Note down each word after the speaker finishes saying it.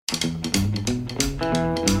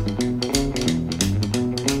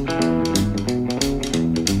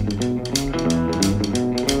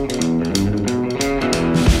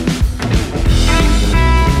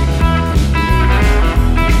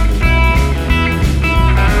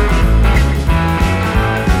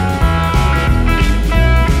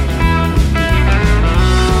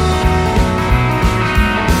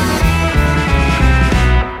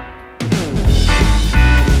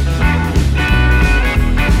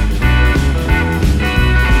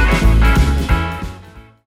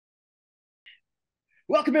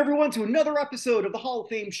Welcome, everyone, to another episode of the Hall of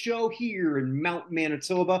Fame show here in Mount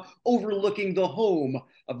Manitoba, overlooking the home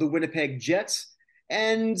of the Winnipeg Jets.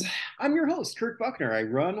 And I'm your host, Kirk Buchner.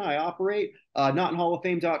 I operate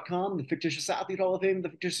NotInHallOfFame.com, the Fictitious Athlete Hall of Fame, the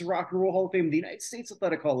Fictitious Rock and Roll Hall of Fame, the United States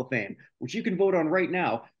Athletic Hall of Fame, which you can vote on right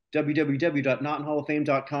now,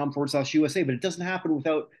 www.notinhalloffame.com/USA. But it doesn't happen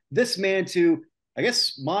without this man to, I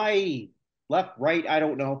guess, my left, right, I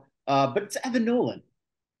don't know. But it's Evan Nolan.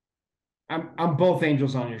 I'm both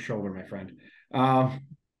angels on your shoulder, my friend. So,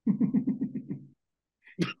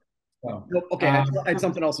 Nope. Okay, I had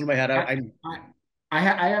something else in my head. I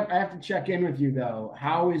have to check in with you though.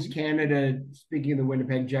 How is Canada, speaking of the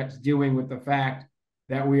Winnipeg Jets, doing with the fact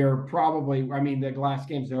that we are probably, I mean, the last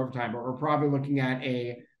game's in overtime, but we're probably looking at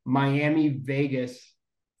a Miami Vegas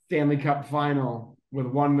Stanley Cup final with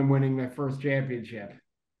one of them winning their first championship.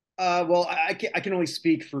 Well, I can only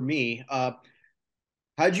speak for me.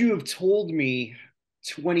 Had you have told me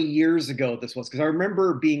 20 years ago this was, because I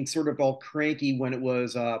remember being sort of all cranky when it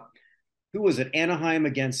was who was it? Anaheim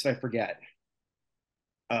against, I forget.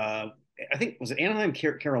 Uh I think, was it Anaheim,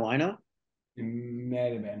 Carolina? It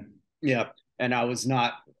might have been. Yeah. And I was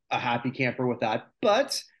not a happy camper with that.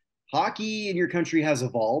 But hockey in your country has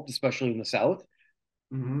evolved, especially in the South.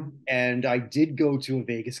 Mm-hmm. And I did go to a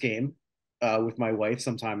Vegas game with my wife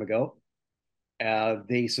some time ago.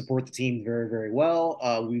 They support the team very, very well.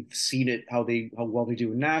 We've seen it how well they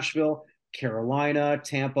do in Nashville, Carolina,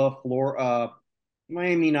 Tampa, Florida,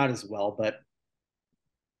 Miami, not as well, but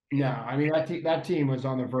No, I mean that team was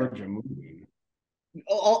on the verge of moving.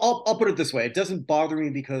 I'll put it this way: it doesn't bother me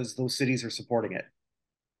because those cities are supporting it.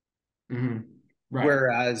 Mm-hmm. Right.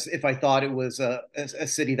 Whereas if I thought it was a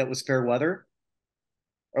city that was fair weather,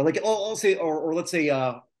 or like I'll say, or let's say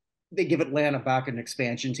they give Atlanta back an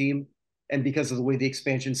expansion team, and because of the way the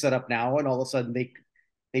expansion set up now, and all of a sudden they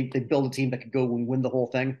build a team that could go and win the whole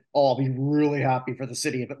thing. Oh, I'll be really happy for the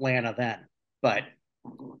city of Atlanta then. But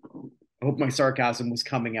I hope my sarcasm was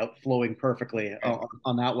coming out flowing perfectly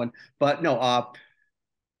on that one. But no,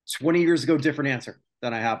 20 years ago, different answer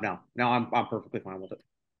than I have now. Now I'm perfectly fine with it.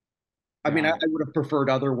 I mean, I Yeah. would have preferred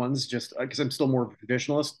other ones just because I'm still more of a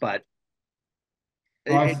traditionalist, but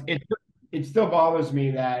Well, it, it still bothers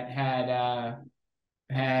me that had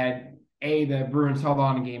A, the Bruins held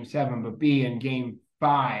on in game seven, but B, in game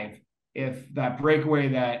five, if that breakaway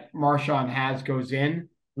that Marchand has goes in,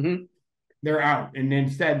 mhm. they're out. And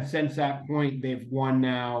instead, since that point, they've won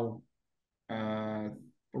now uh,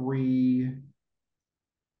 three.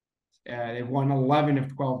 They've won 11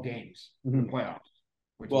 of 12 games in the Mhm. playoffs,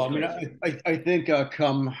 which Well, is I mean, crazy. I think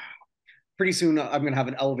come pretty soon, I'm going to have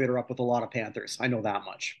an elevator up with a lot of Panthers. I know that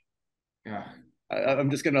much. Yeah. I'm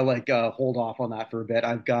just going to hold off on that for a bit.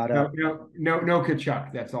 I've got No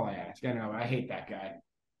Kachuk. That's all I ask. I know. I hate that guy.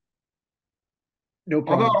 no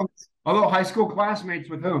problem. Although high school classmates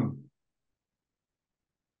with whom?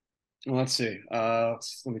 Well, let's see. Let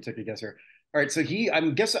me take a guess here. All right, so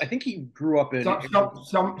I think he grew up in.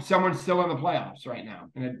 Someone's still in the playoffs right now.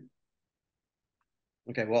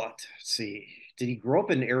 Okay, well, let's see. Did he grow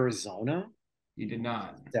up in Arizona? You did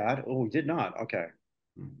not. Dad? Oh, he did not. Okay.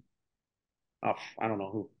 Oh, I don't know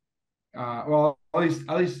who. Well,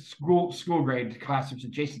 at least school grade class of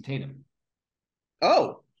Jason Tatum.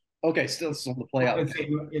 Oh, okay. Still in the playoff.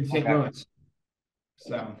 In St. Okay. Louis.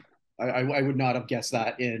 So I would not have guessed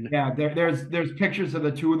that in. yeah, there's pictures of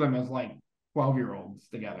the two of them as like 12-year-olds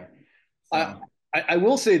together. I, So I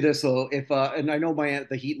will say this though, if and I know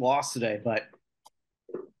the Heat lost today, but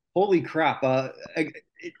holy crap!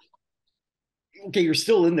 Okay, you're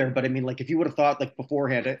still in there, but I mean, like if you would have thought like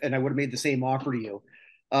beforehand, and I would have made the same offer to you.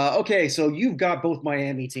 Okay, so you've got both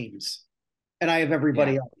Miami teams, and I have yeah.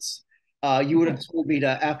 everybody else. You would have told me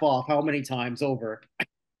to f off how many times over?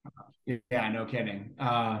 Yeah, no kidding.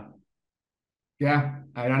 Yeah,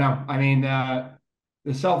 I don't know. I mean, the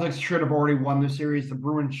Celtics should have already won the series. The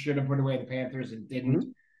Bruins should have put away the Panthers and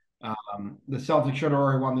didn't. Mhm. The Celtics should have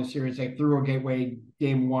already won the series. They threw a gateway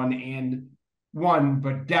game one and one,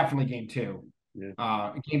 but definitely game two.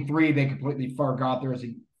 Yeah. Game three, they completely forgot there was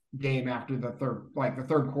a game after the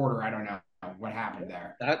third quarter. I don't know what happened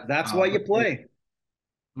there. That's why you But play.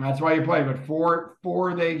 that's why you play. But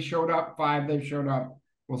four they showed up. Five they showed up.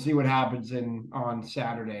 We'll see what happens on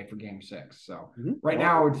Saturday for Game 6. So Mhm. right Well,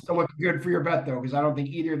 now it's still looking good for your bet though, because I don't think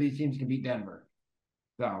either of these teams can beat Denver.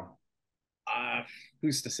 So uh,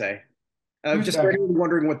 who's to say? who's Just for that? anyone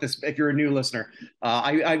wondering what this, if you're a new listener,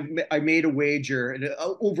 I made a wager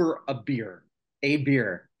over a beer, A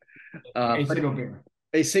but single beer.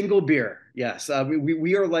 a single beer. Yes,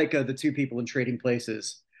 we are like the two people in trading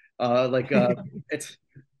places. It's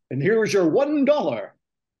and here is your $1.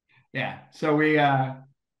 Yeah. So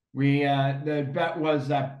The bet was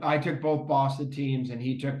that I took both Boston teams and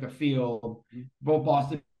he took the field. Both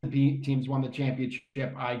Boston teams won the championship.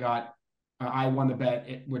 I won the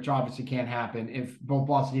bet, which obviously can't happen. If both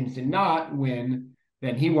Boston teams did not win,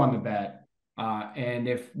 then he won the bet. And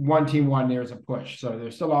if one team won, there's a push. So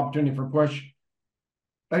there's still opportunity for push.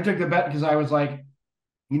 I took the bet because I was like,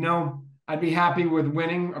 I'd be happy with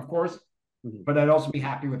winning, of course, but I'd also be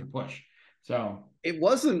happy with the push. So it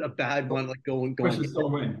wasn't a bad one, like going. Push is still a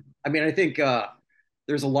win. I mean, I think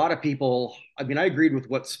there's a lot of people. I mean, I agreed with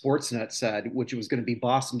what Sportsnet said, which was going to be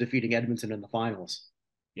Boston defeating Edmonton in the finals.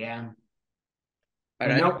 Yeah.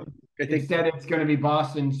 And nope. I think instead it's going to be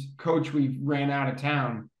Boston's coach we ran out of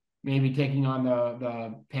town, maybe taking on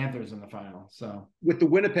the Panthers in the final. So with the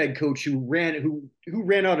Winnipeg coach who ran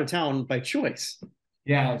out of town by choice.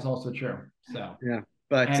 Yeah, it's also true. So yeah,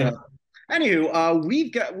 but anywho,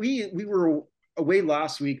 we were away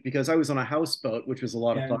last week because I was on a houseboat, which was a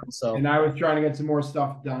lot of fun. So and I was trying to get some more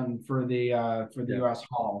stuff done for the US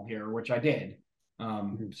Hall here, which I did.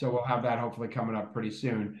 So we'll have that hopefully coming up pretty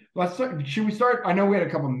soon. Should we start? I know we had a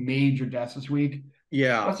couple of major deaths this week.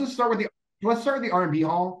 Yeah. Let's start with the R&B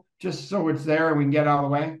Hall, just so it's there and we can get out of the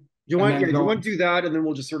way. You want to do that, and then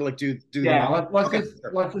we'll just sort of like do. Yeah, let's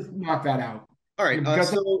just knock that out. All right. And I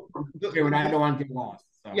don't want to get lost.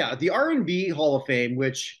 So. Yeah, the R&B Hall of Fame,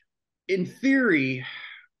 which in theory,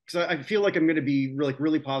 because I feel like I'm going to be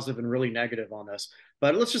really positive and really negative on this,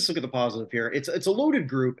 but let's just look at the positive here. It's a loaded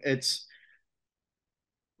group. Is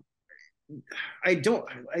it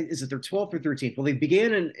their 12th or 13th? Well, they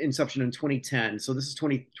began in inception in 2010, so this is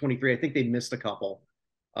 2023. I think they missed a couple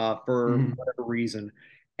for whatever reason,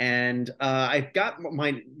 and I've got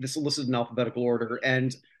this listed in alphabetical order,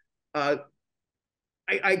 and I'm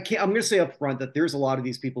going to say up front that there's a lot of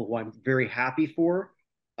these people who I'm very happy for.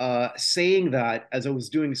 Saying that as I was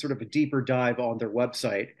doing sort of a deeper dive on their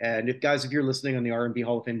website, and if you're listening on the R&B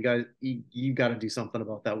Hall of Fame, you got to do something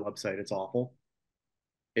about that website. It's awful.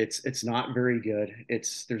 It's not very good.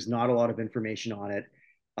 There's not a lot of information on it.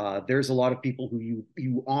 There's a lot of people who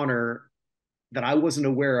you honor that I wasn't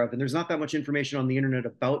aware of, and there's not that much information on the internet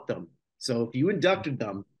about them. So if you inducted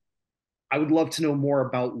them, I would love to know more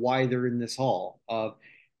about why they're in this hall.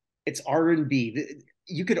 It's R&B.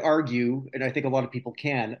 You could argue, and I think a lot of people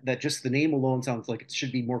can, that just the name alone sounds like it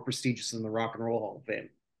should be more prestigious than the Rock and Roll Hall of Fame.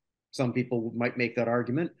 Some people might make that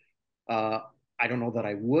argument. I don't know that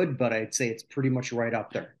I would, but I'd say it's pretty much right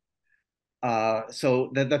up there.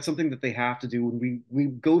 So that's something that they have to do. When we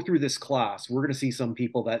go through this class, we're going to see some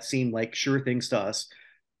people that seem like sure things to us,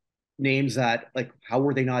 names that like, how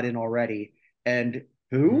were they not in already? And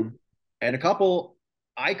who? And a couple,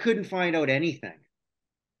 I couldn't find out anything.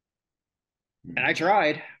 And I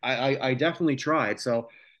tried. I definitely tried. So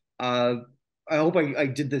I hope I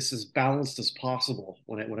did this as balanced as possible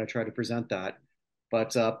when I try to present that.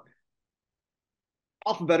 But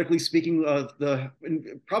alphabetically speaking,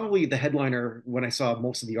 probably the headliner when I saw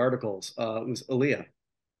most of the articles was Aaliyah.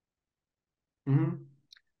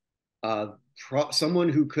 Someone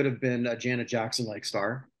who could have been a Janet Jackson-like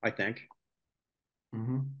star, I think.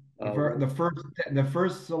 The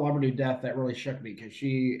first celebrity death that really shook me because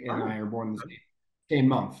she and I are born the same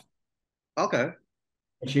month. Okay.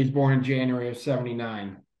 She's born in January of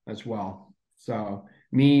 '79 as well. So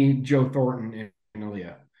me, Joe Thornton, and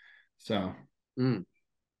Aaliyah. So.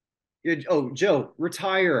 Oh, Joe,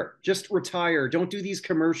 retire. Just retire. Don't do these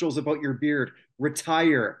commercials about your beard.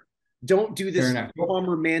 Retire. Don't do this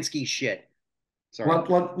Palmer Mansky shit. Sorry. Let's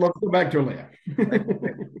go back to Aaliyah.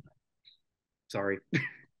 Sorry.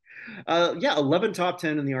 11 top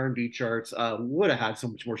 10 in the R&B charts. Would have had so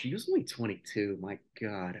much more. She was only 22. My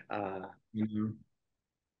God. Man,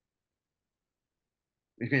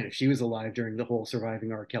 if she was alive during the whole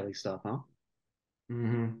surviving R. Kelly stuff, huh?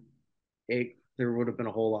 There would have been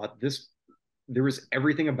a whole lot. There was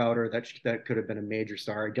everything about her that could have been a major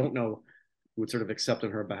star. I don't know who would sort of accept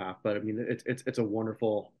on her behalf, but I mean, it's a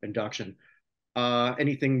wonderful induction.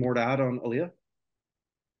 Anything more to add on Aaliyah?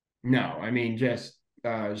 No, I mean, just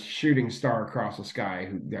shooting star across the sky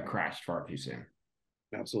who got crashed far too soon.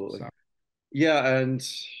 Absolutely. So. Yeah, and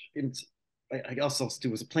I guess it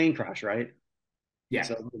was a plane crash, right? Yeah.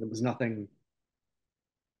 So there was nothing,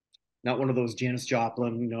 not one of those Janis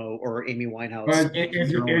Joplin, or Amy Winehouse. But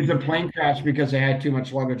it was a plane crash because they had too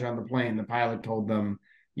much luggage on the plane. The pilot told them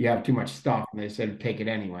you have too much stuff, and they said take it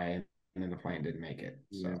anyway, and then the plane didn't make it.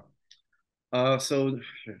 So. So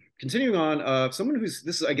continuing on, someone this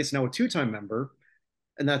is, I guess, now a two-time member,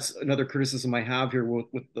 and that's another criticism I have here with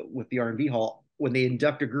the R&B Hall. When they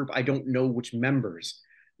induct a group, I don't know which members,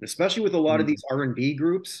 and especially with a lot of these R&B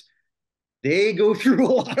groups, they go through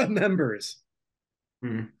a lot of members.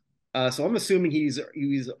 So I'm assuming he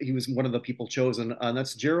was one of the people chosen, and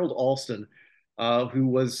that's Gerald Alston, who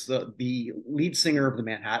was the lead singer of the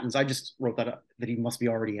Manhattans. I just wrote that up that he must be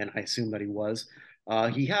already in. I assume that he was.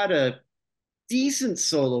 He had a decent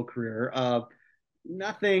solo career.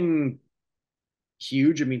 Nothing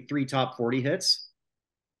huge. I mean, three top 40 hits,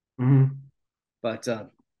 Mm-hmm. but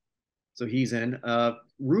so he's in.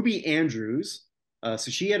 Ruby Andrews.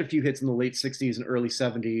 So she had a few hits in the late 60s and early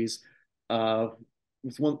 70s.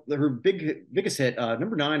 With one her biggest hit,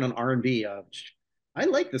 number 9 on R&B. I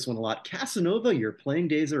like this one a lot. Casanova, your playing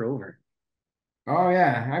days are over. Oh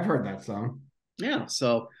yeah, I've heard that song. Yeah,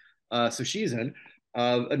 so she's in.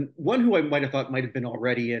 And one who I might have thought might have been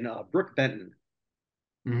already in, Brooke Benton.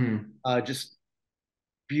 Mm-hmm. Just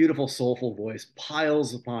beautiful, soulful voice,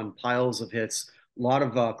 piles upon piles of hits, a lot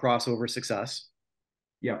of crossover success.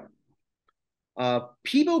 Yep.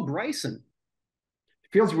 Peebo Bryson.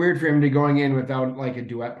 Feels weird for him to going in without like a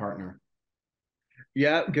duet partner.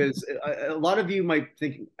 Yeah, because a lot of you might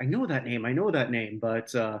think, I know that name,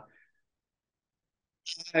 but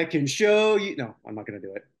I can show you. No, I'm not going to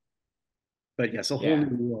do it. But yes, a whole Yeah.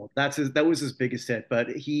 new world. That was his biggest hit. But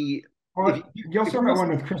Well, you if also you have that one listen,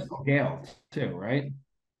 with Crystal Gale too, right?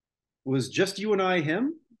 was just you and I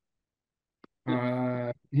him?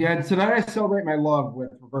 Yeah. Tonight I celebrate my love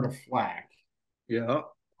with Roberta Flack. Yeah.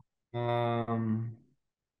 Um,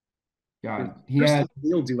 There's God, he had. Crystal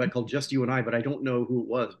Gale duet called Just You and I, but I don't know who it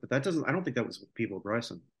was. But that doesn't. I don't think that was with People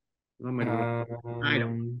Bryson. That might have been. I don't.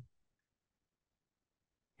 Um,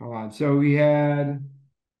 Hold on. So he had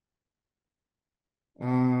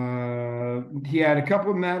a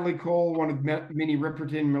couple with Natalie Cole, one with Minnie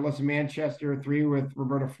Riperton, Melissa Manchester, three with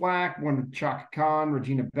Roberta Flack, one with Chaka Khan,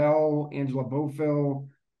 Regina Bell, Angela Bofill,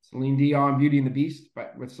 Celine Dion, Beauty and the Beast,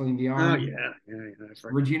 but with Celine Oh Dion. yeah. That's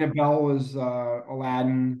right. Regina Bell was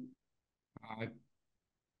Aladdin.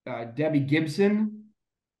 Uh, Debbie Gibson.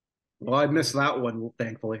 Well, I missed that one,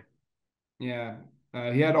 thankfully. Yeah.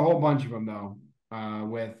 He had a whole bunch of them though.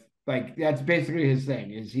 With like that's basically his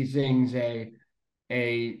thing is he sings a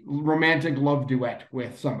romantic love duet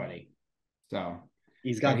with somebody. So,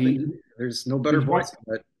 He's but got the. There's no better he's won voice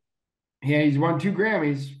than it. he's won two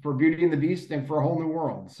Grammys for Beauty and the Beast and for A Whole New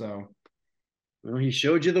World. So Well, he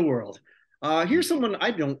showed you the world. Here's someone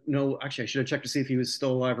I don't know. Actually, I should have checked to see if he was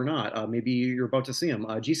still alive or not. Maybe you're about to see him.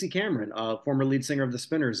 GC Cameron, former lead singer of the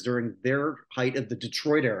Spinners during their height of the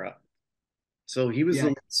Detroit era. So he was the yeah,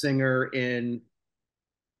 lead singer in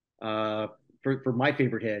uh, for my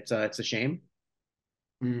favorite hit. It's a shame.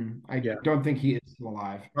 I Yeah, don't think he is still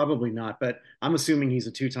alive. probably not, but I'm assuming he's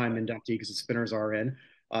a two-time inductee because the Spinners are in.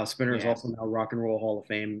 Spinners Yeah, also now Rock and Roll Hall of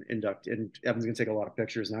Fame induct, and Evan's gonna take a lot of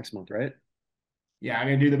pictures next month, right? yeah, I'm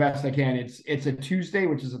gonna do the best I can. It's a Tuesday,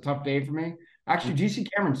 which is a tough day for me. Actually, GC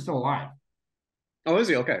Cameron's still alive. Oh, is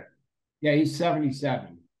he? Okay. Yeah, he's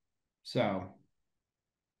 77. So All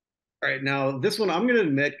right, now this one I'm gonna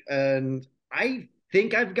admit, and I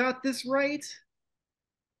think I've got this right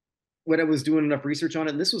when I was doing enough research on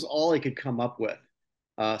it, and this was all I could come up with.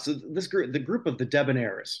 So this group, the group of the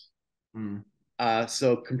Debonaires, mm,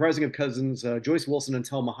 so comprising of cousins Joyce Wilson and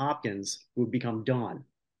Telma Hopkins, who would become Dawn,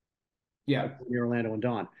 yeah. near Orlando and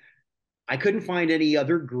Dawn. I couldn't find any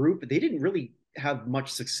other group. They didn't really have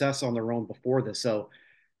much success on their own before this, so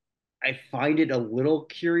I find it a little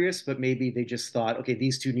curious. But maybe they just thought, okay,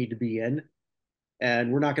 these two need to be in,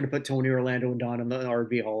 and we're not going to put Tony Orlando and Dawn in the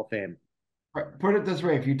R&B Hall of Fame. Put it this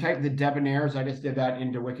way, if you type the Debonaires, I just did that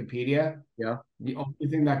into Wikipedia. Yeah. The only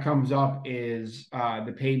thing that comes up is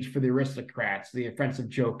the page for the Aristocrats, the offensive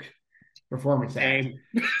joke performance act, Same.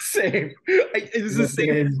 Same. It was the which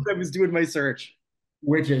same is I was doing my search.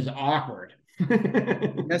 awkward.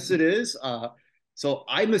 Yes, it is. So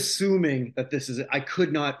I'm assuming that this is it. I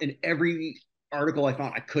could not, in every article I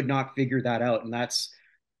found, I could not figure that out. And that's,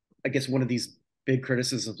 I guess, one of these big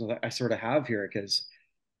criticisms that I sort of have here. Because,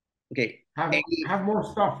 okay, a, have more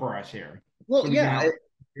stuff for us here well, so we can yeah.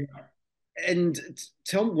 out. And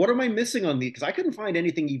tell me, what am I missing on the? Because I couldn't find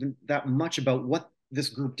anything even that much about what this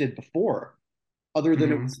group did before, other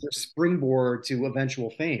than it Mm-hmm. was their springboard to eventual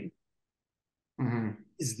fame. Mm-hmm.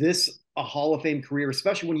 Is this a Hall of Fame career,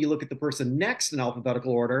 especially when you look at the person next in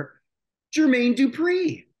alphabetical order, Jermaine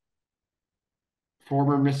Dupri?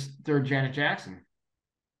 Former Mr. Janet Jackson.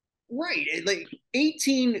 Right, like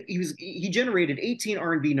 18. He generated 18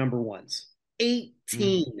 R&B number ones. Mm.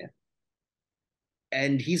 18,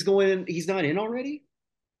 and he's going. He's not in already.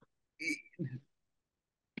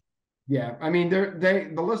 Yeah, I mean,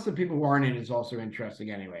 the list of people who aren't in is also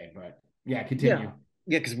interesting anyway. But yeah, Yeah, continue.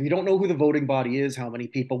 yeah, because we don't know who the voting body is, how many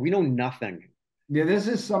people. We know nothing. Yeah, this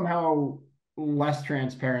is somehow less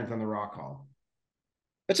transparent than the Rock Hall.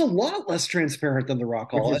 It's a lot less transparent than the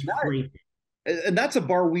Rock which Hall, is crazy. and that's a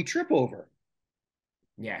bar we trip over.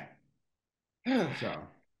 Yeah. So,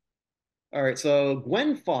 All right, so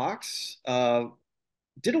Gwen Fox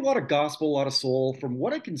did a lot of gospel, a lot of soul. From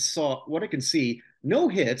what I can see, no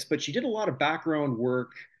hits, but she did a lot of background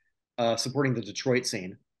work supporting the Detroit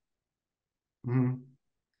scene. mhm.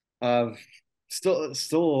 Uh,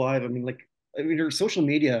 still alive. I mean, her social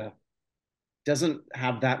media doesn't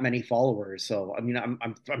have that many followers, so I mean,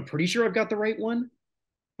 I'm pretty sure I've got the right one,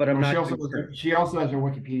 but I'm Well, not too sure. she also has a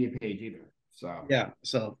Wikipedia page either. So, Yeah,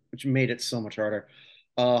 so which made it so much harder.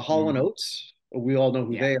 Hall and mhm. Oates, we all know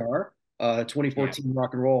who Yeah, they are. yeah. 2014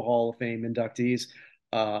 Rock and Roll Hall of Fame inductees.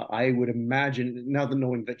 I would imagine now that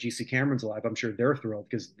knowing that GC Cameron's alive, I'm sure they're thrilled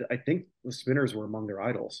because I think the Spinners were among their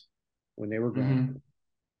idols when they were growing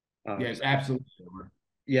Hmm. up. Yeah, absolutely.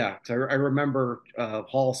 Yeah, so I remember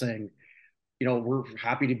Hall saying, you know, we're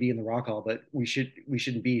happy to be in the Rock Hall, but we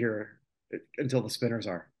shouldn't be here until the Spinners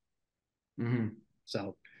are. Hmm.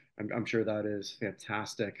 So I'm sure that is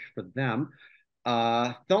fantastic for them.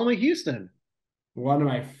 Thelma Houston. One of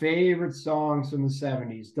my favorite songs from the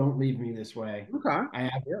 70s, Don't Leave Me This Way. Okay. I Yeah.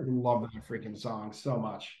 absolutely love that freaking song so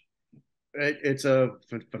much. It's a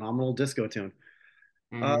phenomenal disco tune.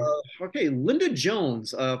 Uh, Hmm. okay, Linda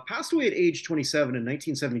Jones passed away at age 27 in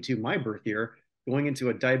 1972, my birth year, going into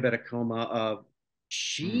a diabetic coma. Hmm.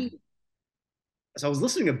 She, so I was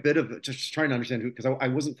listening a bit of it, just trying to understand who, because I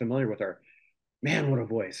wasn't familiar with her. Man, what a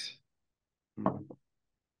voice! Hmm.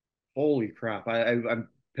 Holy crap! I'm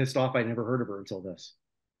pissed off. I never heard of her until this.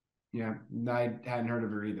 Yeah, I hadn't heard of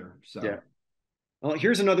her either. Yeah. So, Well,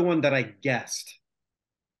 here's another one that I guessed.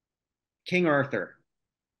 King Arthur.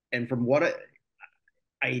 And from what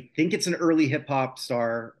I think it's an early hip hop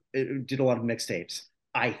star. It did a lot of mixtapes.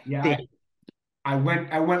 I yeah, think. I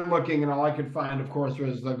went looking, and all I could find, of course,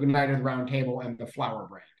 was the Good Night of the Round Table and the Flower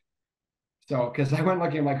Brand. So, because I went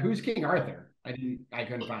looking, like, who's King Arthur? I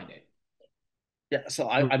couldn't find it. Yeah, so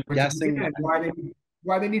I'm Which guessing. again,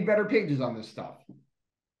 why they need better pages on this stuff.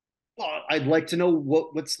 Well, I'd like to know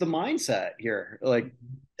what's the mindset here. Like,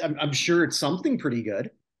 I'm sure it's something pretty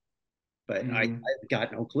good, but Mm-hmm. I've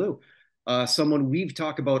got no clue. Someone we've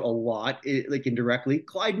talked about a lot, like indirectly,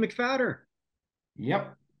 Clyde McPhatter.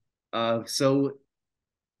 Yep. So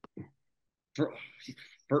for,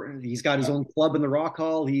 he's got his own club in the Rock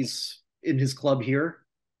Hall. He's in his club here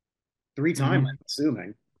 3 times, Mm-hmm. I'm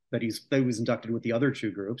assuming that he was inducted with the other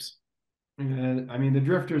two groups. I mean, the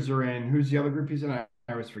Drifters are in. Who's the other group he's in? I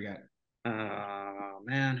always forget.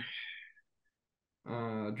 Man,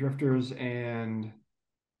 Drifters and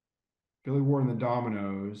Billy Ward and the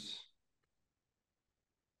Dominoes.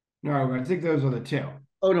 No, I think those are the two.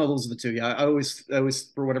 oh no, those are the two. Yeah, I always,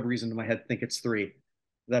 for whatever reason in my head, think it's three.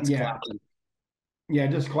 That's Yeah. Clapton. Yeah,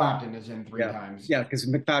 just Clapton is in three Yeah, times. yeah, because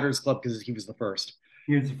McFadder's club because he was the first.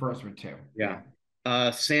 He was the first one too. Yeah.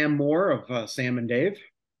 Yeah. Sam Moore of Sam and Dave.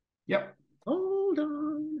 Yep. Hold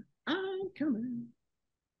on, I'm coming.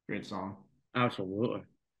 Great song. Absolutely.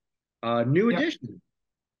 New Yep. Edition,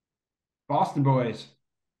 Boston Boys.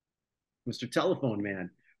 Mr. Telephone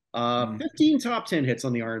Man. Mm. 15 top 10 hits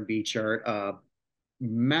on the R&B chart.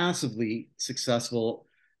 Massively successful,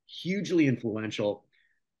 hugely influential,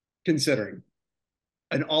 considering,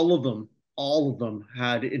 and all of them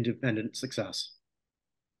had independent success.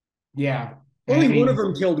 Yeah. I Only one of mean,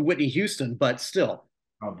 them killed Whitney Houston, but still.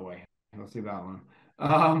 oh boy, let's see that one.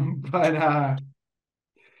 But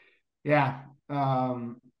yeah.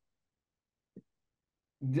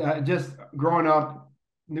 Just growing up,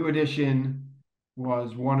 New Edition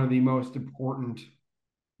was one of the most important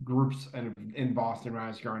groups in Boston when I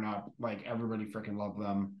was growing up. Like everybody freaking loved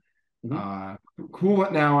them. Mhm. Uh, Cool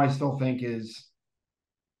It Now, I still think is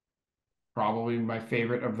probably my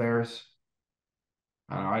favorite of theirs.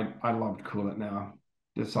 I loved Cool It Now.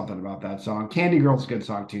 There's something about that song. Candy Girl's a good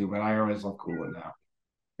song too, but I always love Cool It Now.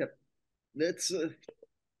 Yep. It's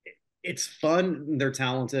it's fun. They're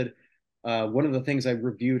talented. One of the things I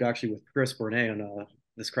reviewed actually with Chris Burnett on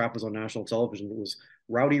this crap was on national television was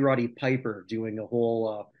Rowdy Roddy Piper doing a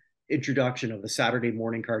whole introduction of the Saturday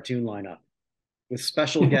morning cartoon lineup with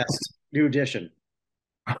special guest New Edition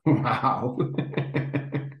Wow.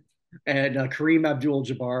 and Kareem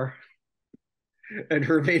Abdul-Jabbar and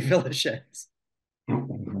Hervé Villechaize.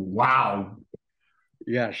 Wow.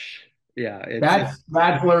 Yes, yeah, it's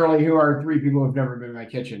That's literally who are three people who've never been in my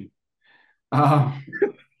kitchen. Um,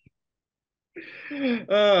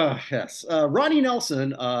 yes. Ronnie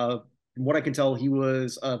Nelson, from what I can tell, he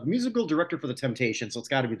was a musical director for the Temptations, so it's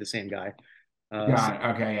got to be the same guy. got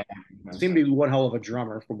it. Okay, yeah. Makes Seemed to sense. be one hell of a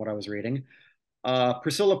drummer, from what I was reading.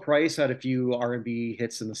 Priscilla Price had a few R&B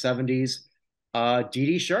hits in the '70s. Dee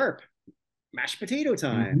Dee Sharp, mashed potato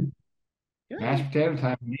time. Mhm. Yay. Mashed potato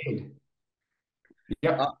time indeed. Uh,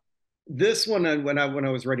 Yep. this one, when I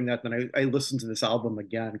was writing that, then I listened to this album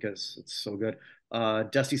again because it's so good.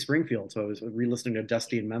 Dusty Springfield. So I was re-listening to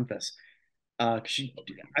Dusty in Memphis. From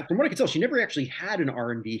what I can tell, she never actually had an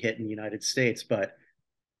R&B hit in the United States, but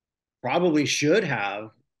probably should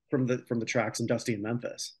have from the tracks in Dusty in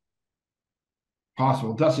Memphis.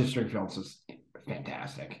 Possible. Dusty Springfield's is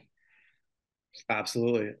fantastic.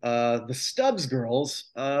 Absolutely. The Stubbs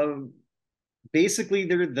girls, basically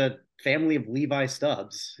they're the family of Levi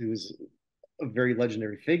Stubbs, who's a very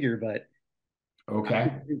legendary figure, but I don't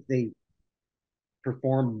Okay. think they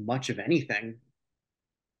perform much of anything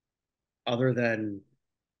other than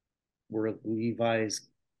we're Levi's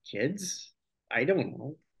kids. I don't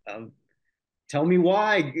know. Tell me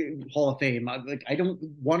why Hall of Fame. I don't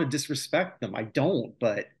want to disrespect them. I don't,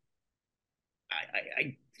 but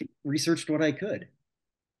I researched what I could.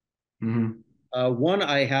 Hmm. One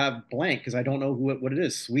I have blank because I don't know what it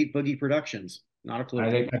is. Sweet Boogie Productions. Not a clue. I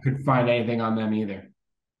think I couldn't find anything on them either.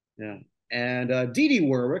 Yeah. And Dee Dee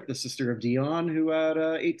Warwick, the sister of Dion, who had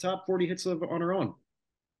 8 top 40 hits on her own.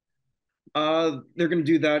 They're going to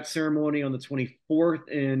do that ceremony on the 24th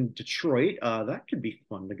in Detroit. That could be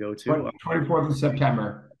fun to go to. But 24th of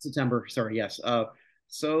September. September, sorry, yes.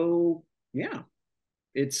 So, yeah,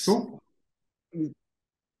 it's Cool.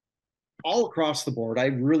 all across the board. I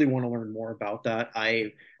really want to learn more about that.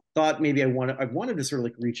 I thought maybe I wanted to sort of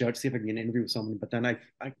like reach out to see if I can get an interview with someone, but then I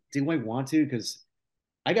do I want to because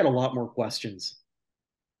I got a lot more questions,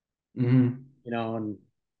 Hmm. and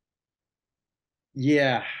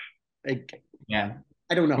yeah, I, Yeah.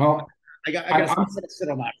 I don't know. Well, I I, gotta I'm sit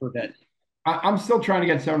on that for a bit. I'm still trying to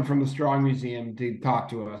get someone from the Strong Museum to talk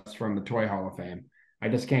to us from the Toy Hall of Fame. I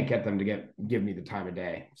just can't get them to give me the time of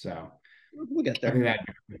day. So We'll get I there. think that'd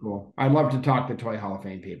be pretty cool. I'd love to talk to Toy Hall of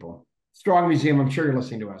Fame people. Strong Museum, I'm sure you're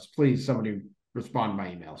listening to us. Please, somebody respond to my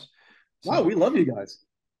emails. Wow, So we love you guys.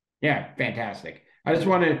 yeah, fantastic. I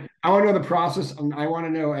want to know the process. And I want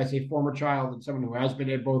to know, as a former child and someone who has been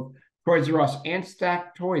at both Toys R Us and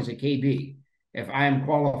Stack Toys at KB, if I am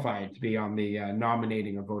qualified to be on the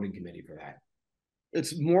nominating or voting committee for that.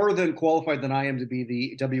 It's more than qualified than I am to be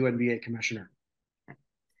the WNBA commissioner.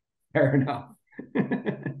 Fair enough.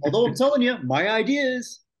 Although I'm telling you, my idea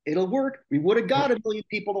is it'll work. We would have got 1 million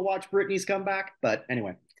people to watch Britney's comeback, but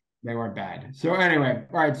anyway. They weren't bad. So anyway,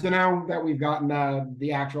 all right. So now that we've gotten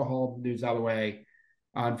the actual whole news out of the way,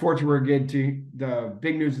 unfortunately, we're good to the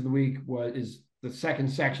big news of the week is the second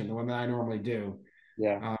section, the one that I normally do.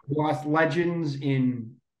 Yeah. We lost legends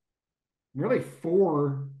in really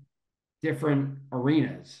four different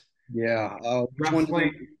arenas: Yeah. Which one did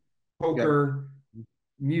wrestling, they? Yeah. poker,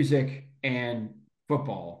 music, and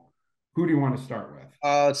football. Who do you want to start with?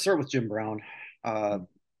 Let's start with Jim Brown. Uh,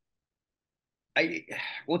 I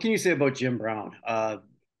what can you say about Jim Brown?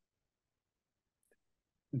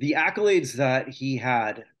 The accolades that he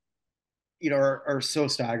had, are so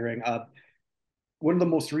staggering. One of the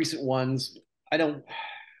most recent ones, I don't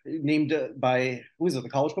named by who is it? The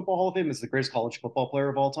College Football Hall of Fame is the greatest college football player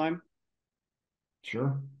of all time,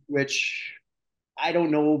 Sure. which I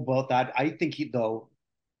don't know about that. I think though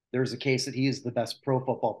there's a case that he is the best pro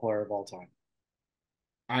football player of all time.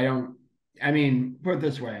 I don't, I mean, put it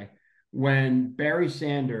this way. When Barry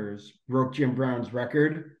Sanders broke Jim Brown's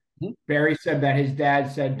record, Mhm. Barry said that his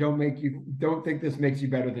dad said, don't think this makes you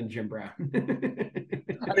better than Jim Brown.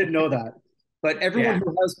 I didn't know that, but everyone Yeah.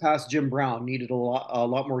 who has passed Jim Brown needed a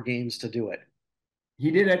lot more games to do it.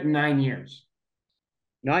 He did it in 9 years.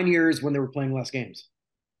 9 years when they were playing less games.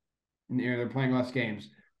 They're playing less games.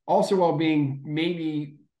 Also, while being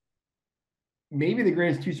maybe the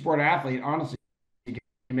greatest two-sport athlete, honestly, you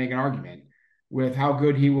can make an argument with how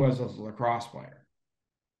good he was as a lacrosse player.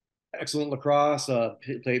 Excellent lacrosse,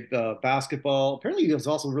 played basketball. Apparently, he was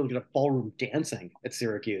also really good at ballroom dancing at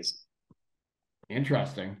Syracuse.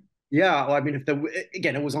 Interesting. Yeah, well, I mean,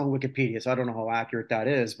 again, it was on Wikipedia, so I don't know how accurate that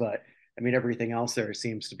is, but I mean, everything else there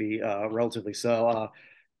seems to be relatively so.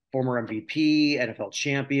 Former MVP, NFL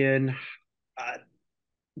champion. Uh,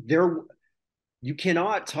 there, you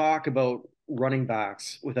cannot talk about running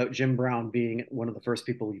backs without Jim Brown being one of the first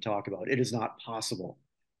people you talk about. It is not possible.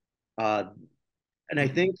 Uh, and I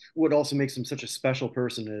think what also makes him such a special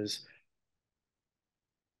person is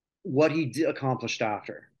what he accomplished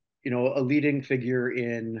after. A leading figure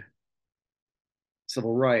in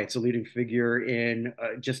civil rights, a leading figure in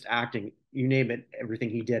just acting. You name it, everything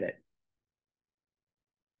he did it.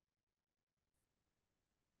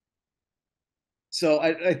 So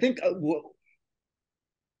I think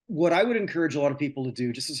what I would encourage a lot of people to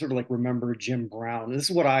do, just to sort of like remember Jim Brown. This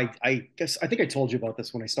is what I guess I think I told you about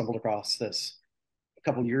this when I stumbled across this a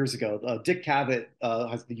couple years ago. Dick Cavett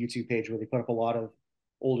has the YouTube page where they put up a lot of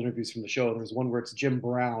old interviews from the show. There's one where it's Jim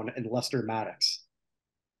Brown and Lester Maddox,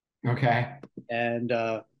 Okay. and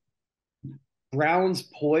Brown's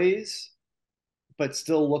poise, but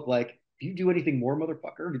still look like if you do anything more,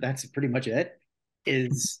 motherfucker, that's pretty much it.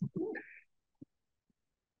 Is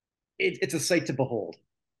it's a sight to behold.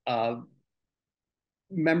 Uh,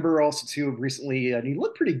 Member also too of recently, and he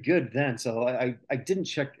looked pretty good then. So I didn't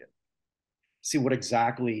check see what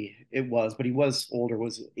exactly it was, but he was older.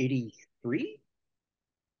 Was it 83?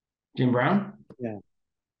 Jim Brown?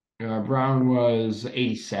 Yeah. Brown was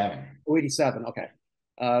 87. Oh, 87. Okay.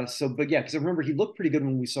 So, but yeah, because I remember he looked pretty good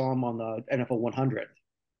when we saw him on the NFL 100.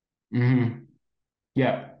 Mm-hmm.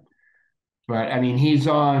 Yeah. But I mean, he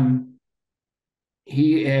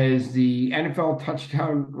is the NFL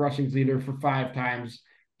touchdown rushing leader for 5 times,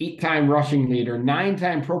 8-time rushing leader,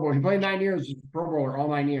 9-time Pro Bowler. He played 9 years as Pro Bowler, all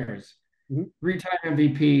 9 years. Mm-hmm. 3-time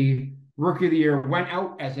MVP, Rookie of the Year, went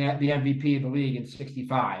out as the MVP of the league in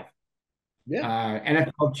 65. Yeah.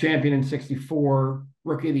 NFL champion in 64,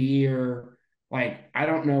 Rookie of the Year. Like, I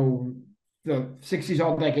don't know, the 60s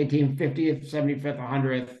All Decade Team, 50th, 75th,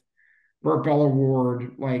 100th, Burt Bell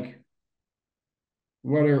Award. Like,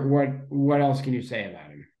 what else can you say about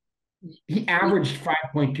him? He averaged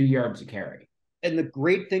 5.2 yards a carry. And the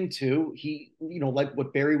great thing too, he, like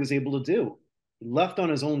what Barry was able to do, he left on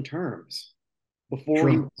his own terms before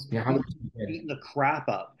he True. was Yeah, beating the crap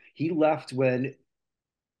up. He left when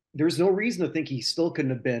there's no reason to think he still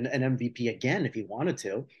couldn't have been an MVP again if he wanted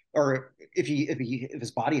to, or if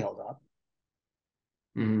his body held up.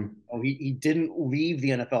 mm-hmm. Oh, he didn't leave the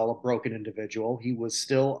NFL a broken individual. He was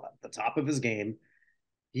still at the top of his game.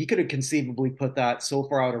 He could have conceivably put that so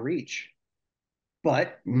far out of reach,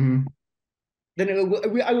 but Mm-hmm. then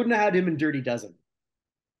I wouldn't have had him in Dirty Dozen.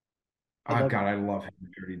 I Oh love God, I love how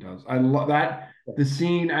Dirty does. I love that the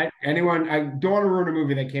scene. I don't want to ruin a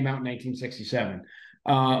movie that came out in 1967,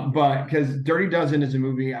 but because Dirty Dozen is a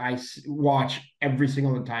movie I watch every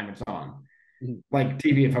single time it's on, it. like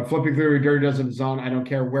TV. If I'm flipping through, Dirty Dozen is on. I don't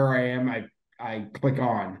care where I am. I click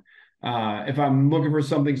on. If I'm looking for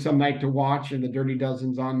something some night to watch and the Dirty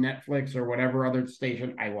Dozen's on Netflix or whatever other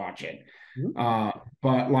station, I watch it. Mhm.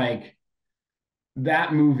 But like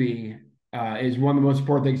that movie is one of the most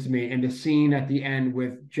important things to me. And the scene at the end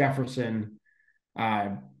with Jefferson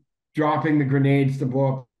uh, dropping the grenades to blow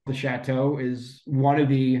up the chateau is one of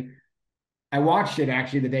the. I watched it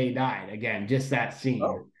actually the day he died. Again, just that scene.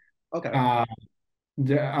 Oh, okay.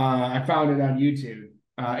 I found it on YouTube.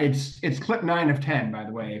 It's clip 9 of 10, by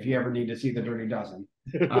the way, if you ever need to see the Dirty Dozen.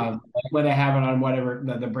 When they have it on whatever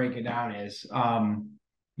the break it down is.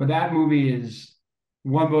 But that movie is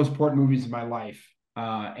one of the most important movies in my life.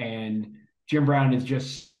 And Jim Brown is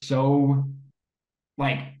just so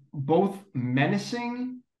like both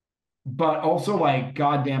menacing, but also like,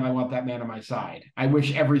 God damn, I want that man on my side. I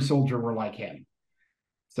wish every soldier were like him.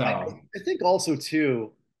 So I think also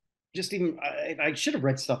too, just even I should have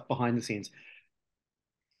read stuff behind the scenes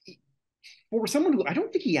for someone who I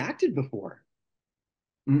don't think he acted before.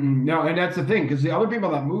 no, and that's the thing, because the other people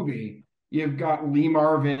in that movie, you've got Lee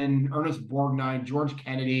Marvin, Ernest Borgnine, George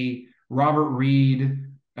Kennedy, Robert Reed,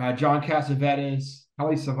 John Cassavetes,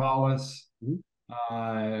 Kelly Savalas, Mhm.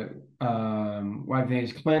 why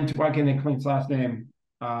is Clint? Why can't they Clint's last name?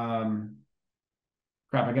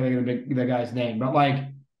 Crap, I gotta get the guy's name, but like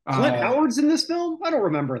Clint uh, Howard's in this film. I don't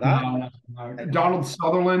remember that. Donald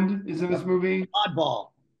Sutherland is in this movie. Oddball.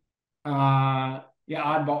 Yeah,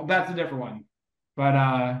 Oddball. That's a different one,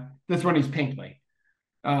 but this one he's Pinkley.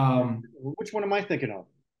 Which one am I thinking of?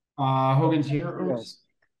 Hogan's Heroes. Heroes.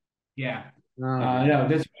 Yeah. Oh, No,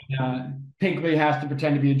 this one, Pinkley has to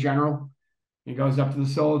pretend to be a general. He goes up to the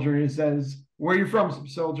soldier and he says, "Where are you from,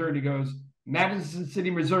 soldier?" And he goes, "Madison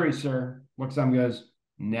City, Missouri, sir." Looks at him, goes,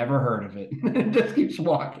 "Never heard of it." And just keeps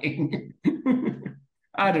walking.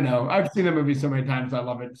 I don't know. I've seen the movie so many times. I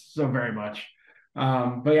love it so very much.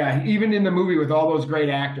 But yeah, even in the movie with all those great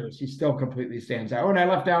actors, he still completely stands out. Oh, and I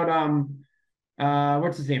left out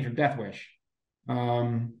what's his name from Death Wish?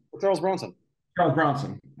 Charles Bronson. Charles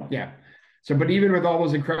Bronson. Yeah. So, but even with all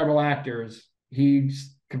those incredible actors, he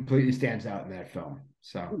completely stands out in that film.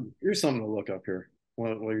 So, Here's something to look up here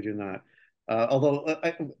while you're doing that. Although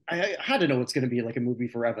I had to know it's going to be like a movie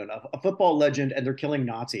for Evan, a football legend, and they're killing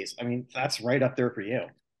Nazis. I mean, that's right up there for you.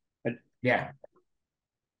 But, yeah.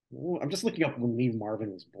 I'm just looking up when Lee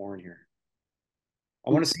Marvin was born here. I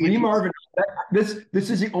want to see Lee if Marvin. This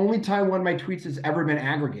is the only time one of my tweets has ever been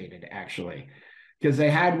aggregated. Actually, because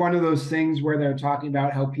they had one of those things where they're talking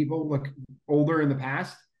about how people look older in the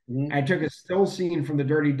past. Mhm. I took a still scene from the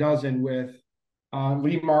Dirty Dozen with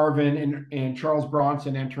Lee Marvin and Charles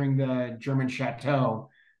Bronson entering the German chateau.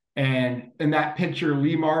 And in that picture,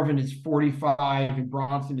 Lee Marvin is 45 and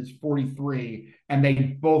Bronson is 43. And they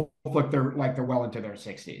both look like they're well into their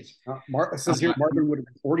 60s. It says here Marvin would have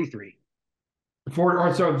been 43.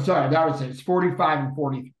 Sorry, that was it. It's 45 and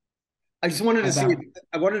 40 I just wanted to at see. that.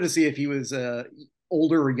 I wanted to see if he was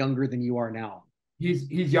older or younger than you are now. He's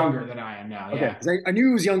younger than I am now. Okay, Yeah. 'cause I knew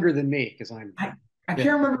he was younger than me because I'm. I Yeah.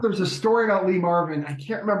 can't remember. There's a story about Lee Marvin. I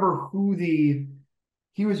can't remember who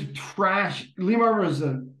he was trash. Lee Marvin was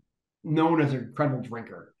known as an incredible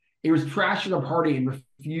drinker. He was trash at a party and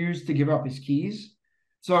refused to give up his keys.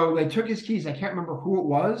 So they took his keys. I can't remember who it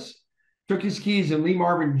was. Took his keys and Lee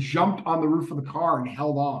Marvin jumped on the roof of the car and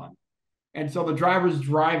held on. And so the driver's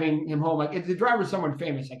driving him home. Like if the driver's someone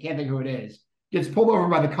famous, I can't think who it is, gets pulled over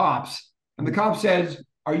by the cops. And the cop says,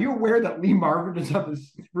 "Are you aware that Lee Marvin is on the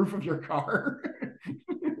roof of your car?"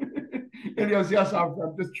 And he goes, "Yes, I'm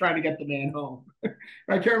just trying to get the man home."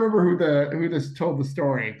 I can't remember who this told the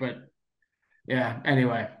story, but yeah.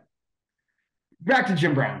 Anyway, back to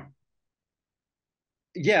Jim Brown.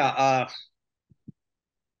 Yeah,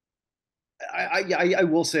 I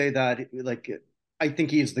will say that like I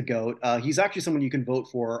think he is the goat. He's actually someone you can vote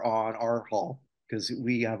for on our hall because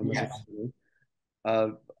we have him as a Yes. nominee. Uh,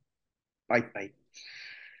 I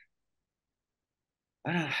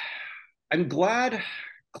I'm glad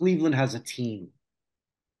Cleveland has a team.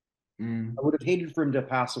 I Mm. would have hated for him to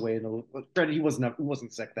pass away. Granted, he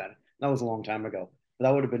wasn't sick then. That was a long time ago. But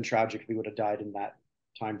that would have been tragic if he would have died in that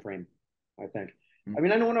time frame. I think. I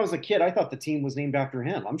mean, I know when I was a kid, I thought the team was named after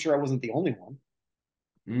him. I'm sure I wasn't the only one.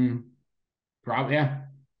 Mm. Probably, yeah.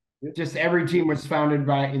 Yeah. Just every team was founded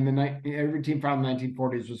by in the night. Every team founded in the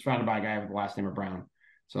 1940s was founded by a guy with the last name of Brown.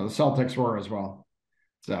 So the Celtics were as well.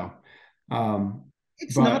 So, um, but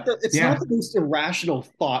It's not yeah, the most irrational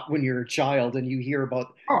thought when you're a child and you hear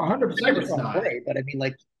about. oh, I 100% never it's saw him not. play, but I mean,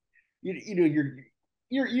 like you know,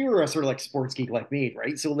 you're a sort of like sports geek like me,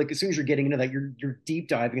 right? So like as soon as you're getting into that, you're deep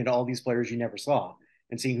diving into all these players you never saw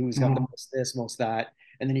and seeing who's got the Mhm. most this, most that,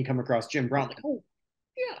 and then you come across Jim Brown, like, oh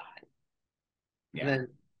yeah, and Yeah. then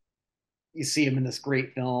you see him in this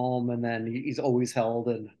great film, and then he's always held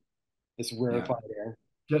in this Yeah. rarefied air.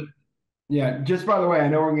 Just yeah. Just by the way, I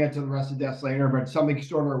know we're gonna get to the rest of deaths later, but something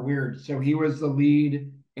sort of weird. So he was the lead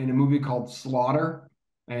in a movie called Slaughter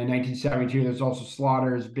in 1972. There's also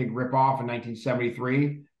Slaughter's big ripoff in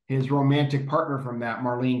 1973. His romantic partner from that,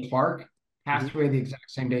 Marlene Clark, Mhm. passed away the exact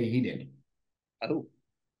same day he did. Oh,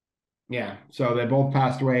 Yeah, so they both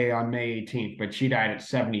passed away on May 18th, but she died at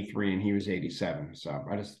 73 and he was 87. So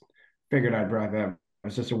I just figured I'd bring that.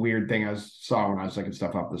 It's just a weird thing saw when I was looking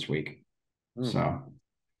stuff up this week. hmm, So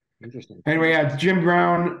interesting. anyway, yeah, Jim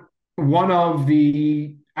Brown, one of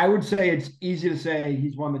the, I would say it's easy to say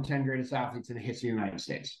he's one of the 10 greatest athletes in the history of the United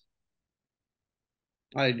States.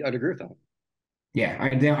 I'd agree with that. Yeah,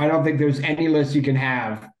 I don't think there's any list you can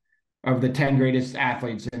have of the 10 greatest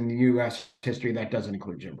athletes in the U.S. history that doesn't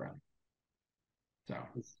include Jim Brown. So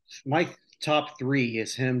My top three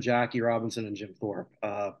is him, Jackie Robinson, and Jim Thorpe.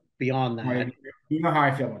 Beyond that, you know how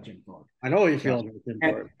I feel about Jim Thorpe. I know how you So, feel about Jim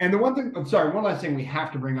and Thorpe. and the one thing, I'm sorry, one last thing we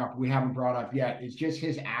have to bring up, we haven't brought up yet, is just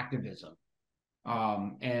his activism.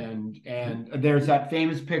 And there's that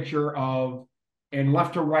famous picture of, and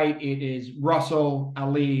left to right, it is Russell,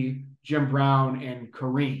 Ali, Jim Brown, and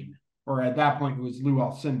Kareem, or at that point it was Lou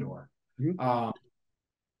Alcindor, Mhm. um,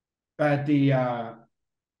 at the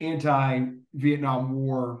anti-Vietnam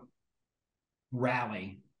War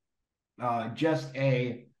rally. Just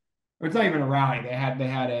a, or it's not even a rally. They had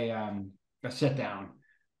a sit down,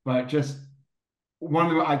 but just one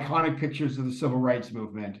of the iconic pictures of the civil rights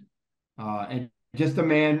movement, and just a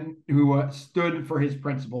man who stood for his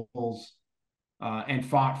principles and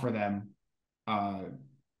fought for them uh,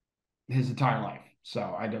 his entire life. So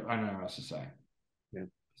I don't know what else to say. Yeah.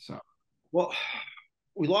 So Well,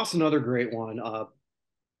 we lost another great one,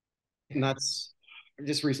 and that's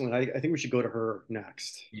just recently. I think we should go to her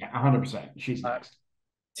next. yeah, 100%. She's Uh, next.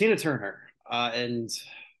 Tina Turner, and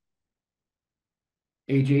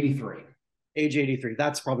Age 83. age 83.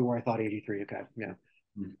 That's probably where I thought 83. Okay, yeah.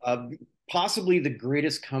 Mm. Uh, Possibly the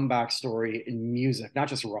greatest comeback story in music, not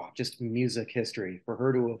just rock, just music history. For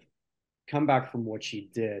her to have come back from what she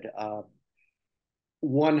did.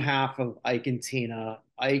 One half of Ike and Tina.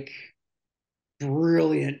 Ike,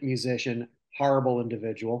 brilliant musician, horrible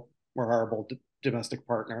individual, or horrible domestic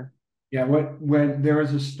partner. Yeah, when there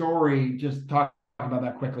was a story, just talk about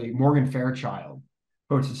that quickly. Morgan Fairchild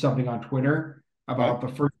posted something on Twitter Okay. about the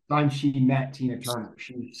first time she met Tina Turner.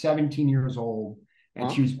 She was 17 years old and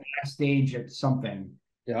Huh? she was backstage at something.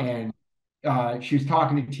 Yeah. And she was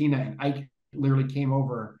talking to Tina, and Ike literally came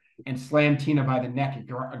over and slammed Tina by the neck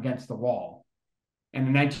against the wall. And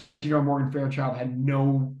the 19-year-old Morgan Fairchild had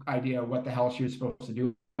no idea what the hell she was supposed to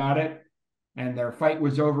do about it. And their fight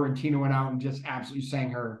was over, and Tina went out and just absolutely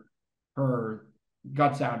sang her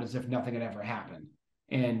guts out as if nothing had ever happened.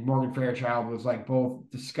 And Morgan Fairchild was like both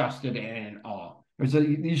disgusted and in awe.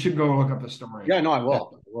 You should go look up the story Yeah, no, I that,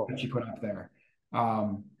 will. I will. that she put up there.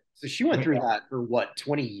 Um, So she went but through that for what,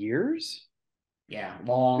 20 years? yeah,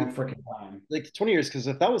 long freaking time. Like 20 years, because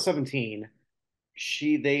if that was 17,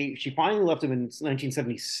 she finally left him in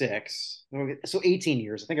 1976. So 18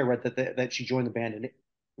 years. I think I read that she joined the band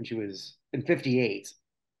when she was in 58.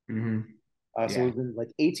 Mm-hmm. So Yeah, it was like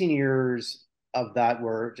 18 years of that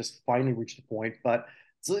were just finally reached the point. But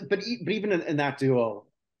even in that duo,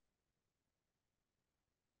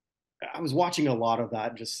 I was watching a lot of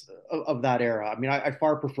that just of that era. I mean, I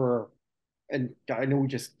far prefer, and I know we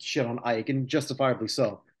just shit on Ike, and justifiably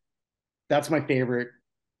so. That's my favorite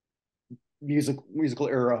musical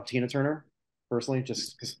era of Tina Turner, personally,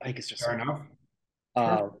 just because Ike is just fair so. enough.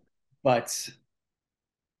 Sure. Uh, but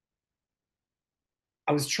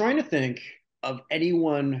I was trying to think of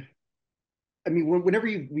anyone. I mean, whenever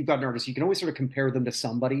we've got an artist, you can always sort of compare them to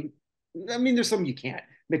somebody. I mean, there's some you can't.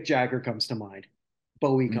 Mick Jagger comes to mind.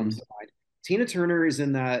 Bowie comes Mm. to mind. Tina Turner is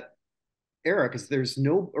in that era because there's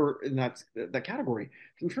no, or in that category.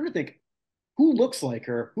 I'm trying to think who looks like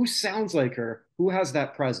her, who sounds like her, who has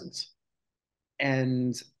that presence,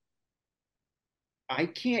 and I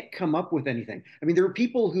can't come up with anything. I mean, there are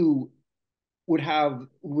people who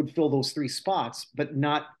would fill those three spots, but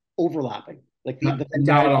not overlapping. Like the Venn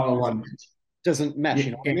Not diagram all in one. doesn't mesh. You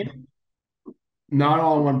Yeah, know what I mean? not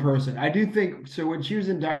all in one person. I do think so. When she was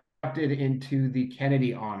inducted into the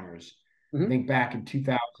Kennedy Honors, I Mm-hmm. think back in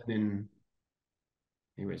 2000 and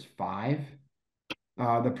it was five.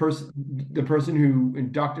 The person who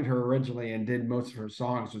inducted her originally and did most of her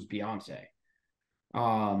songs was Beyonce.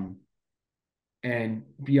 Um, and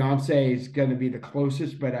Beyonce is going to be the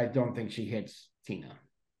closest, but I don't think she hits Tina.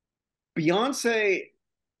 Beyonce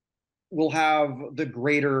will have the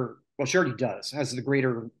greater. Well, she already does. Has the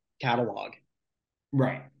greater catalog.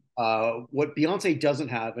 Right. What Beyonce doesn't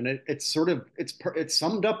have, and it's sort of it's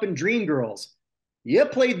summed up in Dreamgirls. You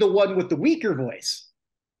played the one with the weaker voice,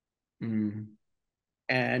 Mm,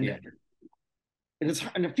 and yeah.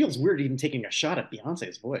 and it feels weird even taking a shot at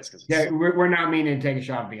Beyonce's voice because it's Yeah, so. we're not meaning to take a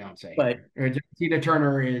shot at Beyonce But here. Tina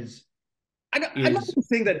Turner I'm not is even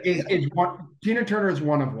saying that. is one. Tina Turner is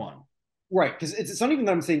one of one. Right, because it's not even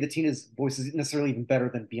that I'm saying that Tina's voice is necessarily even better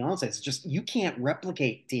than Beyonce. It's just you can't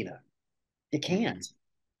replicate Tina. You can't. Mm-mm.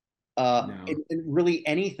 No. In really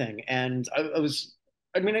anything. And I was,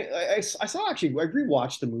 I mean, I saw actually, I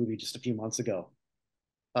rewatched the movie just a few months ago.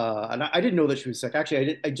 And I didn't know that she was sick.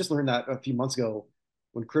 Actually, I just learned that a few months ago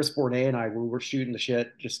when Chris Bournet and I were shooting the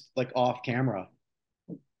shit just like off camera.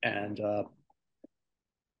 And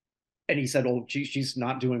and he said, "Oh, she's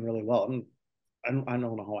not doing really well." And I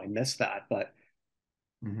don't know how I missed that, but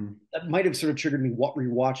Mm-hmm. that might have sort of triggered me what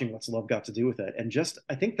rewatching What's Love Got to Do with It. And just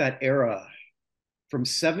I think that era from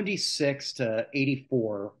 76 to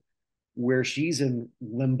 84 where she's in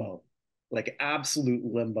limbo, like absolute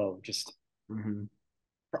limbo, just Mm-hmm.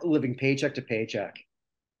 living paycheck to paycheck.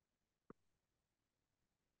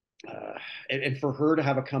 Uh, and for her to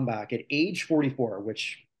have a comeback at age 44,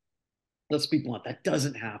 which let's be blunt, that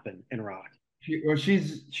doesn't happen in rock.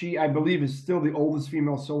 She I believe is still the oldest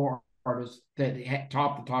female solo artist that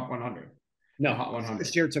topped the top 100, the No, Hot 100.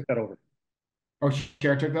 Cher took that over. Oh,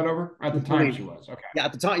 Cher took that over at the time. Believe. She was okay. Yeah,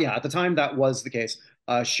 at the time that was the case.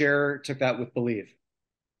 Cher took that with Believe.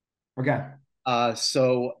 Okay.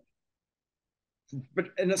 So, but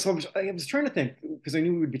and so I was trying to think because I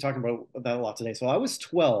knew we would be talking about that a lot today. So I was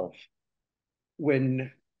 12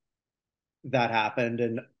 when that happened,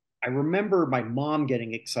 and I remember my mom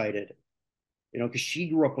getting excited, because she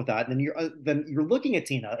grew up with that. And then you're looking at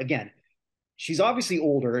Tina again. She's obviously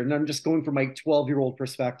older, and I'm just going from my 12-year-old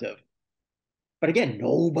perspective. But again,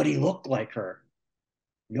 nobody looked like her.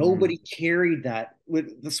 Mm-hmm. Nobody carried that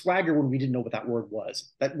with the swagger when we didn't know what that word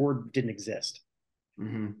was. That word didn't exist.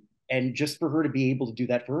 Mm-hmm. And just for her to be able to do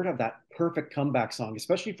that, for her to have that perfect comeback song,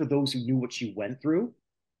 especially for those who knew what she went through,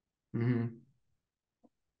 Mm-hmm.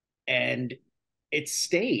 and it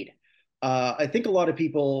stayed. I think a lot of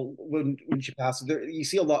people when she passed, you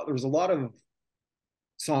see a lot. There was a lot of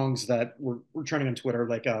songs that were trending on Twitter,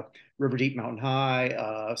 like "River Deep, Mountain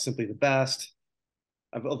High," "Simply the Best."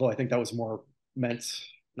 Although I think that was more meant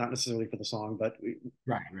not necessarily for the song, but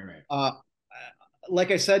Right. Right. Right. uh,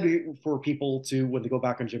 like I said, for people to when they go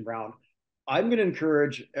back on Jim Brown, I'm going to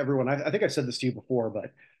encourage everyone. I think I've said this to you before, but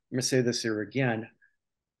I'm going to say this here again.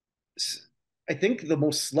 I think the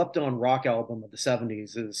most slept on rock album of the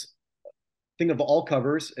 70s is Thing of All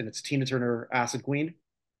Covers, and it's Tina Turner Acid Queen,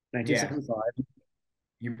 Yeah, 1975.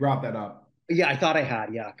 you brought that up. Yeah, I thought I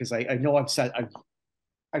had, yeah, because I know I've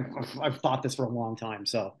thought this for a long time.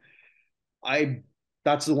 So I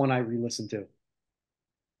that's the one I re-listened to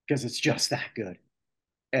because it's just that good.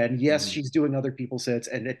 And yes, Mhm. she's doing other people's hits,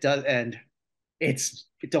 and it does, and it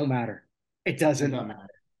don't matter. It It doesn't doesn't matter.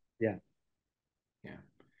 matter. Yeah. Yeah.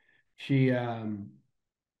 She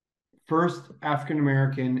first African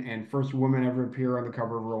American and first woman ever appear on the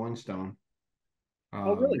cover of Rolling Stone.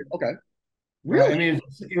 Oh, really? Um, Okay. well, I Really? mean,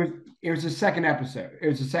 it was the second episode. It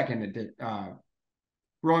was the second that did.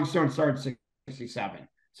 Rolling Stone started 67,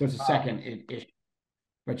 so it's the second issue.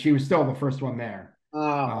 But she was still the first one there.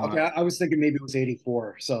 Okay. I was thinking maybe it was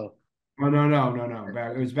 84. So, Oh no, no, no, no.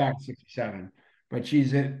 It was back in 67. But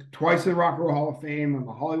she's twice in the Rock and Roll Hall of Fame and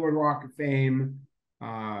the Hollywood Rock of Fame.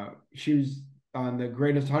 She was on the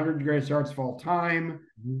greatest 100 greatest artists of all time.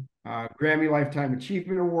 mhm. Grammy Lifetime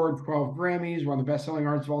Achievement Award, 12 Grammys, one of the best-selling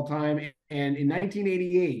artists of all time. And in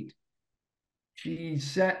 1988, she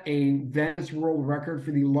set a Venice World Record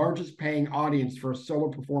for the largest paying audience for a solo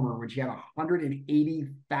performer, when she had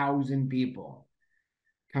 180,000 people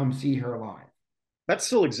come see her live. That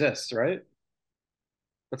still exists, right?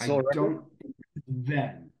 That's I still a record. don't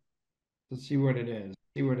then. Let's see what it is.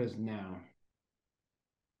 See what it is now.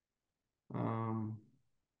 Um,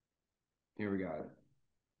 Here we got it.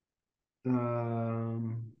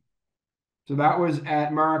 So that was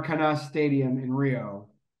at Maracana Stadium in Rio,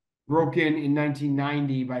 broken in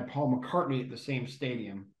 1990 by Paul McCartney at the same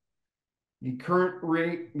stadium. The current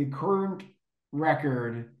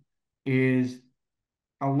record is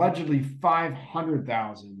allegedly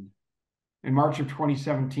 500,000 in March of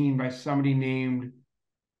 2017 by somebody named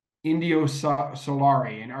Indio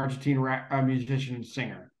Solari, an Argentine musician and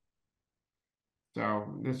singer. So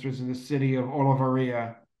this was in the city of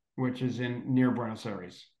Olavarria, which is in near Buenos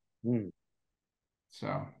Aires. Hmm.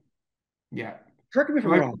 So yeah. Correct me if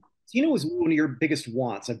I'm So wrong. Tina was one of your biggest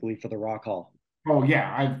wants, I believe, for the Rock Hall. oh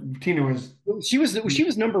yeah, Tina was She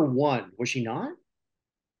was number one, was she not?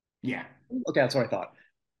 yeah. Okay, that's what I thought.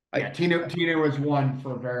 I Yeah, Tina was one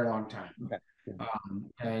for a very long time. okay. Yeah.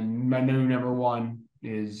 And my new number one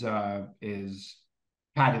is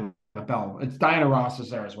Patty LaBelle. It's Diana Ross is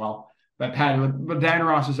there as well, but Diana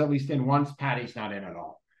Ross is at least in once. Patty's not in at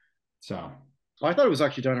all. So Oh, I thought it was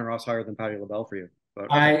actually Diana Ross higher than Patti LaBelle for you, but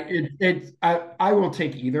okay. I will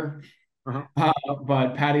take either, Uh-huh.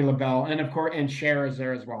 but Patty LaBelle and of course and Cher is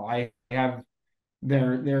there as well. I have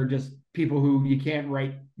they're just people who you can't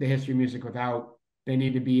write the history of music without. They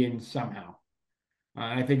need to be in somehow.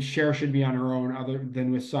 I think Cher should be on her own, other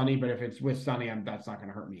than with Sonny. But if it's with Sonny, that's not going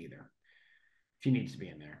to hurt me either. She needs to be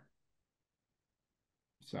in there.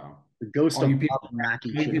 So, The ghost all of you people, Bob Mackie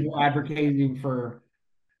all you should be. people advocating for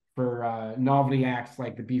novelty acts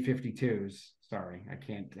like the B-52s. Sorry, I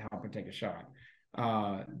can't help but take a shot.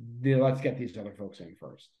 Let's get these other folks in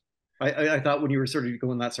first. I thought when you were sort of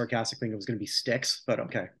going that sarcastic thing, it was going to be Sticks, but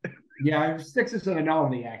okay. Yeah, Six isn't a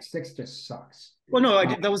novelty act. Six just sucks. Well, no,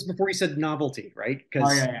 Uh, that was before you said novelty, right? oh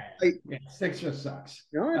Because yeah, yeah, I, yeah. Yeah, Six just sucks.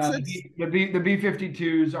 you know, it's The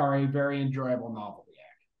B-52s are a very enjoyable novelty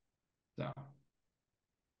act. So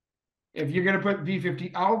if you're gonna put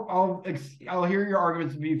B-50, I'll hear your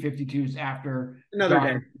arguments of B-52s another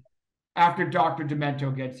day. After Dr.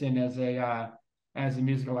 Demento gets in as a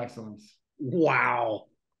musical excellence. Wow.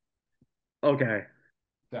 Okay.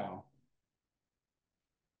 So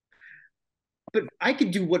But I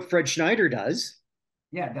could do what Fred Schneider does.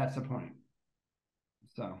 yeah, that's the point.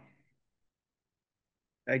 So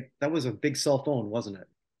That was a big cell phone, wasn't it?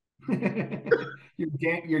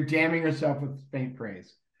 you're damning yourself with faint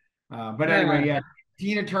praise. But Yeah. anyway, yeah,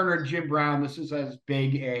 Tina Turner and Jim Brown. This is as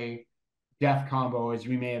big a death combo as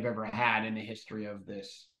we may have ever had in the history of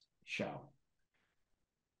this show.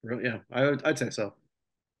 Really, yeah. I'd say so.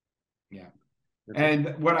 Yeah. I'd say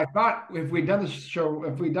so. And what I thought, if we'd done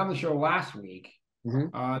the show last week,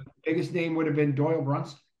 Mhm. the biggest name would have been Doyle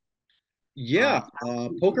Brunson. Yeah.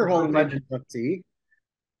 Poker Hall of Fame Legend. inductee.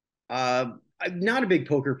 I'm not a big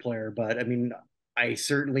poker player, but I mean, I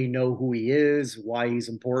certainly know who he is, why he's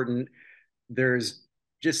important. There's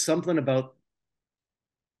just something about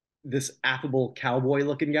this affable cowboy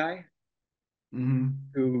looking guy Mm-hmm.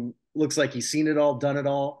 who looks like he's seen it all, done it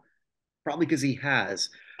all, probably because he has.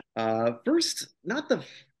 First, not the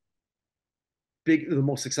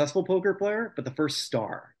most successful poker player, but the first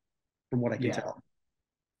star, from what I can Yeah. tell.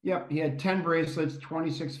 Yep, he had 10 bracelets,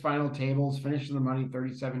 26 final tables, finished the money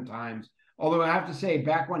 37 times. Although I have to say,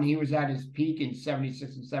 back when he was at his peak in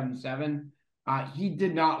 76 and 77, he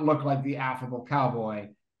did not look like the affable cowboy.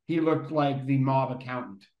 He looked like the mob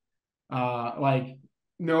accountant. Like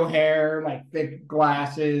no hair, like thick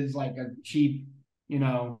glasses, like a cheap, you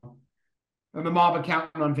know, and the mob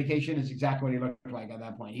accountant on vacation is exactly what he looked like at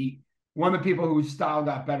that point. He one of the people whose style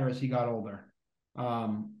got better as he got older.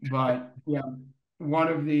 But yeah, one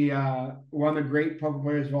of the great poker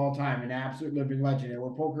players of all time, an absolute living legend. And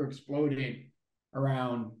where poker exploded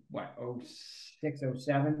around what 06,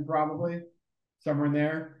 07, probably somewhere in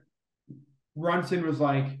there. Brunson was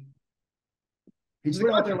like He's the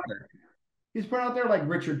put out there like godfather. he's put out there like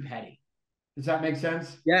Richard Petty. Does that make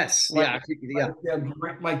sense? Yes, Like, yeah, yeah.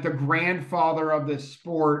 like the grandfather of the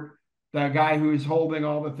sport, the guy who's holding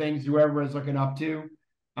all the things whoever is looking up to.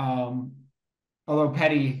 Um, Although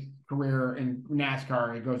Petty career in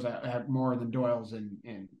NASCAR, it goes more than Doyle's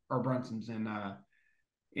in or Brunson's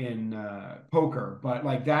in poker, but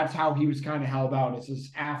like that's how he was kind of held out as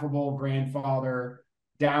this affable grandfather,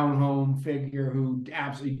 down home figure who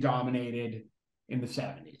absolutely dominated in the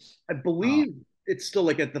 70s. I believe it's still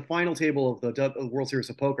like at the final table of the World Series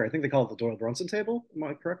of Poker. I think they call it the Doyle Brunson table. Am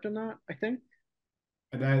I correct on that? I think.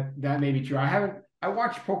 That may be true. I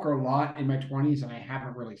watched poker a lot in my 20s and I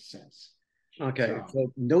haven't really since. Okay, So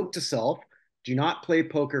so note to self: do not play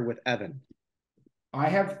poker with Evan. I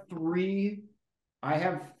have three I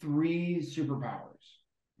have three superpowers.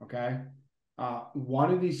 Okay.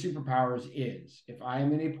 One of these superpowers is if I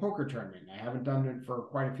am in a poker tournament, and I haven't done it for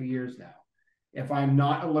quite a few years now. If I'm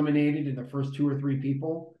not eliminated in the first two or three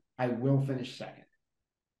people, I will finish second.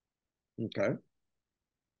 Okay.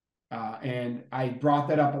 And I brought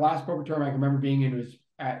that up the last poker tournament I can remember being in was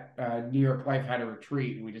at New York Life had a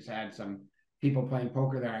retreat and we just had some people playing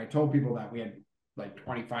poker there. I told people that we had like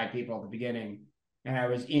 25 people at the beginning and I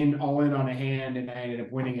was all in on a hand and I ended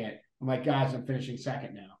up winning it. I'm like, guys, I'm finishing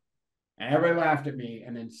second now. And everybody laughed at me.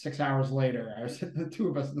 And then 6 hours later, I was the two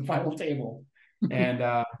of us at the final table and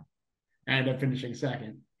I ended up finishing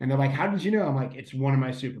second. And they're like, how did you know? I'm like, it's one of my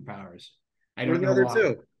superpowers. I What are don't the know other why.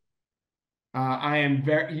 two? I am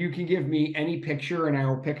very. You can give me any picture, and I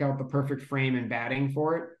will pick out the perfect frame and batting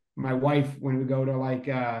for it. My wife, when we go to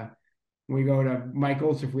when we go to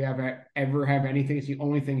Michael's, if we ever have anything, it's the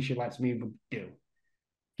only thing she lets me do.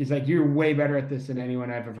 She's like, "You're way better at this than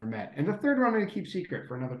anyone I've ever met." And the third one, I'm going to keep secret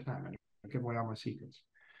for another time. I don't give away all my secrets.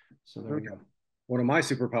 So there we Okay. go. One of my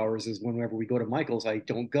superpowers is whenever we go to Michael's, I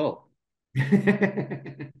don't go.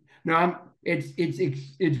 No, it's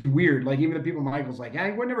weird. Like even the people Michael's like,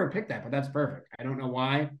 I would never pick that, but that's perfect. I don't know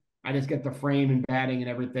why. I just get the frame and batting and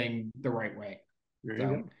everything the right way. There So you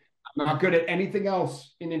go. I'm not good at anything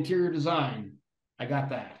else in interior design. I got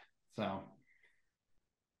that. So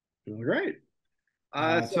All right.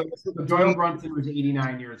 So so do Doyle we? Brunson was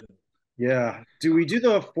 89 years old. Yeah. Do we do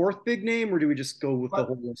the fourth big name, or do we just go with the But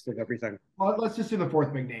whole list of everything? well, let's just do the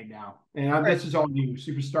fourth big name now. And All right. this is all new.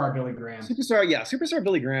 Superstar Billy Graham. Superstar. Yeah. Superstar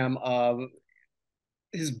Billy Graham.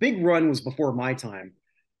 His big run was before my time.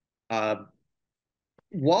 Uh,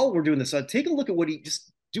 while we're doing this, take a look at what he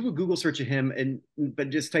just do a Google search of him and but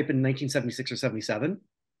just type in 1976 or 77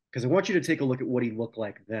 because I want you to take a look at what he looked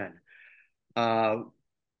like then. Uh,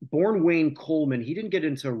 Born Wayne Coleman, he didn't get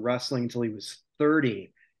into wrestling until he was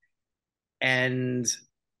 30, and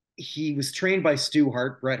he was trained by Stu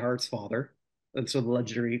Hart, Bret Hart's father, and so the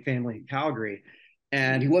legendary family in Calgary.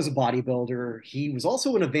 And he was a bodybuilder. He was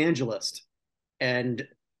also an evangelist, and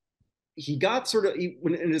he got sort of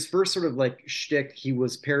when in his first sort of like shtick, he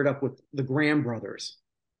was paired up with the Graham brothers.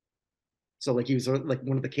 So like he was sort of like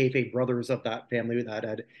one of the kayfabe brothers of that family that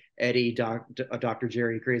had Eddie, Dr.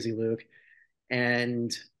 Jerry, Crazy Luke,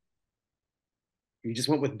 and he just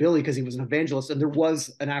went with Billy because he was an evangelist, and there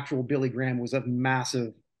was an actual Billy Graham who was a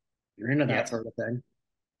massive. You're into that Yes. sort of thing,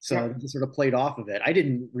 so Yep. he just sort of played off of it. I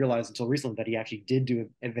didn't realize until recently that he actually did do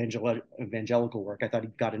evangelical work. I thought he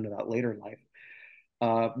got into that later in life.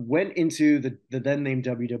 Went into the then named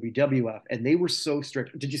WWF, and they were so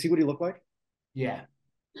strict. Did you see what he looked like? Yeah.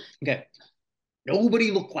 Okay,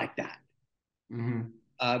 nobody looked like that,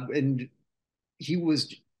 Mm-hmm. and he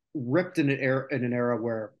was ripped in an era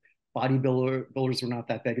where bodybuilders were not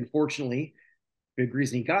that big. Unfortunately, big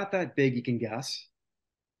reason he got that big, you can guess.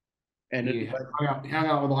 And it, Yeah. Hung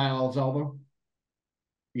out with Lyle Elzaldo.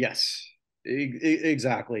 yes,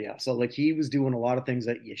 exactly. Yeah. So like he was doing a lot of things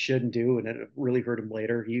that you shouldn't do, and it really hurt him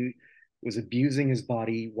later. He was abusing his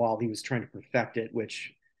body while he was trying to perfect it,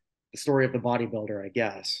 which the story of the bodybuilder, I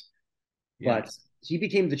guess. But Yes. he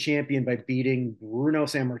became the champion by beating Bruno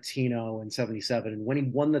Sammartino in '77. And when he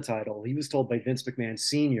won the title, he was told by Vince McMahon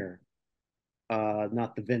Sr.,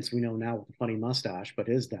 not the Vince we know now with the funny mustache, but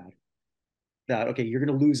his dad, that, okay, you're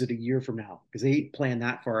going to lose it a year from now because they planned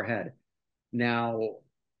that far ahead. Now,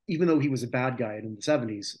 even though he was a bad guy in the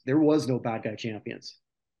 '70s, there was no bad guy champions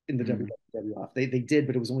in the Mm-hmm. WWF. They did,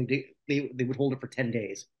 but it was only they would hold it for 10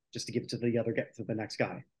 days just to give it to the other to the next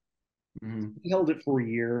guy. Mm-hmm. He held it for a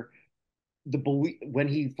year. When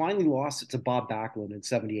he finally lost it to Bob Backlund in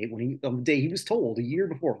 '78, when he on the day he was told a year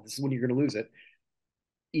before, this is when you're going to lose it.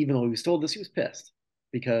 Even though he was told this, he was pissed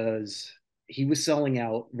because he was selling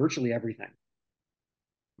out virtually everything.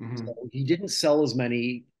 So Mm-hmm. he didn't sell as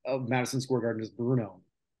many of Madison Square Garden as Bruno,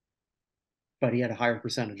 but he had a higher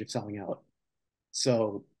percentage of selling out.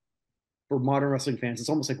 So for modern wrestling fans, it's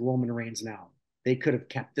almost like Roman Reigns now. They could have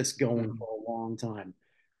kept this going Mm-hmm. for a long time,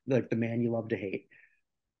 like the man you love to hate.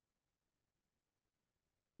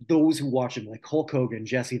 Those who watch him, like Hulk Hogan,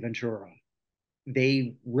 Jesse Ventura,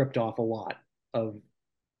 they ripped off a lot of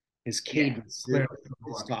his Yeah, cadence, clearly.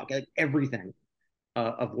 his talk, like everything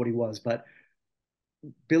of what he was. But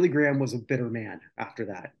Billy Graham was a bitter man after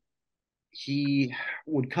that. He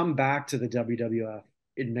would come back to the WWF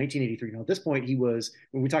in 1983. Now, at this point, he was,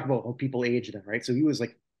 when we talk about how people age then, right? So he was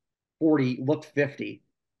like 40, looked 50.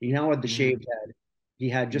 He now had the Mm-hmm. shaved head. He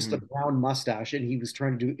had just a Mm-hmm. brown mustache, and he was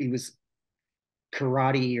trying to do, he was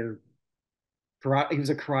karate or karate, he was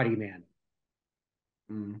a karate man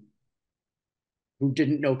Mm-hmm. who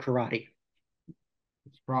didn't know karate.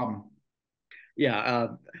 It's a problem. Yeah,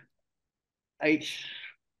 I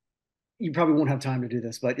you probably won't have time to do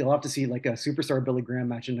this, but you'll have to see like a superstar Billy Graham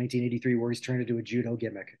match in 1983 where he's trying to do a judo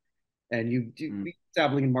gimmick, and you Mm-hmm.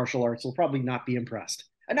 dabbling in martial arts will probably not be impressed,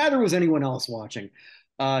 and neither was anyone else watching.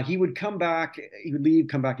 He would come back, he would leave,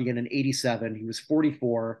 come back again in '87. He was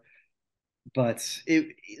 44, but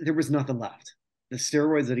there was nothing left. The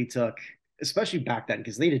steroids that he took, especially back then,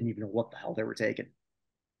 because they didn't even know what the hell they were taking.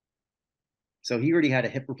 So he already had a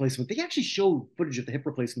hip replacement. They actually showed footage of the hip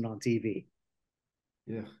replacement on TV,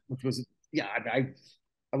 Yeah. which was, yeah, I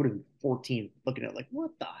would have been 14 looking at it like,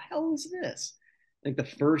 what the hell is this? Like the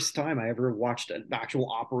first time I ever watched an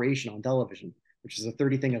actual operation on television, which is a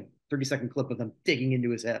 30-second clip of them digging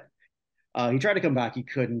into his hip. He tried to come back, he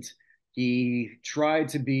couldn't. He tried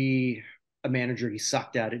to be a manager, he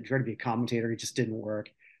sucked at it. He tried to be a commentator, it just didn't work.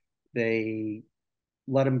 They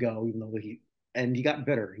let him go, even though he got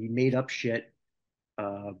bitter. He made up shit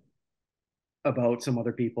uh, about some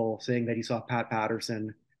other people, saying that he saw Pat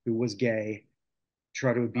Patterson, who was gay,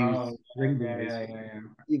 try to abuse Oh, yeah, ring yeah, boys yeah, yeah, yeah.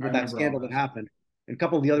 I with that remember all scandal that this. happened. And a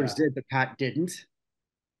couple of the others Yeah. did, but Pat didn't.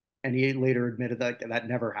 And he later admitted that that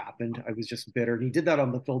never happened. I was just bitter. And he did that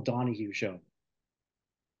on the Phil Donahue show,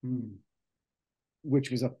 Hmm.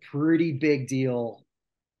 which was a pretty big deal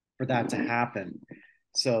for that to happen.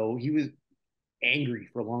 So he was angry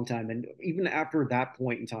for a long time. And even after that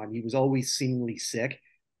point in time, he was always seemingly sick.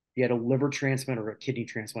 He had a liver transplant or a kidney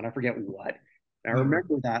transplant. I forget what. I Liver.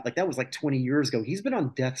 remember that. Like that was like 20 years ago. He's been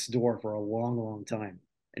on death's door for a long, long time.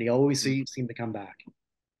 And he always Mm. seemed to come back.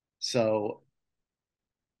 So,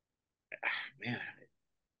 man,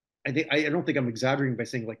 I don't think I'm exaggerating by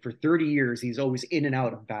saying like for 30 years he's always in and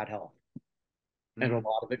out of bad health, and a Mm-hmm.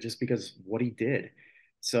 lot of it just because of what he did.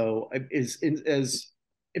 So as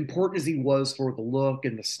important as he was for the look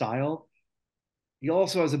and the style, he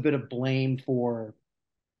also has a bit of blame for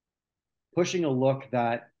pushing a look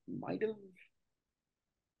that might have.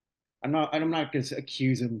 I'm not going to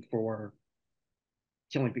accuse him for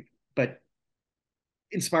killing people, but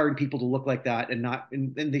inspiring people to look like that and not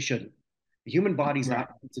and they shouldn't. The human body's Right.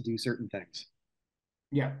 not meant to do certain things,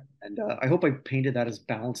 Yeah. and I hope I painted that as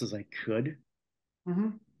balanced as I could.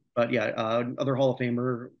 Mm-hmm. But yeah, other Hall of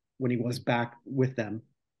Famer when he was back with them,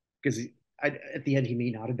 because at the end he may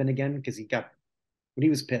not have been again because he got when he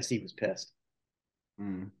was pissed, he was pissed.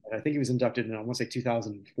 Mm. And I think he was inducted in I want to say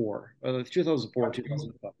 2004, 2004,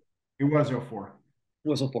 2005. It was '04.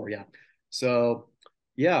 Was 04, yeah. So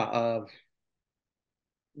yeah,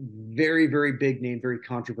 very very big name, very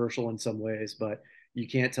controversial in some ways, but you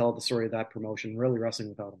can't tell the story of that promotion really wrestling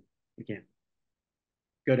without him. You can't.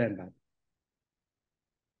 Good and bad.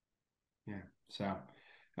 Yeah. So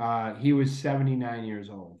he was 79 years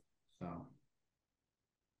old. So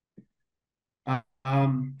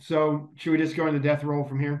so should we just go into death roll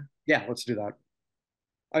from here? Yeah, let's do that.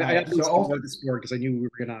 All I right. had to So explain also, this before because I knew we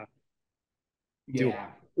were gonna do it. yeah.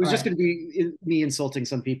 It was All just right. going to be me insulting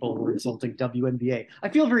some people who were insulting WNBA. I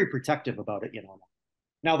feel very protective about it,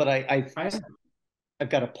 now that I I've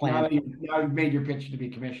got a plan. Now you've made your pitch to be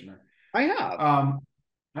commissioner. I have. Um,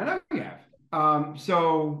 I know you have.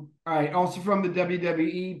 So, all right. Also from the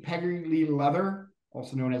WWE, Peggy Lee Leather,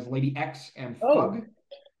 also known as Lady X and Oh, Thug,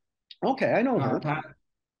 okay, I know uh, her. pa-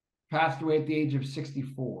 passed away at the age of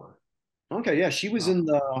 64. Okay, yeah, she was Uh, in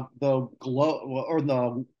the glow or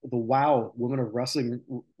the Wow Women of Wrestling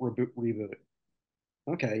reboot.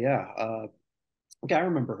 Okay, yeah. Okay, I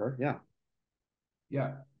remember her. Yeah.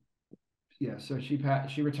 yeah, yeah. So she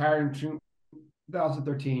retired in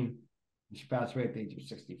 2013. And she passed away at the age of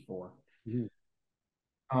 64. Mhm.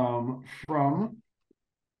 From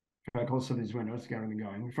try to close some of these windows to get everything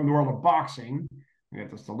going. From the world of boxing, I get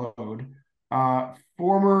this to load.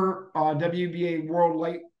 Former WBA World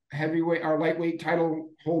Light Heavyweight or Lightweight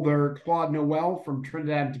title holder Claude Noel from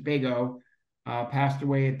Trinidad and Tobago passed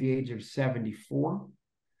away at the age of 74.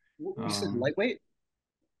 You said Um, lightweight?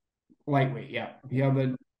 lightweight, yeah.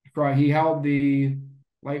 Okay. He held the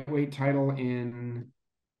lightweight title in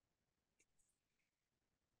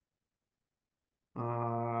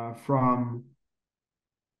from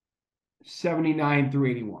 79 through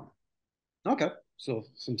 81. Okay. So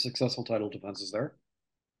some successful title defenses there.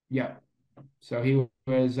 Yeah. So he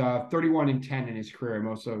was 31 and 10 in his career.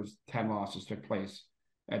 Most of those 10 losses took place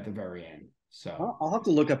at the very end. So, I'll have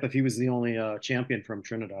to look up if he was the only champion from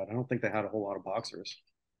Trinidad. I don't think they had a whole lot of boxers.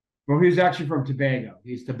 well, he was actually from Tobago.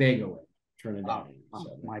 He's Tobago Oh, Trinidadian. oh,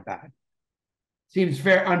 So my bad. seems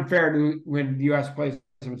unfair to when the U.S. plays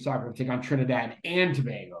in soccer to take on Trinidad and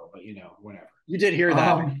Tobago, but whatever. You did hear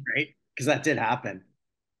that, Um, right? Because that did happen.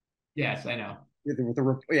 yes, I know.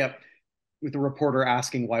 Yeah, with the reporter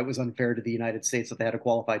asking why it was unfair to the United States that they had to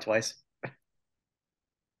qualify twice.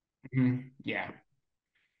 Yeah.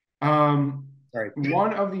 Sorry.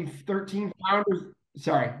 One of the 13 founders,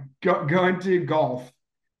 sorry, going to golf.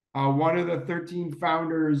 One of the 13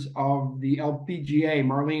 founders of the LPGA,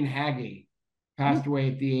 Marlene Haggy, passed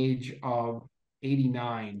away at the age of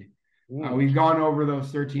 89. Mm. We've gone over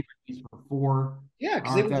those 13 before. Yeah,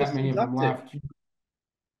 because they Aren't were that just many of them inducted. left?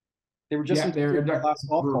 They were just Yeah, they're inducted in the inducted.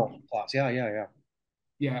 last golf class. Yeah, yeah, yeah.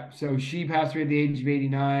 Yeah, so she passed away at the age of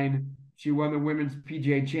 89. She won the Women's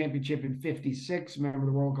PGA Championship in 56, member of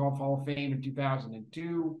the World Golf Hall of Fame in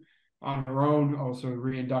 2002 on her own, also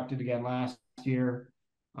re-inducted again last year.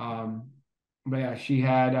 Um, but yeah, she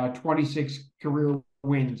had 26 career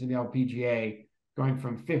wins in the LPGA, going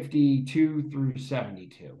from 52 through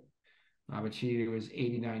 72. But she was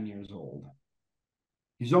 89 years old.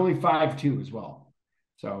 She's only 5'2" as well.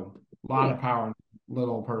 So a lot Hmm. of power,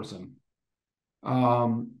 little person.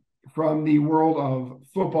 Um, from the world of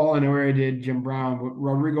football, I know where I did Jim Brown,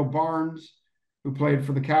 Rodrigo Barnes, who played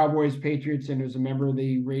for the Cowboys, Patriots, and was a member of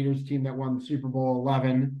the Raiders team that won the Super Bowl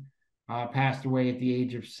 11, passed away at the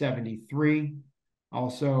age of 73.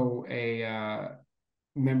 Also a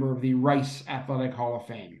member of the Rice Athletic Hall of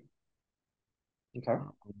Fame. Okay.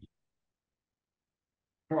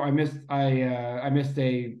 Oh, I missed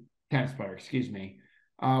a tennis player. Excuse me.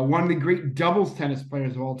 One of the great doubles tennis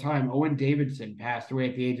players of all time, Owen Davidson, passed away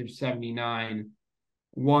at the age of 79.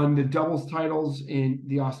 Won the doubles titles in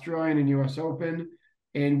the Australian and U.S. Open,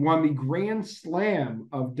 and won the Grand Slam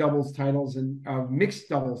of doubles titles and of mixed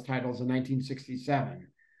doubles titles in 1967, Oh,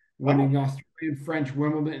 winning Australian, French,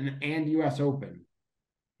 Wimbledon, and U.S. Open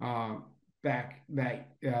uh, back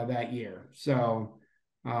that year. So,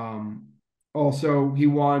 um, also he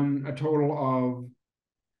won a total of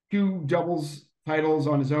two doubles titles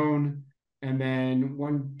on his own, and then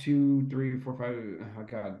one, two, three, four, five. Oh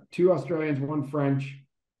God, two Australians, one French,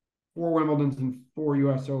 four Wimbledons, and four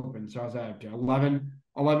U.S. Opens. So how's that up to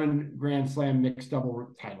 11 Grand Slam mixed double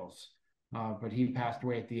titles. But he passed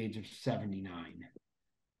away at the age of 79.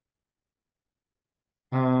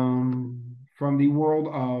 From the world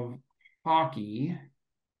of hockey,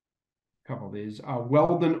 a couple of these.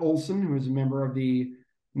 Weldon Olson, who was a member of the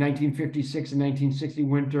 1956 and 1960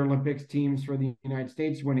 Winter Olympics teams for the United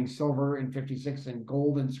States, winning silver in 56 and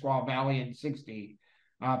gold in Squaw Valley in 60,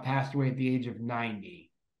 passed away at the age of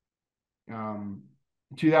 90.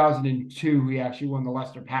 2002, he actually won the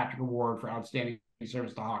Lester Patrick Award for outstanding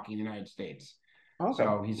service to hockey in the United States. okay.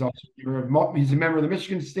 So he's also he's a member of the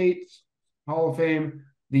Michigan State Hall of Fame,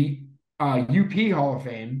 the UP Hall of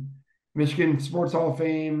Fame, Michigan Sports Hall of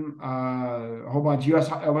Fame, a whole bunch,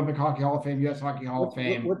 U.S. Olympic Hockey Hall of Fame, U.S. Hockey Hall of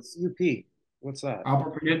Fame, What's UP? What's that?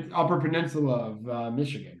 Upper Peninsula of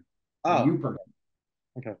Michigan, or Oh, Upper.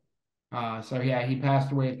 okay. So yeah, he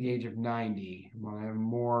passed away at the age of 90. Well, I have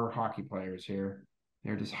more hockey players here.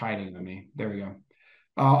 They're just hiding on me. There we go.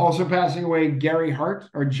 Also passing away, Gary Hart,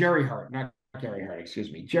 or Jerry Hart, not Gary Hart,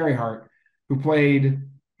 excuse me, Jerry Hart, who played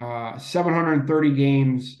 730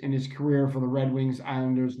 games in his career for the Red Wings,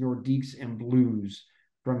 Islanders, Nordiques, and Blues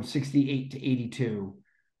from 68 to 82.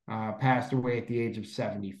 passed away at the age of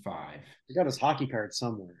 75. He got his hockey card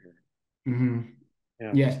somewhere here. Mm-hmm.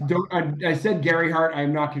 Yeah. Yes, I said Gary Hart. I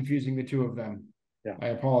am not confusing the two of them. Yeah. I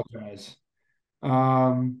apologize.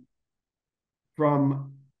 Um,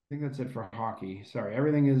 from I think that's it for hockey. Sorry,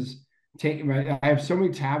 everything is taking. I have so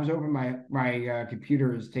many tabs open. My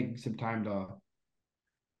computer is taking some time to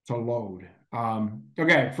load.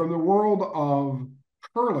 Okay, from the world of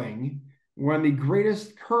curling, one of the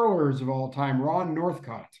greatest curlers of all time, Ron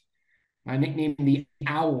Northcutt, nicknamed the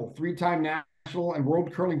Owl, three-time national and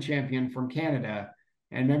world curling champion from Canada,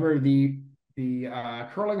 and member of the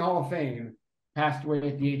Curling Hall of Fame, passed away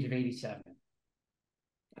at the age of 87.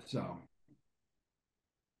 So,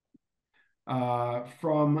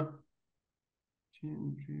 from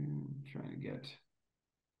trying to get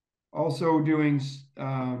also doing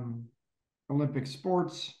Olympic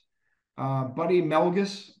sports. Buddy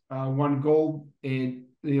Melgus won gold in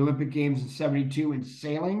the Olympic Games in 72 in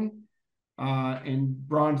sailing, and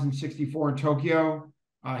bronze in 64 in Tokyo.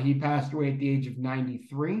 He passed away at the age of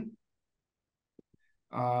 93.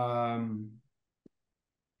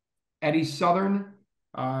 Eddie Southern,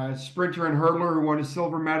 sprinter and hurdler who won a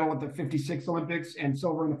silver medal at the 56 Olympics and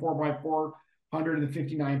silver in the 4x400 of the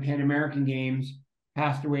 59 Pan American Games,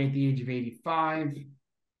 passed away at the age of 85.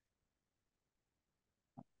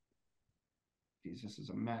 Jeez, this is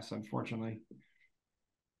a mess, unfortunately.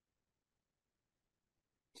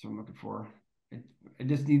 That's what I'm looking for. I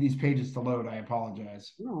just need these pages to load. I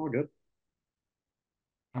apologize. No, all good.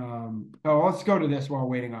 Let's go to this while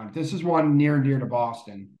waiting on it. This is one near and dear to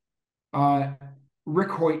Boston. Rick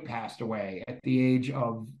Hoyt passed away at the age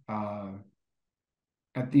of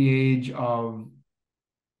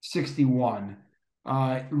 61.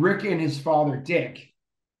 Rick and his father Dick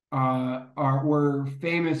were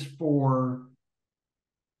famous for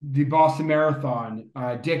the Boston Marathon.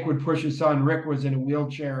 Dick would push his son. Rick was in a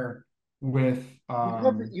wheelchair with.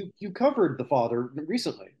 You covered the father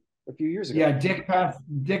recently, a few years ago. Yeah, Dick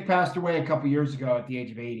passed away a couple years ago at the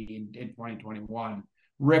age of 80 in 2021.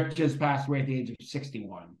 Rick just passed away at the age of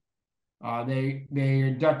 61. They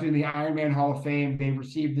inducted in the Ironman Hall of Fame. They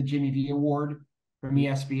received the Jimmy V Award from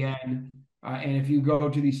ESPN. And if you go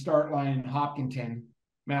to the start line in Hopkinton,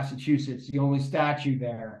 Massachusetts, the only statue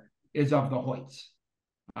there is of the Hoyts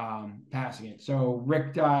passing it. So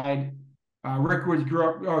Rick died.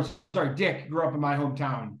 Dick grew up in my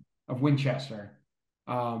hometown of Winchester,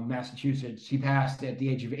 Massachusetts. He passed at the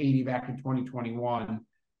age of 80 back in 2021.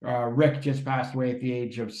 Rick just passed away at the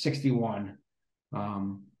age of 61.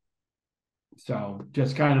 So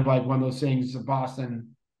just kind of like one of those things, a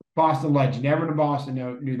Boston legend. Everyone in Boston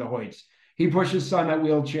knew the Hoyts. He pushed his son in that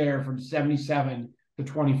wheelchair from 77 to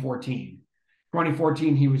 2014.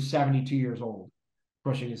 2014, he was 72 years old,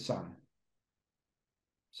 pushing his son.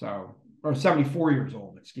 So, or 74 years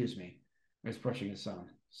old, excuse me, was pushing his son.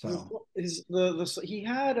 So he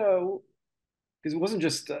had because it wasn't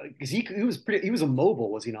just because he was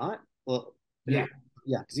immobile, was he not? Well, yeah,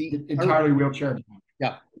 because he entirely wheelchair.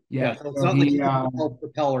 Yeah. So it's not like he could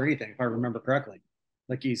propel or anything, if I remember correctly.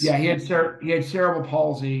 Like he had cerebral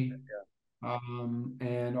palsy,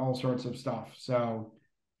 and all sorts of stuff. So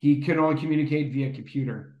he could only communicate via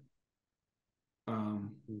computer. But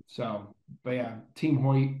yeah, Team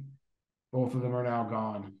Hoyt, both of them are now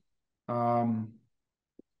gone.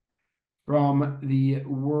 From the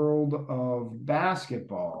world of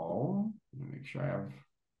basketball, let me make sure I have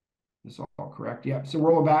this all correct. Yeah, so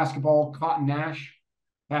world of basketball, Cotton Nash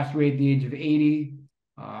passed away at the age of 80,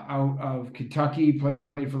 out of Kentucky, played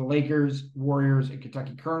for the Lakers, Warriors, and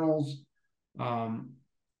Kentucky Colonels.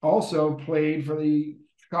 Also played for the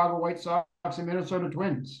Chicago White Sox and Minnesota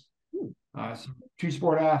Twins. So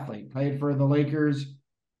two-sport athlete. Played for the Lakers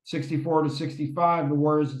 64 to 65, the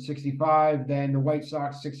Warriors at 65, then the White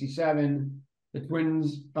Sox 67, the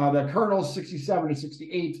Twins, the Colonels 67 to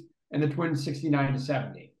 68, and the Twins 69 to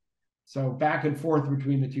 70. So back and forth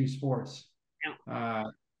between the two sports.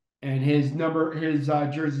 And his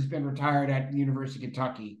jersey's been retired at the University of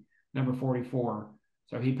Kentucky, number 44.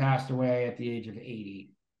 So he passed away at the age of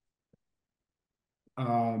 80.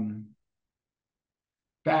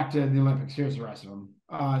 Back to the Olympics. Here's the rest of them.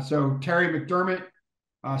 So Terry McDermott,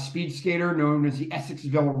 speed skater known as the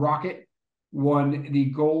Essexville Rocket, won the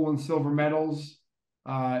gold and silver medals,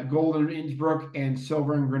 gold in Innsbruck and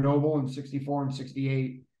silver in Grenoble in 64 and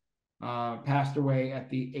 68. Passed away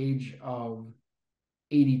at the age of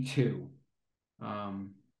 82.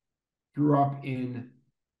 Grew up in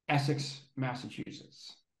Essex,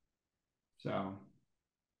 Massachusetts. So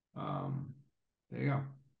there you go.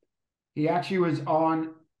 He actually was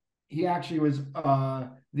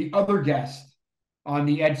the other guest on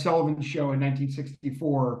the Ed Sullivan Show in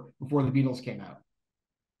 1964 before the Beatles came out.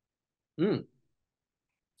 Hmm.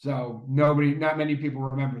 So not many people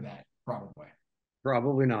remember that, probably.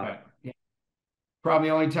 Probably not. But yeah, probably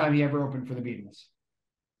the only time he ever opened for the Beatles.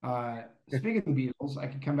 Speaking of the Beatles, I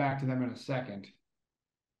can come back to them in a second.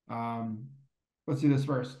 Let's do this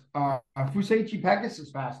first. Fusaichi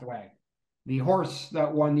Pegasus passed away. The horse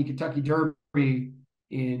that won the Kentucky Derby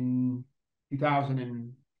in 2000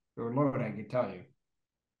 and or Lord, I could tell you.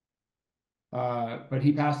 But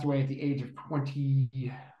he passed away at the age of 20.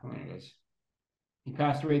 There it is. He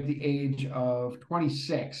passed away at the age of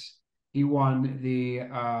 26. He won the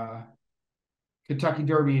Kentucky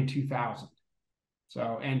Derby in 2000.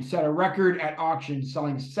 So, and set a record at auction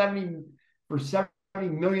selling $70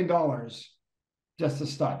 million just a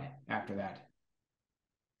stud after that.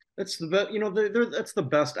 That's the best, that's the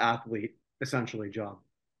best athlete essentially job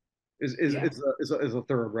Yeah. is a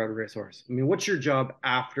thoroughbred racehorse. I mean, what's your job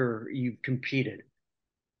after you've competed?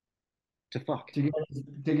 To fuck. To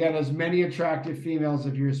get as many attractive females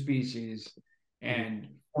of your species and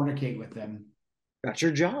fornicate with them. That's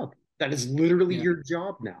your job. That is literally Yeah. your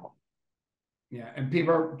job now. Yeah, and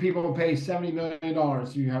people pay $70 million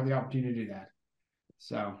so you have the opportunity to do that.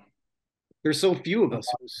 So There's so few of us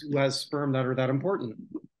who has sperm that are that important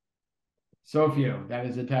so few. That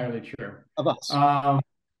is entirely true. of us.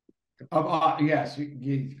 Yes,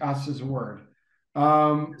 us is a word.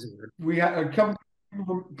 We had a couple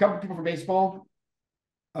people from baseball.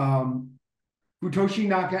 Futoshi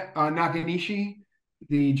Nakanishi,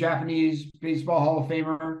 the Japanese Baseball Hall of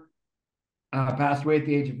Famer, passed away at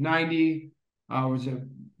the age of 90. Was a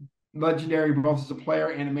legendary both as a player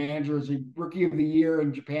and a manager. As a Rookie of the Year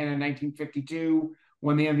in Japan in 1952,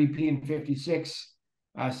 won the MVP in 56.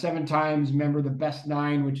 7 times member of the best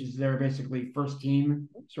 9, which is their basically first team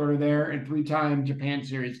sort of there, and 3-time Japan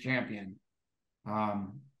Series champion.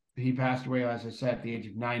 He passed away, as I said, at the age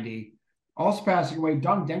of 90. Also passing away,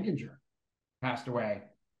 Don Denkinger passed away,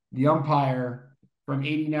 the umpire from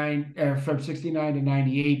 69 to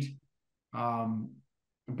 98.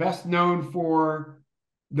 Best known for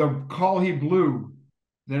the call he blew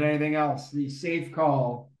than anything else, the safe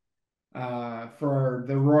call for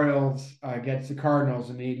the Royals against the Cardinals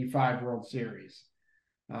in the 85 World Series.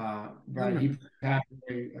 But he passed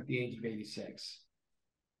away at the age of 86.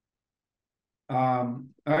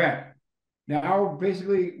 Okay. Now,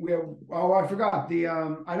 basically, we have, I forgot the,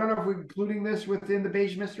 I don't know if we're including this within the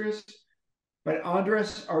Beige Mistress, but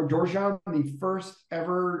Andres Ardorjan, the first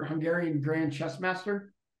ever Hungarian Grand Chess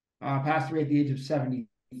Master, passed away at the age of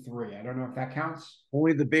 73. I don't know if that counts.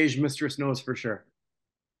 Only the beige mistress knows for sure.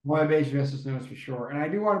 One of the Beige Mistress knows for sure. And I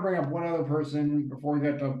do want to bring up one other person before we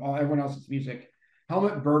get to everyone else's music.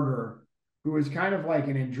 Helmut Berger, who was kind of like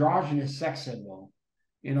an androgynous sex symbol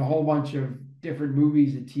in a whole bunch of different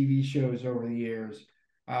movies and TV shows over the years,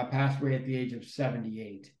 passed away at the age of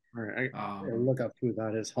 78. All right, I look up who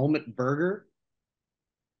that is. Helmut Berger.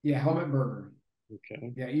 Yeah, Helmut Berger.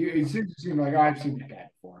 Okay. Yeah, it seems like I've seen that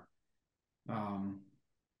before. Oh,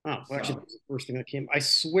 well, actually, that was the first thing that came. I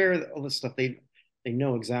swear that all this stuff they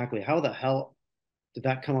know exactly. How the hell did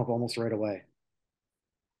that come up almost right away?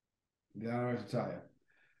 Yeah, I don't know what to tell you.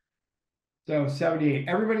 So 78.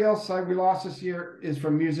 Everybody else we lost this year is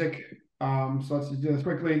from music. So let's just do this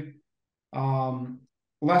quickly.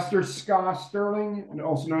 Lester Ska Sterling, and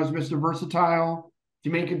also known as Mr. Versatile,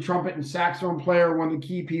 Jamaican trumpet and saxophone player, one of the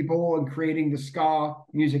key people in creating the ska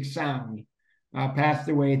music sound. Passed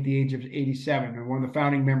away at the age of 87, and one of the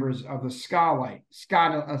founding members of the Skatalites,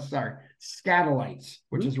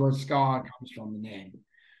 which is where ska comes from, the name.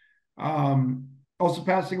 Also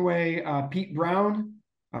passing away, Pete Brown,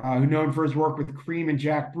 who known for his work with Cream and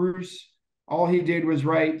Jack Bruce. All he did was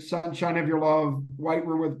write "Sunshine of Your Love," "White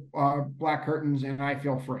Room with Black Curtains," and "I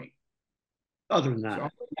Feel Free." Other than that,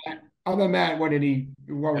 So other than that, what was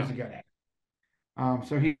he good at?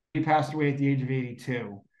 So he passed away at the age of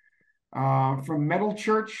 82. From Metal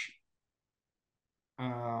Church,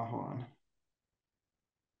 hold on.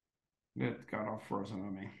 It got all frozen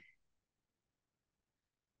on me.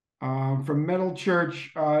 From Metal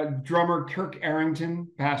Church, drummer Kirk Arrington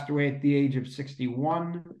passed away at the age of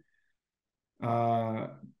 61.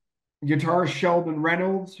 Guitarist Sheldon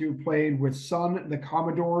Reynolds, who played with Sun, the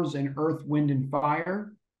Commodores, and Earth, Wind, and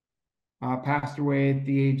Fire, passed away at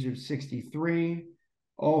the age of 63.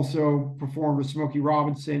 Also performed with Smokey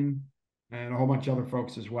Robinson and a whole bunch of other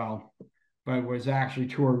folks as well, but was actually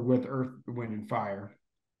toured with Earth, Wind, and Fire.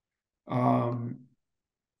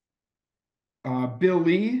 Bill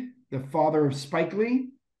Lee, the father of Spike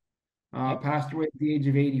Lee, passed away at the age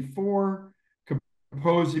of 84.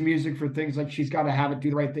 composed the music for things like She's Gotta Have It, Do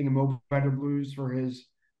the Right Thing, and Mo Better Blues for his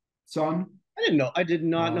son. I didn't know. I did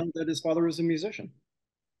not Uh, know that his father was a musician.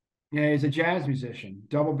 yeah, he's a jazz musician,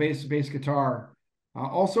 double bass guitar.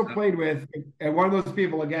 Also played with, and one of those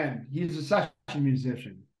people again, he's a session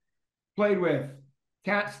musician. Played with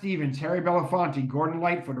Cat Stevens, Harry Belafonte, Gordon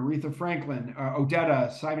Lightfoot, Aretha Franklin,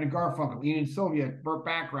 Odetta, Simon and Garfunkel, Ian and Sylvia, Burt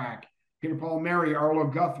Bacharach, Peter Paul Mary, Arlo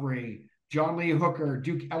Guthrie, John Lee Hooker,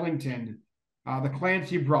 Duke Ellington, the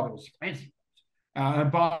Clancy Brothers,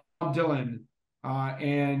 and Bob Dylan.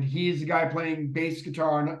 And he's the guy playing bass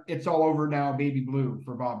guitar on It's All Over Now, Baby Blue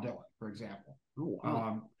for Bob Dylan, for example. Oh,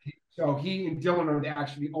 wow. So he and Dylan are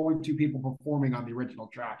actually the only two people performing on the original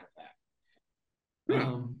track of that.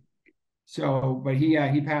 Huh. But he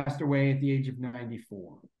passed away at the age of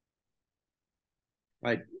 94.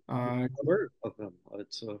 I Uh, heard of him.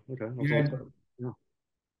 It's okay. yeah,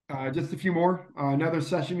 Yeah. just a few more. Another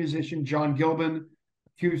session musician, John Gilbin,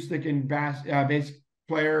 acoustic and bass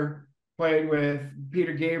player, played with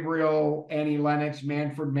Peter Gabriel, Annie Lennox,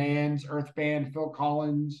 Manfred Manns, Earth Band, Phil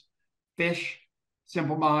Collins, Fish,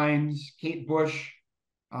 Simple Minds, Kate Bush,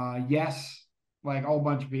 Yes, like a whole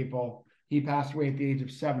bunch of people. He passed away at the age of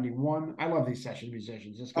 71. I love these session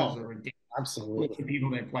musicians just because Oh, they're ridiculous absolutely. people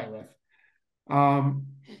they play with. Um,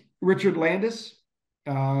 Richard Landis,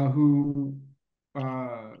 who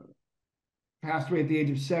passed away at the age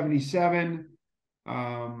of 77.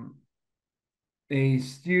 Um, a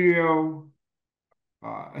studio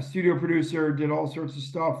producer, did all sorts of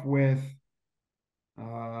stuff with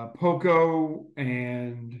Poco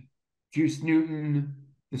and Juice Newton,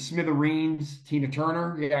 the Smithereens, Tina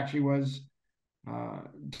Turner. He actually was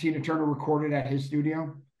Tina Turner recorded at his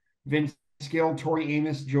studio. Vince Gill, Tori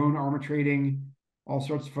Amos, Joan Armatrading, all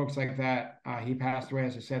sorts of folks like that. He passed away,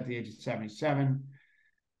 as I said, at the age of 77.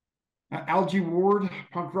 Algie Ward,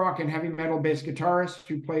 punk rock and heavy metal bass guitarist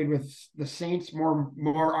who played with the Saints,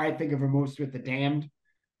 more I think of him most with the Damned,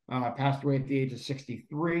 passed away at the age of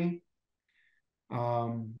 63.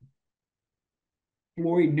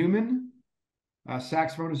 Floyd Newman,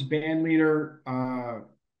 saxophonist, band leader,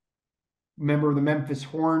 member of the Memphis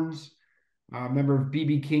Horns, member of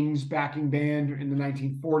B.B. King's backing band in the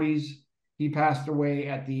 1940s. He passed away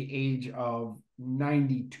at the age of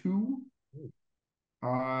 92.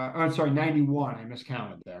 I'm sorry, 91. I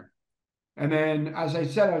miscounted there. And then, as I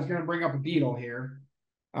said, I was going to bring up a Beatle here.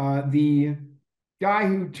 The guy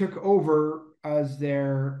who took over as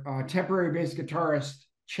their temporary bass guitarist,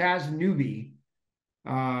 Chaz Newby,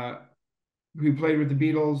 who played with the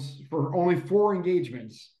Beatles for only 4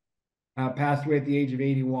 engagements, passed away at the age of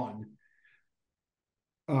 81.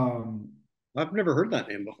 I've never heard that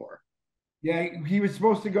name before. Yeah, he was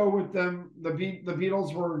supposed to go with them. The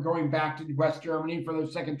Beatles were going back to West Germany for their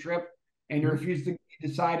second trip, and he refused to. He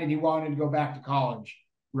decided he wanted to go back to college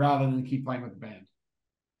rather than keep playing with the band.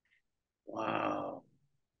 Wow.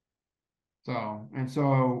 So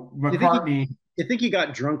You think McCartney. you think he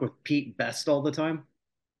got drunk with Pete Best all the time?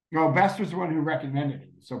 No, Best was the one who recommended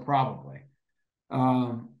him, so probably.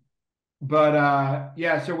 Yeah,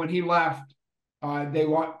 so when he left,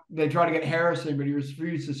 they tried to get Harrison, but he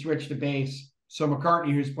refused to switch to bass. So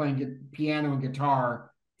McCartney, who's playing piano and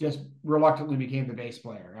guitar, just reluctantly became the bass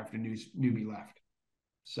player after Newby left.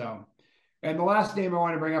 So, and the last name I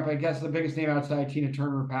want to bring up, I guess the biggest name outside Tina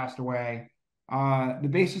Turner passed away. The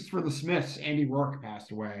bassist for the Smiths, Andy Rourke,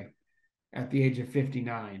 passed away at the age of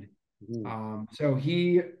 59. So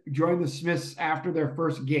he joined the Smiths after their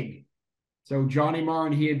first gig. So Johnny Marr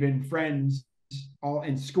and he had been friends all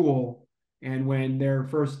in school, and when their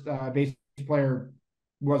first bass player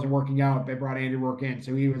wasn't working out, they brought Andy Rourke in.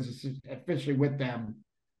 So he was officially with them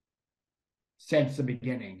since the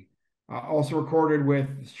beginning. Also recorded with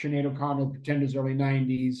Sinead O'Connell, Pretenders, early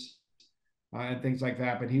 90s, and things like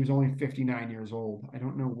that. But he was only 59 years old. I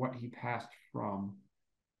don't know what he passed from.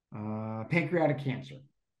 Pancreatic cancer.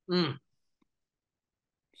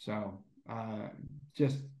 So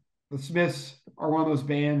just the Smiths are one of those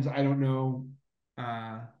bands. I don't know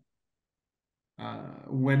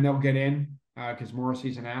when they'll get in because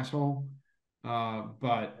Morrissey's an asshole.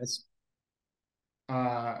 But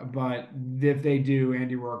if they do,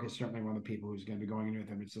 Andy Rourke is certainly one of the people who's going to be going in with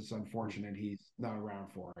him. It's just unfortunate he's not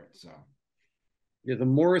around for it. So yeah, the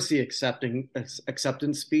Morrissey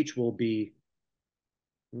acceptance speech will be.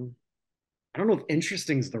 I don't know if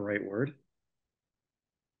interesting is the right word.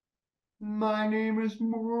 My name is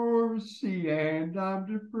Morrissey and I'm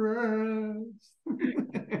depressed.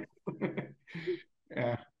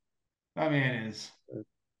 Yeah, that man is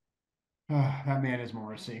That man is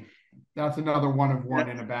Morrissey. That's another one of one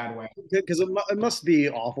in a bad way. Because it must be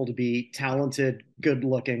awful to be talented, good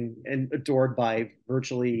looking, and adored by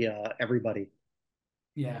virtually everybody.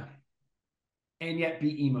 Yeah. And yet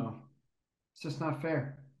be emo. It's just not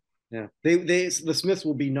fair. Yeah, the Smiths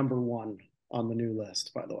will be number one on the new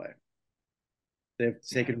list. By the way, they've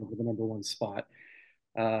Yeah. taken over the number one spot.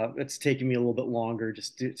 It's taking me a little bit longer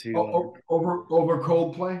just to Over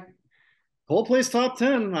Coldplay. Coldplay's top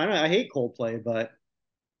 10. I hate Coldplay, but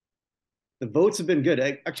the votes have been good.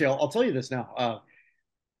 Actually, I'll tell you this now.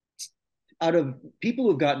 Out of people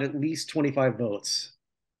who've gotten at least 25 votes,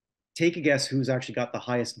 take a guess who's actually got the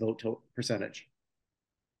highest percentage.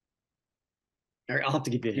 All right, I'll have to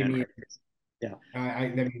give you a Give hint. me. Right? Yeah. I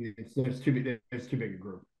mean, there's too big a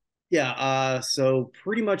group. Yeah. So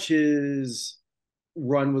pretty much his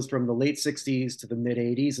run was from the late 60s to the mid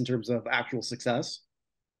 80s in terms of actual success.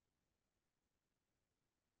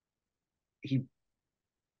 He,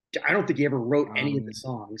 I don't think he ever wrote any of the Um,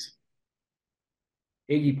 songs.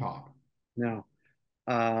 Iggy Pop. No.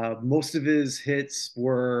 Most of his hits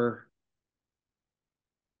were,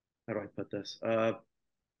 how do I put this?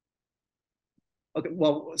 Okay,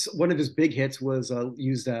 well, one of his big hits was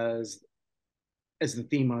used as the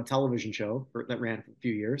theme on a television show that ran for a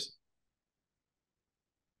few years.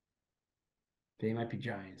 They might be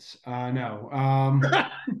Giants. No.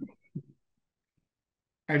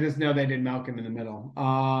 I just know they did Malcolm in the Middle.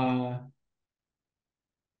 I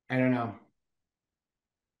don't know.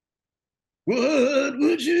 What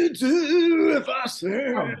would you do if I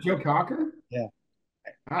said? Oh, Joe Cocker? Yeah,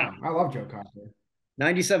 Oh, I love Joe Cocker.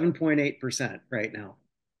 97.8% right now.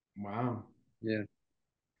 Wow. Yeah.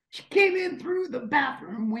 She came in through the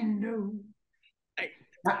bathroom window. I,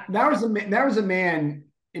 That was a man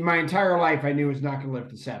in my entire life I knew was not going to live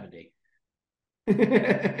to 70. he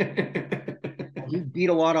beat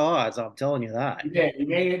a lot of odds. I'm telling you that. He did. He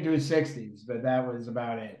made it to his 60s, but that was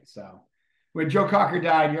about it. So when Joe Cocker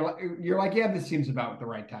died, you're like, yeah, this seems about the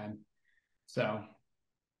right time. So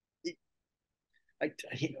I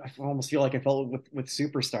almost feel like I felt with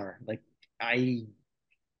Superstar. Like I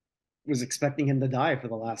was expecting him to die for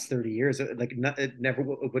the last 30 years. It never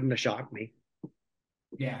it wouldn't have shocked me.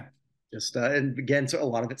 yeah. Just and again, so a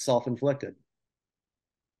lot of it self-inflicted.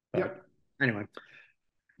 But Yep. anyway,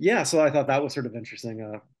 yeah. So I thought that was sort of interesting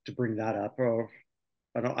to bring that up.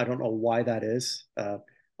 I don't know why that is.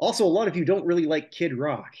 Also, a lot of you don't really like Kid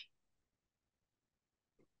Rock.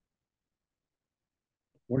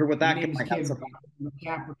 Wonder what My that name's guy had Kid some. Rock. I'm a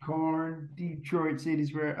Capricorn, Detroit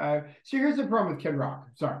cities where so here's the problem with Kid Rock.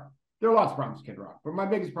 Sorry. There are lots of problems with Kid Rock, but my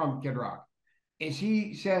biggest problem with Kid Rock is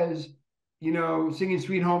he says, singing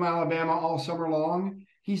Sweet Home Alabama all summer long.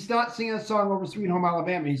 He's not singing a song over Sweet Home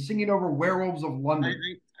Alabama. He's singing over Werewolves of I, London.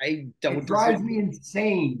 I It don't drives disagree. me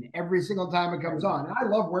insane every single time it comes on. And I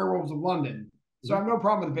love Werewolves of London. So I Mhm. have no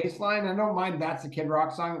problem with the bass line. I don't mind that's the Kid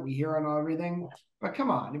Rock song that we hear on everything. But come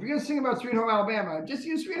on, if you're gonna sing about Sweet Home Alabama, just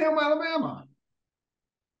use Sweet Home Alabama.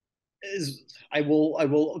 Is I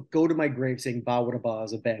will go to my grave saying "Ba Wada Ba"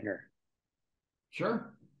 is a banger.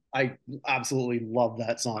 Sure. I absolutely love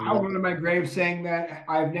that song. I will Love go it. to my grave saying that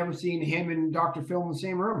I've never seen him and Dr. Phil in the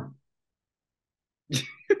same room. I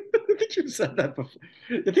think you've said that before.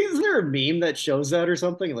 I think is there a meme that shows that or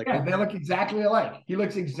something? Like, Yeah, they look exactly alike. He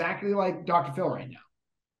looks exactly like Dr. Phil right now.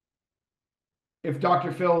 If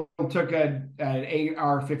Dr. Phil took an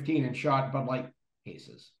AR-15 and shot Bud Light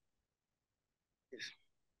cases.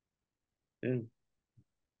 yeah,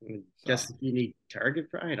 I So guess you need target.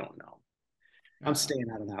 I don't know. I'm uh, staying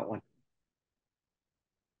out of that one.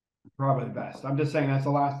 probably the best. I'm just saying that's the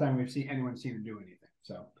last time we've seen anyone seen him do anything.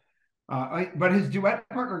 So, but his duet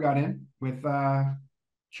partner got in with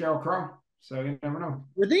Sheryl Crow. So you never know.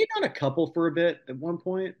 Were they not a couple for a bit at one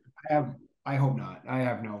point? I have. I hope not. I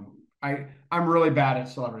have no. I'm really bad at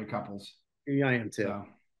celebrity couples. Yeah, I am too. So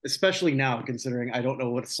Especially now, considering I don't know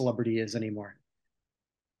what a celebrity is anymore.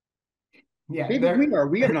 yeah, Maybe we there. are.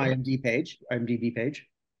 We have an IMDb page.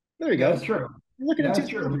 There you go. That's true. I'm looking at two That's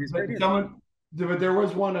true. celebrities right But here. but there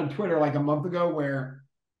was one on Twitter like a month ago where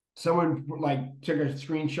someone like took a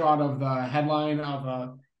screenshot of the headline of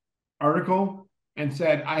a article and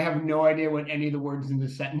said, "I have no idea what any of the words in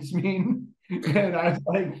this sentence mean." And I was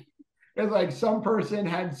like, it's like some person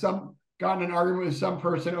had gotten an argument with some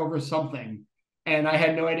person over something, and I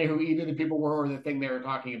had no idea who either the people were or the thing they were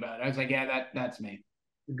talking about. I was like, yeah, that's me.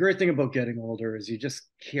 The great thing about getting older is you just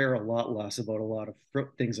care a lot less about a lot of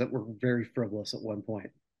things that were very frivolous at one point.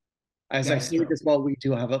 As I That is say true. this while we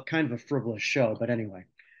do have a kind of a frivolous show, but anyway,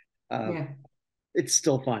 uh, Yeah. it's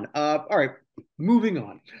still fun. All right, moving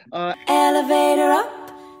on. Elevator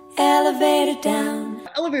up, Elevator down.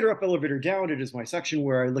 Elevator up, elevator down. It is my section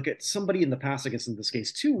where I look at somebody in the past, I guess in this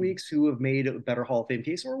case, 2 weeks, who have made a better Hall of Fame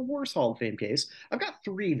case or a worse Hall of Fame case. I've got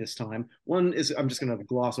three this time. One is I'm just going to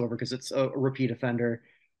gloss over because it's a repeat offender.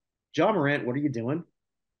 John Morant, what are you doing?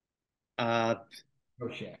 Uh, Oh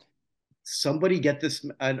shit. Somebody get this.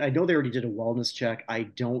 I know they already did a wellness check. I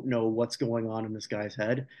don't know what's going on in this guy's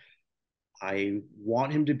head. I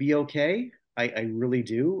want him to be okay. I really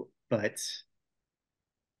do, but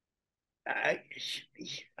I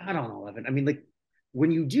I don't know, Evan. I mean, like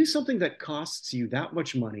when you do something that costs you that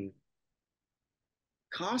much money,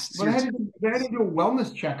 costs Well, your they had to do a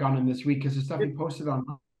wellness check on him this week because the stuff he it, posted yeah,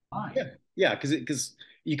 online. yeah, because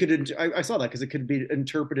you could I saw that because it could be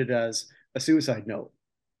interpreted as a suicide note,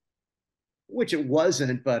 which it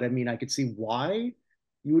wasn't. But I mean, I could see why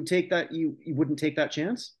you would take that. You wouldn't take that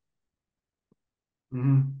chance,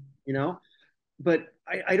 Mm-hmm. you know. But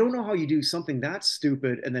I don't know how you do something that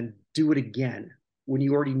stupid and then do it again when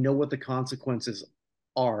you already know what the consequences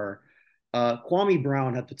are. Kwame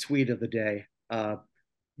Brown had the tweet of the day.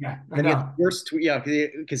 Yeah, I And he had the know. worst tweet, yeah,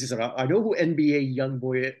 because he said, "I know who NBA young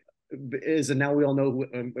boy is, and now we all know who."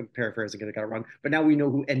 I'm paraphrasing because I got it wrong, but now we know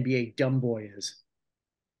who NBA dumb boy is.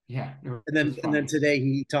 Yeah, it And was then funny. today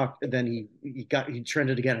he talked, and then he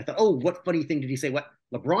trended again. I thought, oh, what funny thing did he say? What,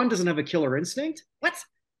 LeBron doesn't have a killer instinct? What?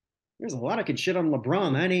 There's a lot I can shit on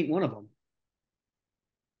LeBron. That ain't one of them.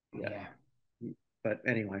 Yeah, Yeah, but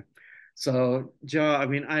anyway. So, Ja, I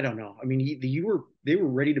mean, I don't know. I mean, they were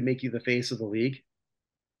ready to make you the face of the league.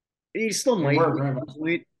 And he still they might were be very at much this so.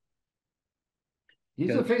 point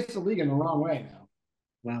He's the because face of the league in the wrong way now.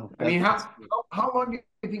 wow, I mean, how long do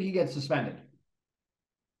you think he gets suspended?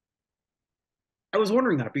 I was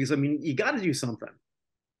wondering that because I mean, you got to do something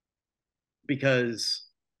because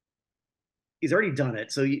he's already done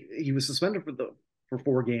it. So he was suspended for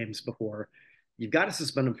 4 games before. You've got to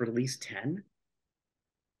suspend him for at least 10.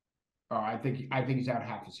 Oh, I think he's out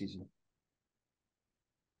half the season.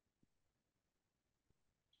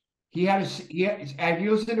 Have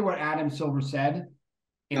you listened to what Adam Silver said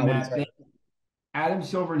Now, in what he that said. thing? Adam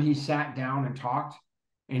Silver and he sat down and talked,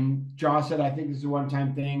 and Josh said, "I think this is a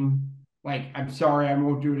one-time thing. Like, I'm sorry, I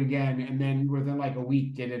won't do it again." And then within like a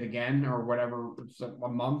week, did it again or whatever, a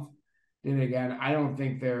month, did it again. I don't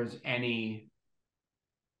think there's any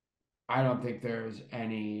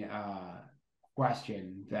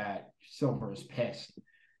question that Silver is pissed.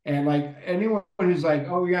 And like anyone who's like,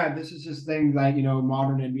 "Oh yeah, this is this thing that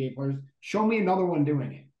modern NBA players," show me another one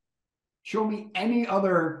doing it. Show me any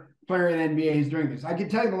other player in the NBA who's doing this. I can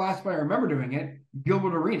tell you the last player I remember doing it,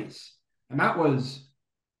 Gilbert Arenas. And that was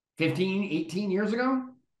 15, 18 years ago.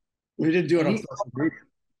 We didn't do it And on social media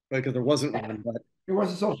because there wasn't one, but it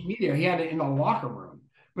wasn't social media. He had it in the locker room.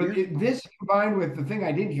 But here's this combined with the thing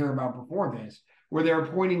I didn't hear about before this, where they're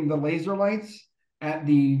pointing the laser lights at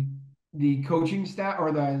the coaching staff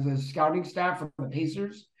or the scouting staff for the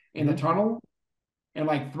Pacers in the mhm. tunnel and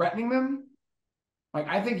like threatening them. Like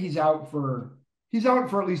I think he's out for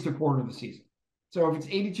at least a quarter of the season. So if it's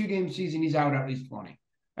 82 game season, he's out at least 20.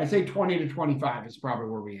 I'd say 20 to 25 is probably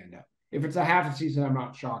where we end up. If it's a half a season, I'm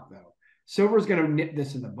not shocked though. Silver's gonna nip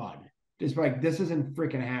this in the bud. Just like this isn't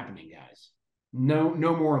freaking happening, guys. No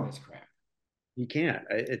more of this crap. You can't.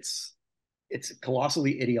 It's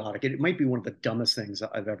colossally idiotic. It might be one of the dumbest things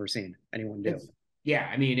I've ever seen anyone do. It's yeah,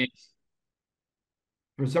 I mean it's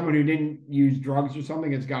for someone who didn't use drugs or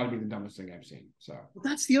something, it's got to be the dumbest thing I've seen. So Well,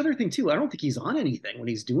 that's the other thing too. I don't think he's on anything when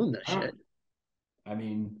he's doing this I don't. shit. I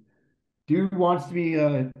mean, dude wants to be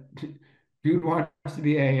a dude wants to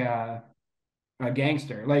be a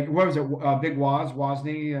gangster. Like what was it? Big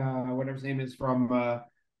Wozni, whatever his name is from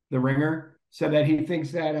The Ringer, said that he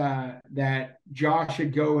thinks that Josh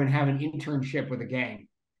should go and have an internship with a gang,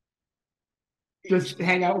 just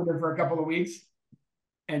hang out with her for a couple of weeks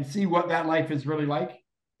and see what that life is really like.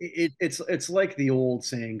 It's like the old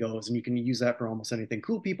saying goes, and you can use that for almost anything.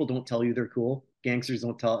 Cool people don't tell you they're cool. Gangsters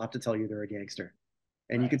don't have to tell you they're a gangster.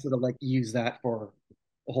 And you can Right. sort of like use that for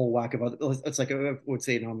a whole whack of other. It's like I would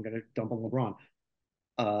say, no, I'm going to dump on LeBron.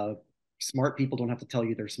 Uh, Smart people don't have to tell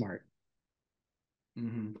you they're smart.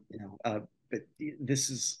 Mm-hmm. You know, but this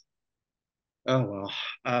is oh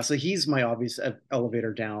well. So he's my obvious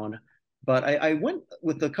elevator down. But I went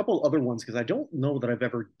with a couple other ones because I don't know that I've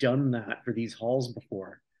ever done that for these halls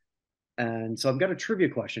before. And so I've got a trivia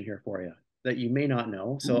question here for you that you may not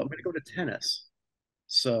know. So I'm Ooh. going to go to tennis.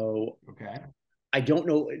 So Okay. I don't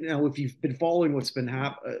know now if you've been following what's been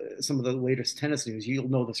some of the latest tennis news, you'll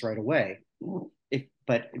know this right away.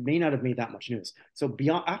 But it may not have made that much news. So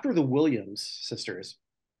beyond after the Williams sisters,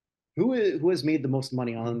 who has made the most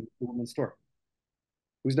money on the women's tour?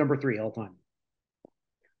 Who's number 3 all time?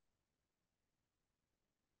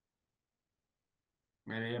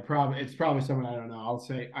 I mean, it's probably someone I don't know. I'll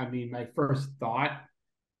say, I mean, my first thought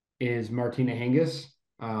is Martina Hingis,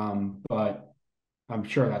 but I'm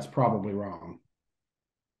sure that's probably wrong.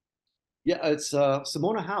 Yeah, it's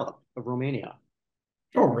Simona Halep of Romania.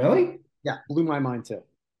 Oh, really? Yeah, blew my mind too.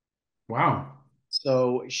 Wow.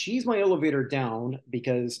 So she's my elevator down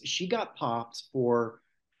because she got popped for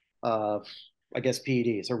uh I guess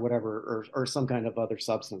PEDs or whatever or some kind of other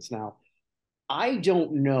substance. Now, I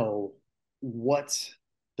don't know what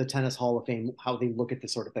the Tennis Hall of Fame, how they look at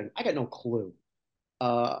this sort of thing. I got no clue.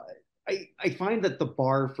 Uh, I find that the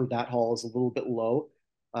bar for that hall is a little bit low.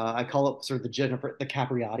 I call it sort of the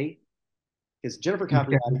Capriati, because Jennifer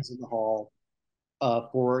Capriati Okay. is in the hall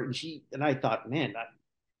and I thought, man,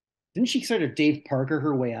 didn't she sort of Dave Parker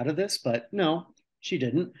her way out of this? But no, she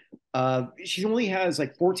didn't. She only has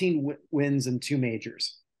like 14 wins and two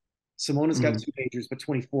majors. Simona's got Mhm. two majors, but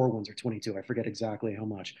 24 wins or 22. I forget exactly how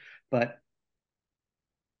much. But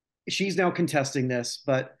she's now contesting this.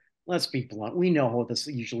 But let's be blunt. We know how this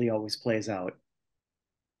usually always plays out.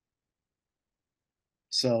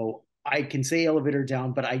 So I can say elevator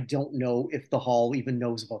down, but I don't know if the hall even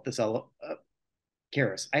knows about this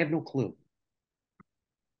Karis. I have no clue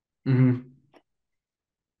Mhm.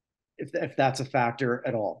 if that's a factor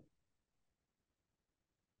at all.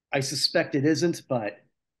 I suspect it isn't, but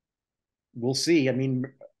we'll see. I mean,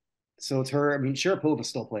 so it's her. I mean, Sharapova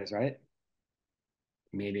still plays, right?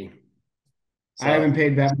 Maybe. I So haven't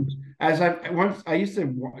paid that much. As I used to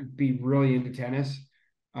be really into tennis,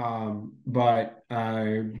 but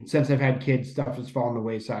since I've had kids, stuff has fallen the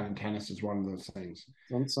wayside, and tennis is one of those things.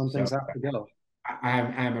 some So things have to go. I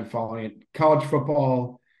haven't following it. College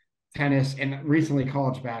football, tennis, and recently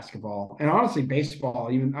college basketball, and honestly baseball.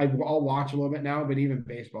 Even I'll watch a little bit now, but even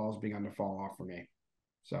baseball has begun to fall off for me.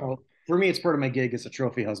 So Well, for me, it's part of my gig as a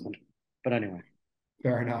trophy husband. But anyway,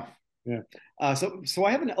 fair enough. yeah. So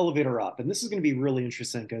I have an elevator up, and this is going to be really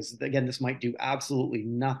interesting because again, this might do absolutely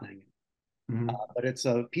nothing. Mhm. But it's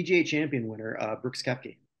a PGA champion winner, Brooks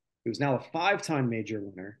Koepka, who's now a five-time major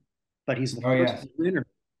winner, but he's the Oh first yes. winner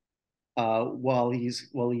while he's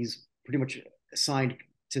pretty much signed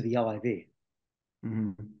to the LIV.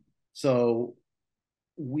 Mhm. So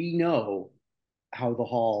we know how the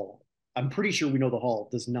Hall. I'm pretty sure we know the Hall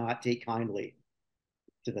does not take kindly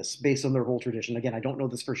to this based on their whole tradition. Again, I don't know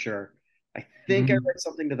this for sure. I think I Mhm. read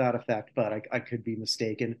something to that effect, but I could be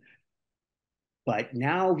mistaken. But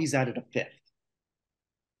now he's added a fifth.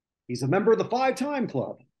 He's a member of the five-time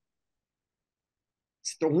club.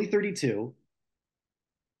 He's only 32.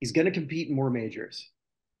 He's going to compete in more majors.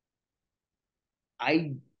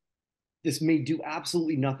 I This may do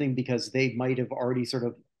absolutely nothing because they might have already sort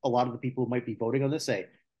of a lot of the people who might be voting on this say,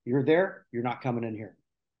 you're there, you're not coming in here.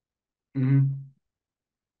 Mhm.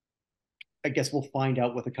 I guess we'll find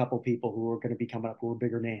out with a couple people who are going to be coming up who are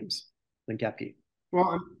bigger names than Kepke.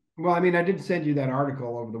 Well, I mean, I did send you that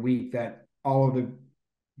article over the week that all of the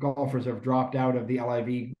golfers have dropped out of the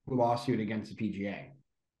LIV lawsuit against the PGA.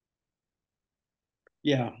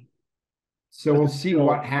 Yeah, So but we'll there's see still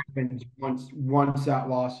what happens once that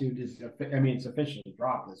lawsuit is. I mean, it's officially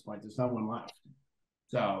dropped at this point. There's someone left.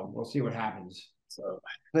 So we'll see what happens. so.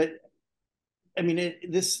 But I mean,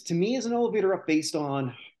 this to me is an elevator up based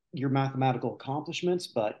on your mathematical accomplishments,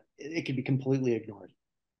 but it could be completely ignored.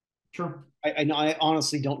 Sure. I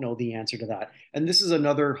honestly don't know the answer to that. And this is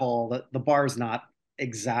another hall that the bar is not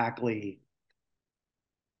exactly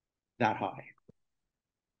that high,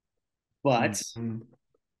 but Mm-hmm.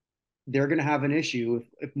 they're going to have an issue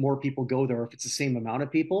if more people go there. If it's the same amount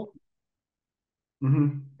of people,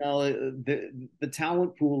 Mm-hmm. the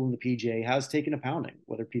talent pool in the PGA has taken a pounding,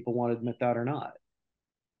 whether people want to admit that or not.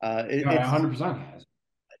 Yeah, It's 100% has.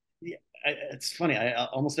 yeah, it's funny.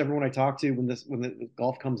 Almost everyone I talk to when the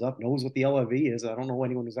golf comes up knows what the LIV is. I don't know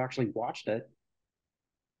anyone who's actually watched it.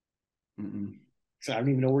 Mm-mm. So I don't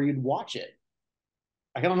even know where you'd watch it.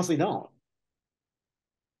 I honestly don't.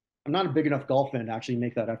 I'm not a big enough golf fan to actually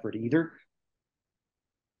make that effort either.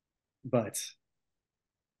 But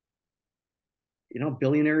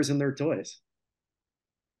billionaires and their toys.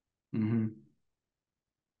 Mm-hmm.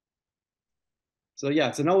 So yeah,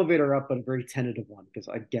 it's an elevator up, but a very tentative one because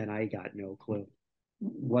again, I got no clue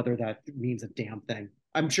whether that means a damn thing.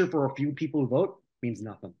 I'm sure for a few people who vote, it means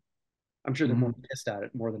nothing. I'm sure they're more Mm-hmm. pissed at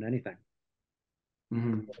it more than anything.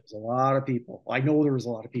 Mm-hmm. There's a lot of people. I know there was a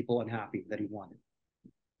lot of people unhappy that he won.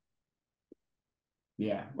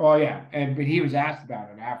 Yeah. Oh, yeah. But he was asked about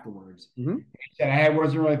it afterwards. Mm-hmm. He said, I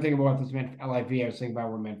wasn't really thinking about what this meant for LIV. I was thinking about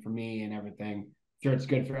what it meant for me and everything. Sure, it's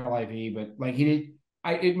good for LIV, but like he did,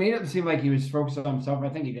 it made it seem like he was focused on himself. I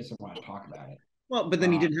think he just didn't want to talk about it. Well, but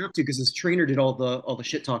then he Uh, didn't have to because his trainer did all the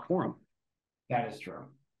shit talk for him. That is true.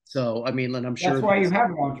 So, I mean, and I'm That's sure why you that's have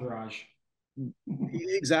an entourage.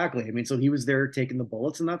 exactly. I mean, so he was there taking the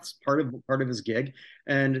bullets, and that's part of his gig.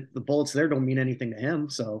 And the bullets there don't mean anything to him.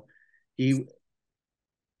 So he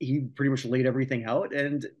he pretty much laid everything out.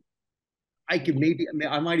 And I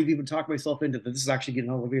might have even talked myself into that this is actually getting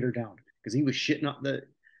an elevator down because he was shitting up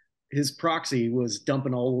his proxy was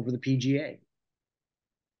dumping all over the PGA.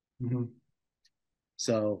 Mhm.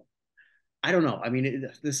 So I don't know. I mean,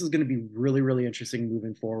 this is going to be really, really interesting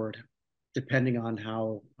moving forward, depending on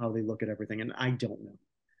how they look at everything. And I don't know.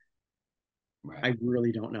 Right. I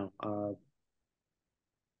really don't know.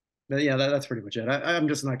 But yeah, that's pretty much it. I'm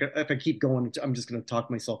just not gonna. If I keep going, I'm just going to talk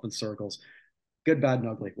myself in circles. Good, bad, and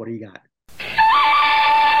ugly. What do you got?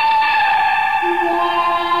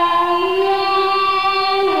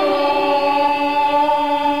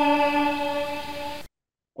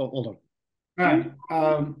 Oh, hold on. All right.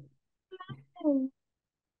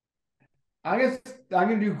 I guess I'm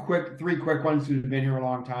going to do three quick ones who've been here a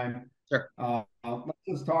long time. Sure. Let's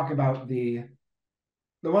just talk about the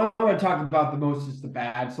one I want to talk about the most is the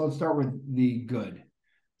bad. So let's start with the good.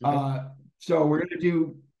 Okay. So we're going to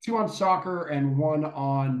do two on soccer and one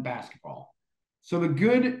on basketball. So the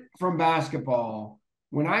good from basketball,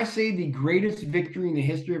 when I say the greatest victory in the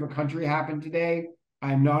history of a country happened today,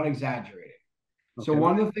 I'm not exaggerating. So Okay.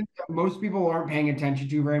 one of the things that most people aren't paying attention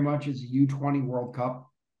to very much is the U20 World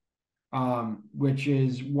Cup, which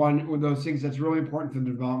is one of those things that's really important for the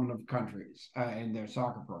development of countries and their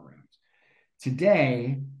soccer programs.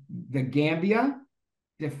 Today, the Gambia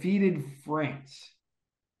defeated France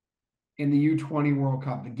in the U20 World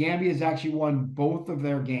Cup. The Gambia has actually won both of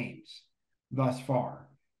their games thus far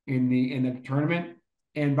in the tournament,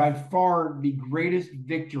 and by far the greatest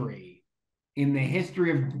victory in the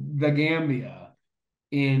history of the Gambia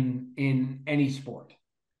in any sport.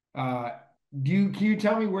 Can you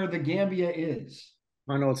tell me where the Gambia is?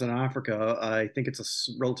 I know it's in Africa. I think it's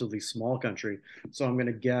a relatively small country, so I'm going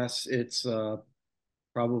to guess it's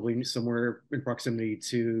probably somewhere in proximity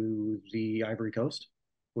to the Ivory Coast,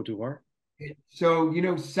 Cote d'Ivoire. So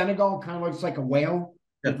Senegal kind of looks like a whale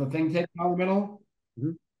Yeah. with the thing taken out of the middle.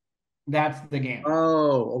 Mhm. That's the Gambia.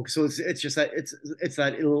 Oh, so it's just that it's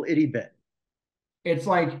that little itty bit, It's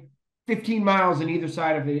like 15 miles on either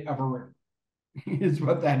side of a river. Is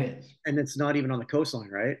what that is. and it's not even on the coastline,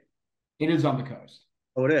 right? It is on the coast.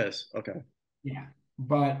 Oh, it is. Okay. Yeah.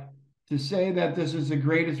 But to say that this is the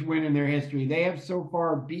greatest win in their history, they have so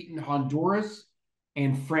far beaten Honduras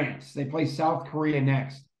and France. They play South Korea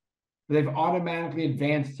next. They've automatically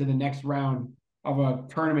advanced to the next round of a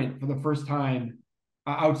tournament for the first time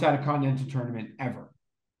outside a continental tournament ever.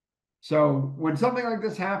 So when something like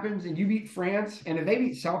this happens and you beat France, and if they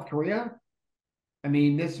beat South Korea, I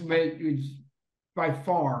mean, this is by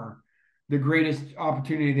far the greatest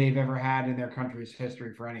opportunity they've ever had in their country's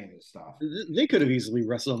history for any of this stuff. They could have easily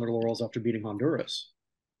rested on their laurels after beating Honduras.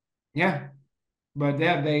 Yeah, but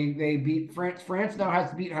yeah, they beat France. France now has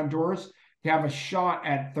to beat Honduras to have a shot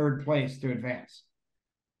at third place to advance.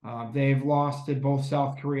 They've lost to both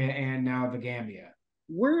South Korea and now the Gambia.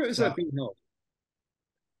 Where is that being held?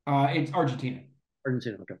 It's Argentina.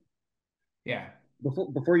 Argentina. Okay. Yeah.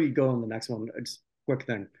 Before you go on the next one, just quick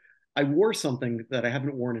thing. I wore something that I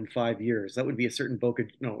haven't worn in 5 years. That would be a certain Boca,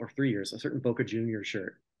 no, or 3 years, a certain Boca Junior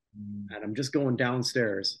shirt. And I'm just going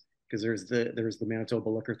downstairs because there's the Manitoba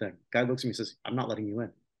liquor thing. Guy looks at me and says, "I'm not letting you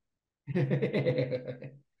in."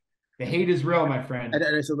 The hate is real, my friend. And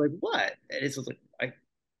I said, like, what? And it's like,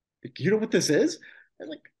 you know what this is? I was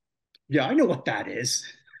like, yeah, I know what that is.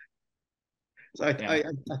 So I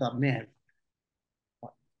thought, man,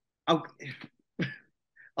 I,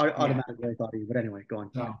 I automatically I thought of you. But anyway, go on.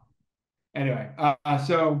 So anyway,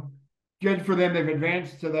 so good for them. They've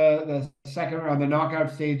advanced to the second round, the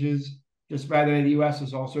knockout stages. Just by the way, the U.S.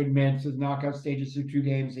 has also advanced to the knockout stages through two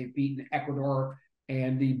games. They've beaten Ecuador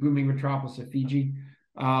and the booming metropolis of Fiji.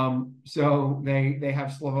 So they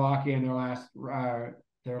have Slovakia in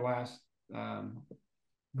their last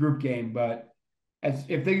group game. But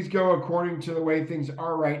if things go according to the way things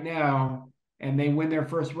are right now, and they win their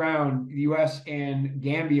first round, the U.S. and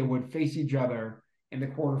Gambia would face each other in the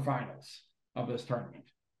quarterfinals of this tournament.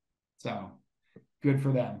 So good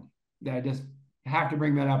for them. I just have to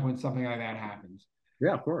bring that up when something like that happens.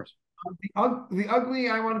 Yeah, of course. The ugly,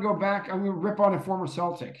 I want to go back. I'm going to rip on a former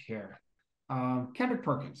Celtic here. Kendrick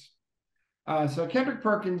Perkins. So Kendrick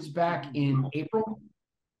Perkins back in April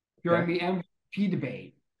during the MVP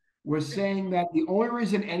debate was saying that the only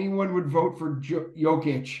reason anyone would vote for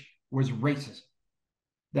Jokic was racism.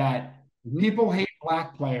 That people hate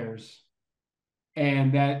black players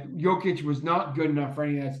and that Jokic was not good enough for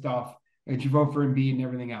any of that stuff, and you vote for Embiid and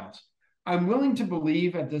everything else. I'm willing to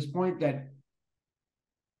believe at this point that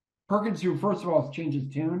Perkins, who first of all has changed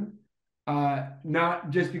his tune, not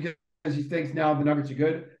just because he thinks now the Nuggets are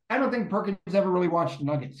good. I don't think Perkins ever really watched the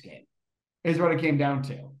Nuggets game, is what it came down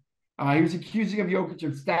to. He was accusing of Jokic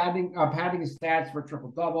of padding his stats for a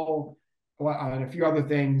triple-double and a few other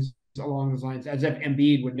things along those lines, as if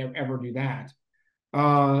Embiid would never ever do that.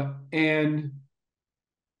 And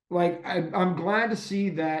like I'm glad to see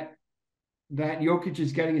that Jokic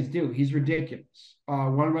is getting his due. He's ridiculous.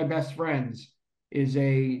 One of my best friends is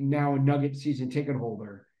now a Nugget season ticket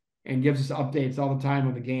holder and gives us updates all the time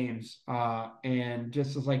on the games. And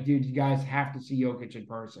just is like, dude, you guys have to see Jokic in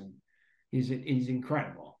person. He's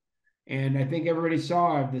incredible. And I think everybody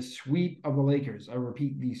saw the sweep of the Lakers. I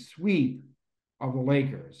repeat, the sweep of the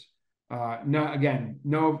Lakers.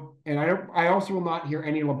 No, and I also will not hear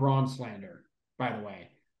any LeBron slander, by the way.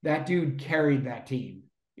 That dude carried that team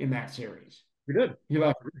in that series. He did.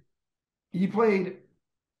 He played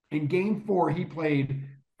in game 4, he played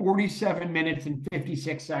 47 minutes and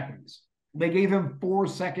 56 seconds. They gave him 4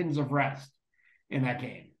 seconds of rest in that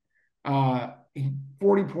game.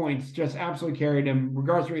 40 points, just absolutely carried him.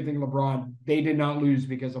 Regardless of anything LeBron, they did not lose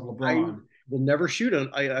because of LeBron. Will never shoot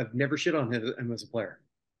on. I've never shit on him as a player.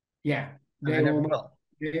 Yeah, they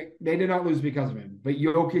did not lose because of him. But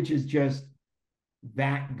Jokic is just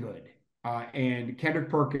that good. And Kendrick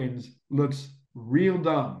Perkins looks real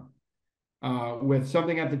dumb with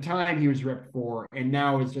something at the time he was ripped for, and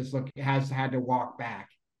now it's just has had to walk back.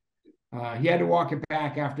 He had to walk it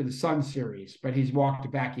back after the Sun series, but he's walked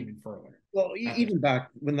it back even further. Well, even back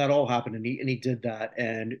when that all happened, and he did that,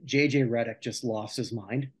 and JJ Redick just lost his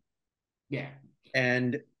mind. Yeah,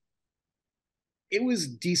 and it was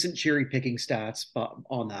decent cherry picking stats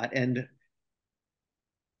on that, and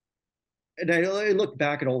I look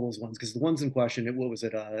back at all those ones because the ones in question, what was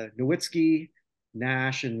it? Nowitzki,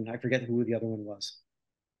 Nash, and I forget who the other one was.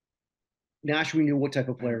 Nash, we knew what type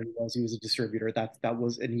of player he was. He was a distributor. That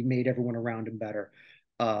was, and he made everyone around him better.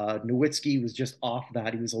 Nowitzki was just off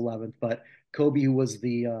that. He was 11th, but Kobe, who was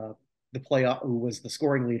the playoff, who was the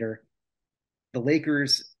scoring leader, the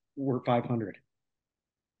Lakers were 500.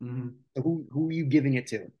 Mm-hmm. So who are you giving it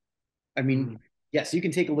to? I mean, yes, you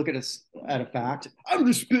can take a look at a fact. I'm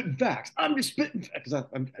just spitting facts. Because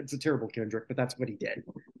it's a terrible Kendrick, but that's what he did.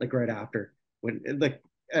 Like right after when like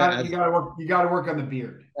you gotta work on the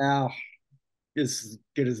beard. As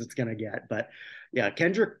good as it's gonna get. But yeah,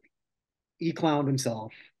 Kendrick, he clowned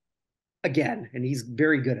himself again, and he's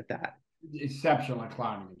very good at that. Exceptional at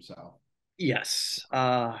clowning himself. Yes.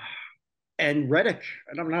 And Redick,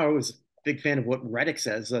 I'm not always a big fan of what Redick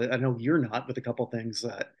says. I know you're not with a couple things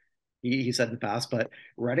that he said in the past, but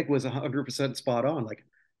Redick was 100% spot on. Like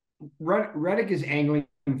Redick is angling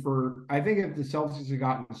for, I think if the Celtics had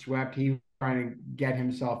gotten swept, he was trying to get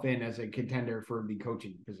himself in as a contender for the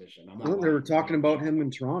coaching position. They were talking about him in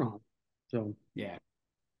Toronto. So yeah.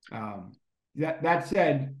 That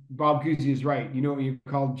said, Bob Cousy is right. You know what you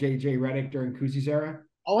called JJ Redick during Cousy's era?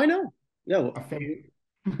 Oh, I know. No. A fan.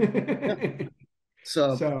 Yeah.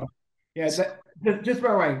 So yeah, just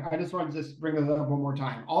by the way, I just want to just bring this up one more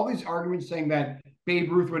time. All these arguments saying that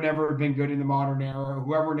Babe Ruth would never have been good in the modern era,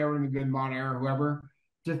 whoever would never have been good in the modern era, whoever,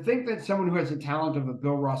 to think that someone who has the talent of a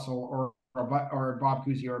Bill Russell or Bob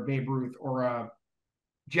Cousy or a Babe Ruth or a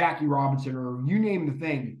Jackie Robinson or you name the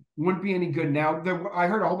thing wouldn't be any good now. I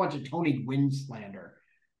heard a whole bunch of Tony Gwynn slander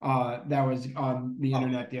that was on the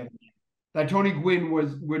internet the other day. That Tony Gwynn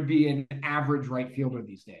would be an average right fielder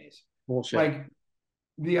these days. Bullshit. Like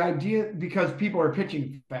the idea, because people are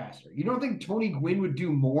pitching faster. You don't think Tony Gwynn would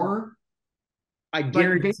do more? I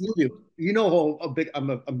guarantee you. You know how I'm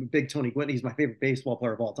a big Tony Gwynn. He's my favorite baseball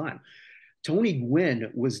player of all time. Tony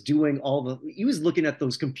Gwynn was doing he was looking at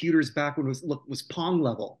those computers back when it was Pong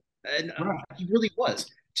level. And he really was,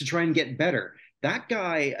 to try and get better. That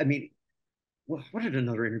guy, I mean, what did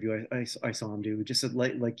another interview I saw him do? Just said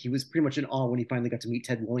like he was pretty much in awe when he finally got to meet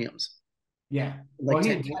Ted Williams. Yeah. Like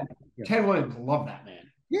Ted Williams loved that man.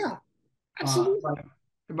 Yeah, absolutely.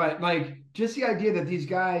 But like just the idea that these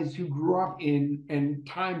guys who grew up in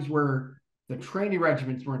times where the training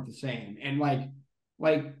regimens weren't the same, and like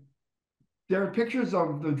there are pictures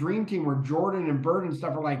of the dream team where Jordan and Bird and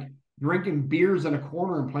stuff are like drinking beers in a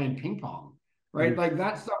corner and playing ping pong, right? Like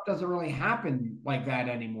that stuff doesn't really happen like that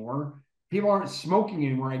anymore. People aren't smoking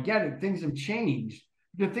anymore. I get it. Things have changed.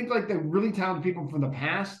 To think like the really talented people from the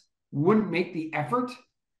past wouldn't make the effort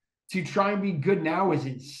to try and be good now is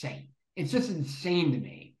insane. It's just insane to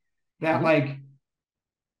me that like,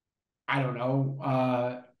 I don't know.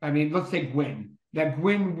 I mean, let's take Gwynn. That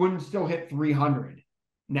Gwynn wouldn't still hit 300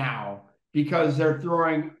 now because they're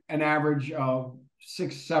throwing an average of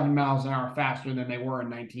 6-7 miles an hour faster than they were in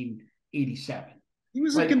 1987. He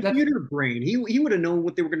was a Like that's computer brain. He would have known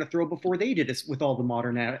what they were going to throw before they did it with all the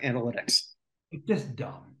modern analytics. it's just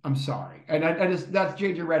dumb. I'm sorry, and I just that's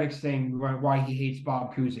JJ Redick's thing why he hates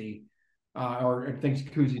Bob Cousy, or thinks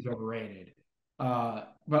Cousy's overrated.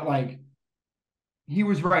 But like he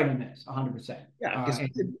was right in this 100%. Yeah, because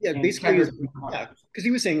And basically, Kendrick, yeah, because he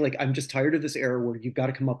was saying like, I'm just tired of this era where you've got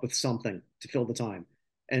to come up with something to fill the time,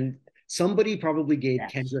 and somebody probably gave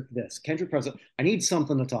yes. Kendrick this. Kendrick President, I need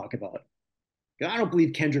something to talk about. I don't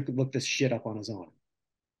believe Kendrick could look this shit up on his own.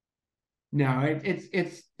 No, it's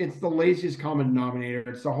the laziest common denominator.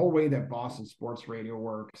 It's the whole way that Boston sports radio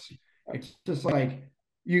works. It's just like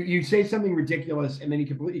you say something ridiculous and then you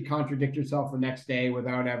completely contradict yourself the next day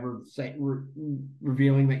without ever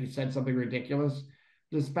revealing that you said something ridiculous.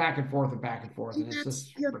 Just back and forth and back and forth, and it's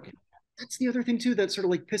just freaking. That's the other thing too that sort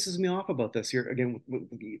of like pisses me off about this here again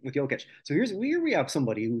with Jokic. So here we have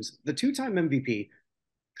somebody who's the two-time MVP,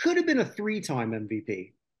 could have been a three-time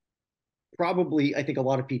MVP. Probably, I think a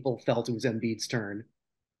lot of people felt it was Embiid's turn.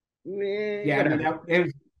 Yeah, I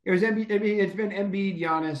mean it was Embiid. I mean, it's been Embiid,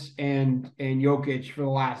 Giannis, and Jokic for the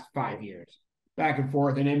last 5 years, back and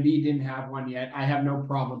forth. And Embiid didn't have one yet. I have no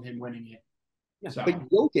problem him winning it. Yeah, So, but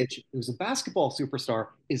Jokic, who's a basketball superstar,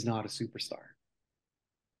 is not a superstar.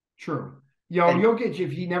 true. Jokic,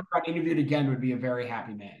 if he never got interviewed again, would be a very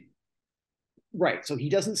happy man. Right. So he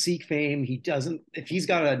doesn't seek fame. He doesn't. If he's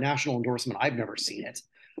got a national endorsement, I've never seen it.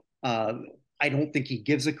 Uh, I don't think he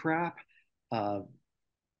gives a crap. Uh,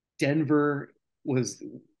 Denver was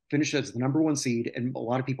finished as the number one seed, and a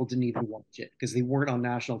lot of people didn't even watch it because they weren't on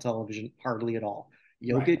national television hardly at all.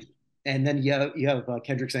 Jokic, right. And then you have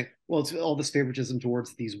Kendrick saying, "Well, it's all this favoritism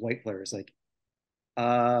towards these white players." Like,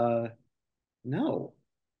 no,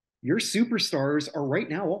 your superstars are right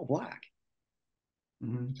now all black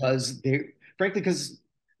because frankly, because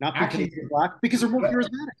not because actually they're black, because they're more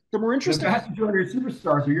charismatic, they're more interesting. The vast majority of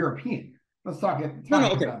superstars are European. Let's talk it.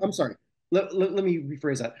 No, okay. I'm sorry. Let me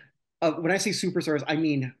rephrase that. When I say superstars, I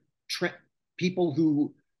mean people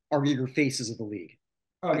who are your faces of the league.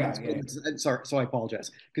 Oh, yeah. Sorry, so I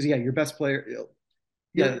apologize. Because your best player.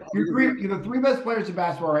 The three best players in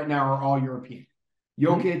basketball right now are all European.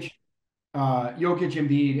 Jokic, Jokic,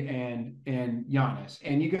 Embiid, and Giannis,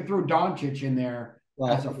 and you can throw Doncic in there.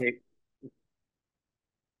 Well,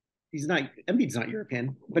 he's not. Embiid's not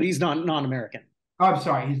European, but he's not non-American. Oh, I'm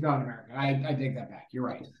sorry, he's not American. I take that back. You're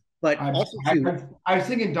right. But I was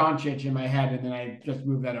thinking Doncic in my head, and then I just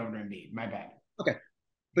moved that over to Embiid. My bad. Okay,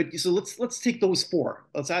 but so let's take those four.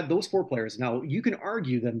 Let's add those four players. Now you can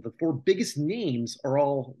argue then the four biggest names are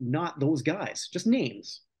all not those guys, just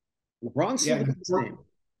names. LeBron's name.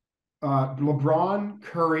 LeBron,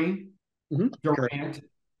 Curry, Durant,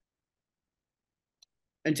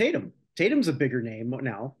 and Tatum. Tatum's a bigger name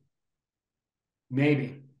now.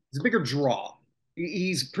 Maybe he's a bigger draw.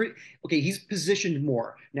 He's pretty okay. He's positioned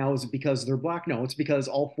more now. Is it because they're black? No, it's because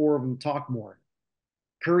all four of them talk more.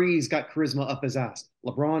 Curry's got charisma up his ass.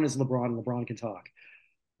 LeBron is LeBron. LeBron can talk.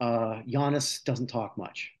 Giannis doesn't talk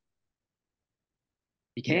much.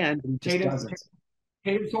 He can, but he just doesn't.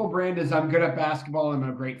 Tatum's whole brand is I'm good at basketball and I'm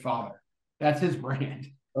a great father. That's his brand.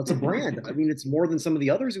 That's a brand. I mean, it's more than some of the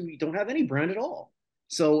others who don't have any brand at all.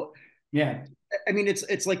 So yeah. I mean,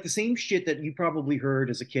 it's like the same shit that you probably heard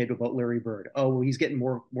as a kid about Larry Bird. Oh, well, he's getting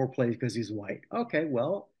more plays because he's white. Okay,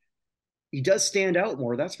 well, he does stand out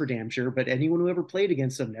more. That's for damn sure. But anyone who ever played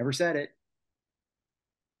against him never said it.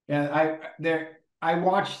 Yeah, I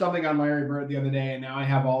watched something on Larry Bird the other day, and now I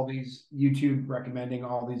have all these YouTube recommending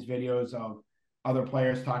all these videos of other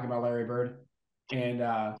players talking about Larry Bird.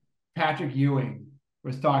 And Patrick Ewing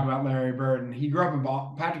was talking about Larry Bird, and he grew up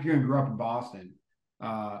in Patrick Ewing grew up in Boston.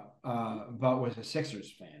 But was a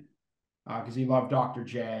Sixers fan because he loved Dr.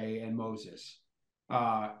 J and Moses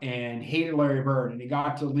and hated Larry Bird. And he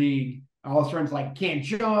got to the league. All his friends like, can't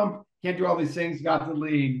jump, can't do all these things, got to the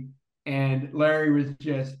league. And Larry was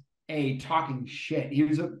just talking shit. He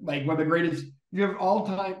was like one of the greatest. You have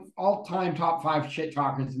all-time top 5 shit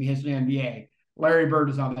talkers in the history of the NBA. Larry Bird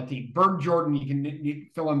is on that team. Bird Jordan, you can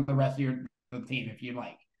fill in the rest of the team if you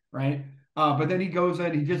like, right? But then he goes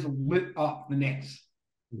in, he just lit up the Knicks.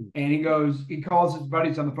 And he calls his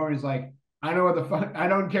buddies on the phone. He's like, I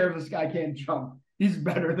don't care if this guy can't jump. He's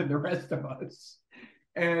better than the rest of us.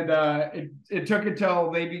 And it took until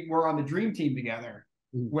they were on the dream team together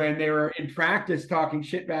when they were in practice talking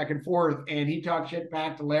shit back and forth. And he talked shit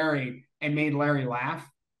back to Larry and made Larry laugh.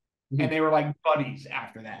 And they were like buddies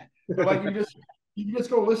after that. But like you just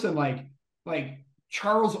go listen, like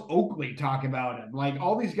Charles Oakley talk about him. Like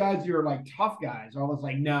all these guys who are like tough guys, all this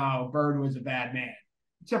like, no, Bird was a bad man.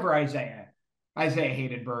 Except for Isaiah. Isaiah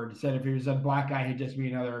hated Bird. He said if he was a black guy, he'd just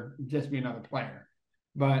be another player.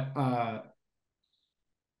 But I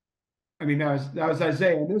mean, that was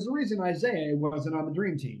Isaiah. And there's a reason Isaiah wasn't on the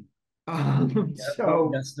dream team.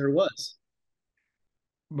 So Yes, there was.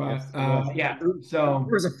 but Yes, there was. yeah, There so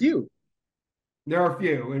was a few. there are a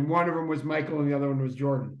few, and one of them was Michael, and the other one was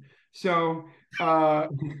Jordan. So, but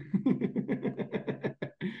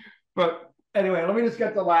anyway, let me just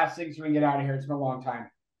get the last thing so we can get out of here. It's been a long time.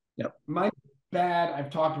 Yep. My bad, I've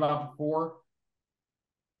talked about before.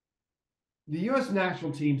 The U.S.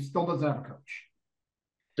 national team still doesn't have a coach.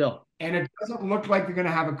 Still. And it doesn't look like they're going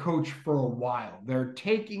to have a coach for a while. They're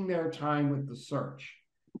taking their time with the search.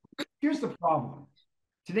 Here's the problem.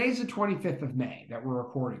 Today's the 25th of May that we're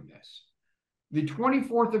recording this. The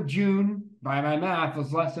 24th of June, by my math,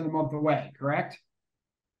 is less than a month away, correct?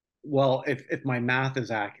 Well, if my math is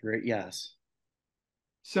accurate, yes.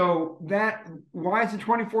 So why is the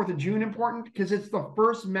 24th of June important? Because it's the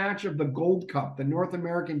first match of the Gold Cup, the North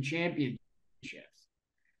American Championships,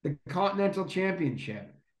 the Continental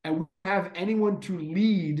Championship, and we have anyone to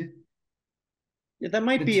lead. Yeah, that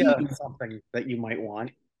might be something that you might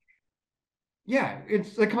want. Yeah,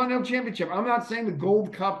 it's the Continental Championship. I'm not saying the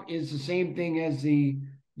Gold Cup is the same thing as the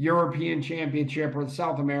European Championship or the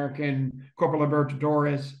South American Copa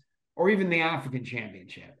Libertadores or even the African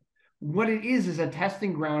Championship. What it is a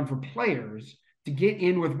testing ground for players to get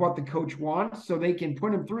in with what the coach wants so they can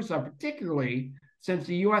put them through stuff, particularly since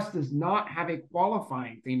the U.S. does not have a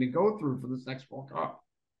qualifying thing to go through for this next World Cup.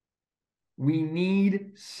 We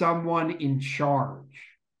need someone in charge.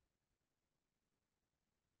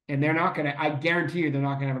 And they're not going to, I guarantee you, they're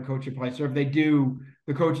not going to have a coach in place. So if they do,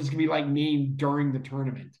 the coach is going to be like named during the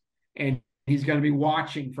tournament. And he's going to be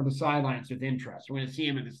watching from the sidelines with interest. We're going to see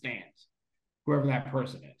him in the stands, whoever that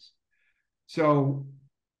person is. So,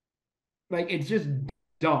 like, it's just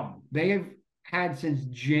dumb. They have had since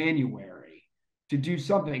January to do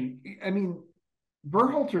something. I mean,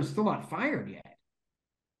 Berhalter is still not fired yet.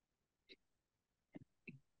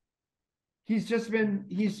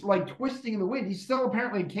 He's like twisting in the wind. He's still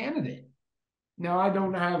apparently a candidate. Now, I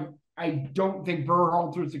don't think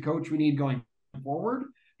Berhalter is the coach we need going forward,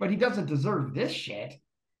 but he doesn't deserve this shit.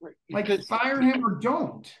 Like, fire him or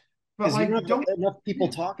don't. But like, don't enough people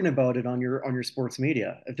talking about it on your sports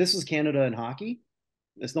media. If this was Canada and hockey,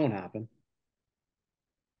 this don't happen.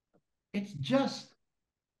 It's just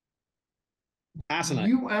asinine.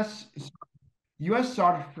 U.S.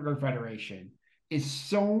 Soccer Federation is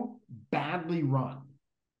so badly run.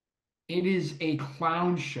 It is a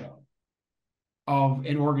clown show of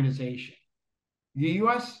an organization. The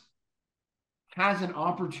U.S. has an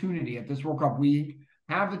opportunity at this World Cup. We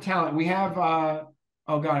have the talent. We have, oh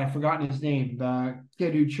God, I've forgotten his name. The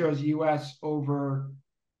kid who chose the U.S. over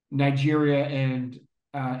Nigeria and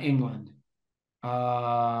England.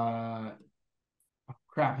 Crap,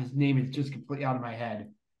 his name is just completely out of my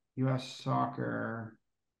head. U.S. Soccer.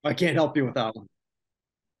 I can't help you with that one.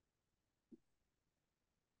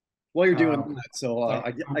 While you're doing that, so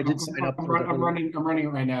I did sign up. I'm running it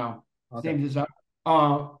right now. Okay. Name is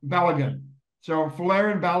Balogun. So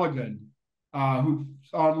Valerian Balogun,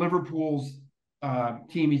 who's on Liverpool's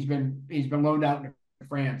team, he's been loaned out to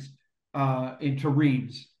France into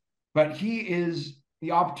Reims, but he is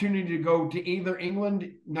the opportunity to go to either England,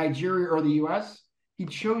 Nigeria, or the U.S. He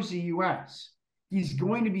chose the U.S. He's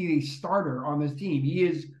going to be a starter on this team. He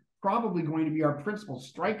is probably going to be our principal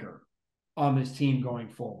striker on this team going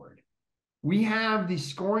forward. We have the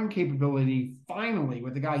scoring capability finally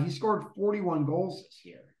with the guy. He scored 41 goals this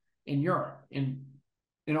year in Europe in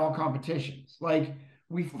all competitions. Like,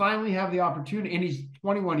 we finally have the opportunity, and he's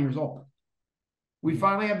 21 years old. We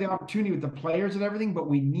finally have the opportunity with the players and everything, but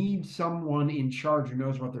we need someone in charge who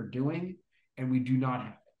knows what they're doing, and we do not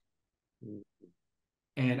have it.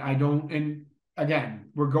 And again,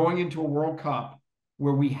 we're going into a World Cup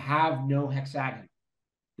where we have no hexagon.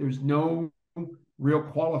 There's no real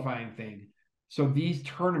qualifying thing. So these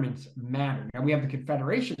tournaments matter. Now we have the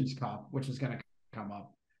Confederations Cup, which is going to come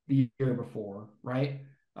up the year before, right?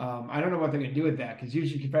 I don't know what they're going to do with that, because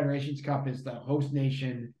usually Confederations Cup is the host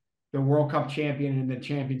nation, the World Cup champion, and the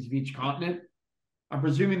champions of each continent. I'm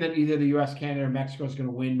presuming that either the U.S., Canada, or Mexico is going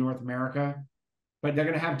to win North America, but they're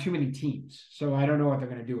going to have too many teams. So I don't know what they're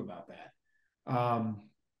going to do about that.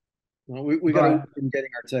 Well, we got to be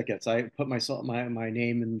getting our tickets. I put my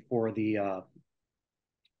name in for the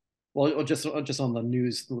just on the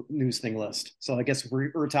news thing list. So I guess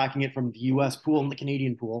we're attacking it from the U.S. pool and the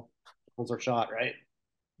Canadian pool. Those are shot, right?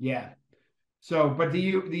 Yeah. So, but the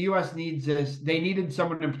U.S. needs this. They needed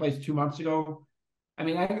someone in place 2 months ago. I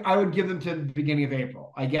mean, I would give them to the beginning of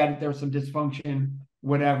April. I get it. There was some dysfunction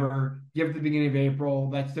whatever. Give it the beginning of April.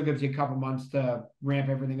 That still gives you a couple months to ramp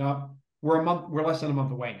everything up. We're less than a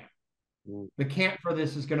month away now. Mm. The camp for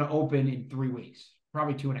this is going to open in 3 weeks,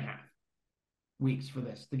 probably 2.5 weeks for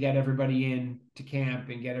this to get everybody in to camp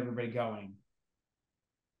and get everybody going.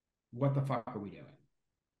 What the fuck are we doing?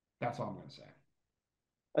 That's all I'm going to say.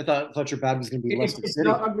 I thought your bad was going to be Leicester It's City.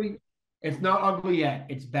 not ugly. It's not ugly yet.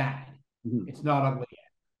 It's bad. Mhm. It's not ugly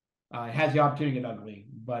yet. It has the opportunity to get ugly,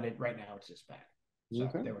 but right now it's just bad. So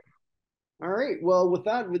Okay. there we go. All right. Well, with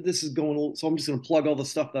that, this is going. So I'm just going to plug all the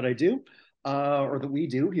stuff that I do, or that we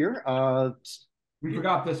do here. We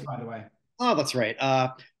forgot this, by the way. Oh, that's right.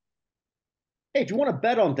 Hey, if you want to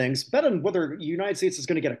bet on things, bet on whether the United States is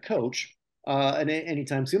going to get a coach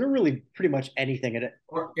anytime soon, or really pretty much anything at it.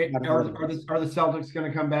 Are the Celtics going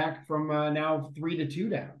to come back from now 3-2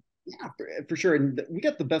 down? Yeah, for sure. And we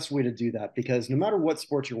got the best way to do that because no matter what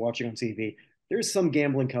sports you're watching on TV, there's some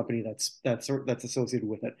gambling company that's associated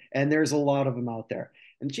with it, and there's a lot of them out there.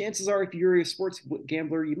 And chances are, if you're a sports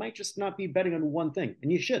gambler, you might just not be betting on one thing,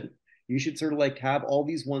 and you shouldn't. You should sort of like have all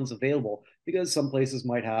these ones available because some places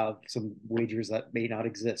might have some wagers that may not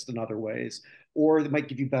exist in other ways, or they might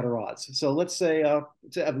give you better odds. So let's say,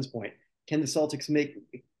 to Evan's point, can the Celtics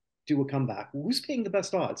do a comeback? Well, who's paying the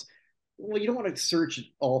best odds? Well, you don't want to search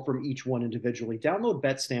all from each one individually. Download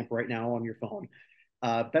BetStamp right now on your phone.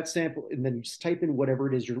 BetStamp, and then you just type in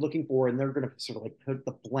whatever it is you're looking for, and they're going to sort of like put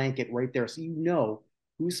the blanket right there, so you know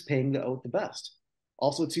who's paying out the best.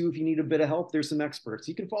 Also, too, if you need a bit of help, there's some experts.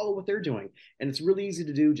 You can follow what they're doing, and it's really easy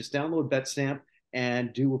to do. Just download BetStamp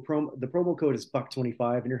and do a promo. The promo code is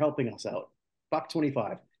Buck25, and you're helping us out.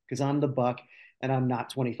 Buck25, because I'm the Buck, and I'm not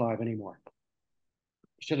 25 anymore.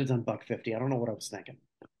 Should have done Buck50. I don't know what I was thinking.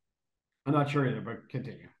 I'm not sure either, but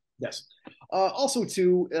continue. Yes. Also,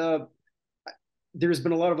 too, there's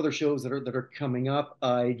been a lot of other shows that are coming up.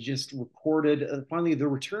 I just recorded finally the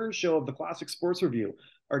return show of the Classic Sports Review.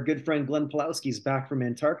 Our good friend Glenn Pulowski is back from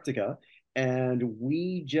Antarctica, and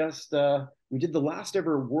we did the last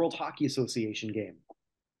ever World Hockey Association game.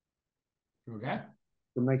 Okay.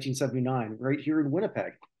 From 1979, right here in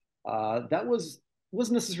Winnipeg. That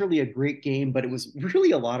wasn't necessarily a great game, but it was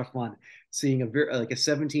really a lot of fun seeing a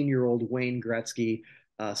 17-year-old Wayne Gretzky.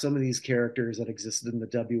 Some of these characters that existed in the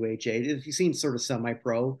WHA. If you've seen sort of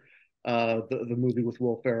semi-pro, the movie with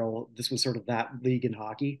Will Ferrell, this was sort of that league in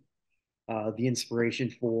hockey. The inspiration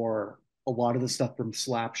for a lot of the stuff from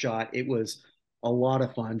Slapshot. It was a lot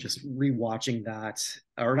of fun just rewatching that,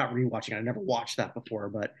 or not rewatching it. I never watched that before,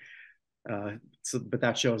 but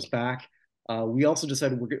that show's back. We also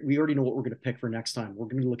decided we already know what we're going to pick for next time. We're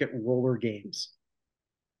going to look at roller games.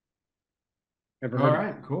 All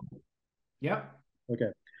right, cool. Yep.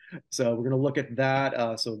 Okay. So we're going to look at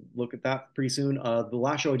that. So look at that pretty soon. The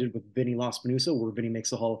last show I did with Vinny Lospinuso, where Vinny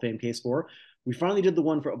makes the Hall of Fame case for. We finally did the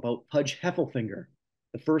one about Pudge Heffelfinger,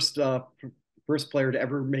 the first player to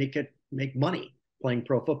ever make money playing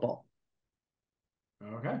pro football.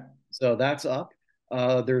 Okay. So that's up.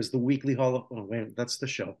 There's the weekly Hall of. Oh wait, that's the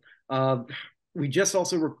show. We just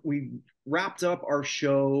also we wrapped up our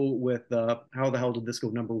show with How the Hell Did This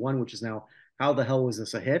Go #1, which is now How the Hell Was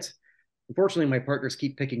This a Hit? Unfortunately, my partners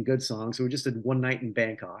keep picking good songs, so we just did One Night in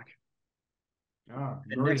Bangkok. Oh,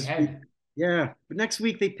 great head. Yeah, but next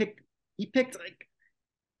week he picked like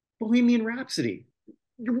Bohemian Rhapsody.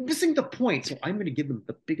 You're missing the point, so I'm going to give them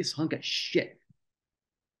the biggest hunk of shit.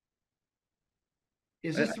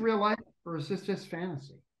 Is this real life or is this just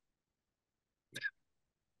fantasy?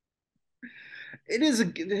 It is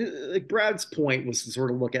like Brad's point was to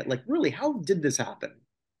sort of look at like really how did this happen?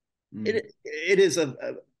 It is a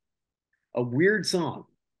weird song.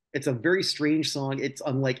 It's a very strange song. It's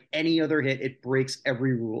unlike any other hit. It breaks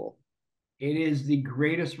every rule. It is the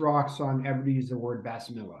greatest rock song ever to use the word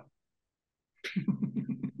Basmilla.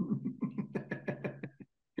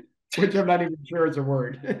 Which I'm not even sure is a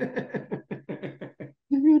word.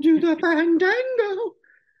 You do the fandango.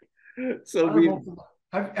 So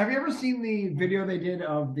have you ever seen the video they did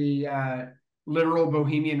of the literal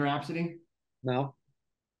Bohemian Rhapsody? No.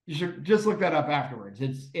 You should just look that up afterwards.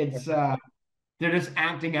 It's they're just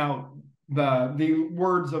acting out the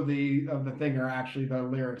words of the thing are actually the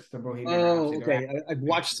lyrics to Bohemian Rhapsody. Okay. I've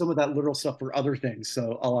watched some of that literal stuff for other things,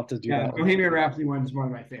 so I'll have to do that. Bohemian Rhapsody one is one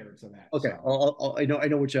of my favorites of that. Okay, so. I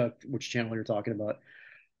know which channel you're talking about.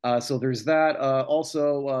 So there's that.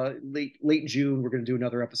 Also, late June, we're going to do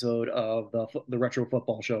another episode of the retro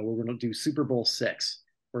football show. We're going to do Super Bowl VI,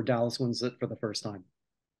 where Dallas wins it for the first time.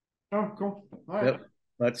 Oh, cool. All right. Yep.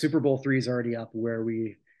 But Super Bowl III is already up, where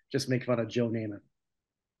we just make fun of Joe Namath,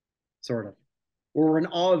 sort of. Or we're in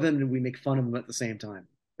awe of him and we make fun of him at the same time.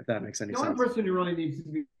 if that makes any The only sense. person who really needs to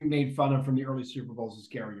be made fun of from the early Super Bowls is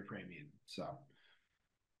Gary Ukrainian. So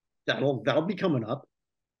That'll be coming up.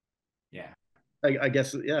 yeah. I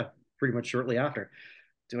guess, yeah, pretty much shortly after.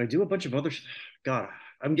 Do I do a bunch of other? God,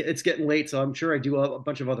 it's getting late, so I'm sure I do a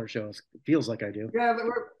bunch of other shows. It feels like I do. Yeah,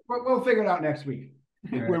 we'll figure it out next week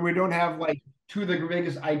Right. when we don't have like two of the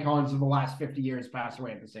biggest icons of the last 50 years pass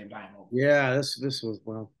away at the same time. Yeah, this was,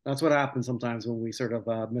 well, that's what happens sometimes when we sort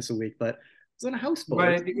of miss a week. But it's on a houseboat.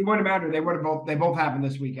 But it wouldn't matter. They both happened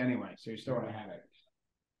this week anyway, so you still would have had it.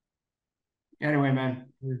 Anyway, man,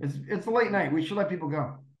 it's a late night. We should let people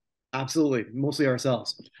go. Absolutely, mostly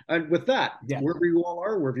ourselves. And with that, Yeah. wherever you all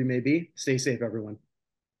are, wherever you may be, stay safe, everyone.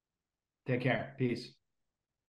 Take care. Peace.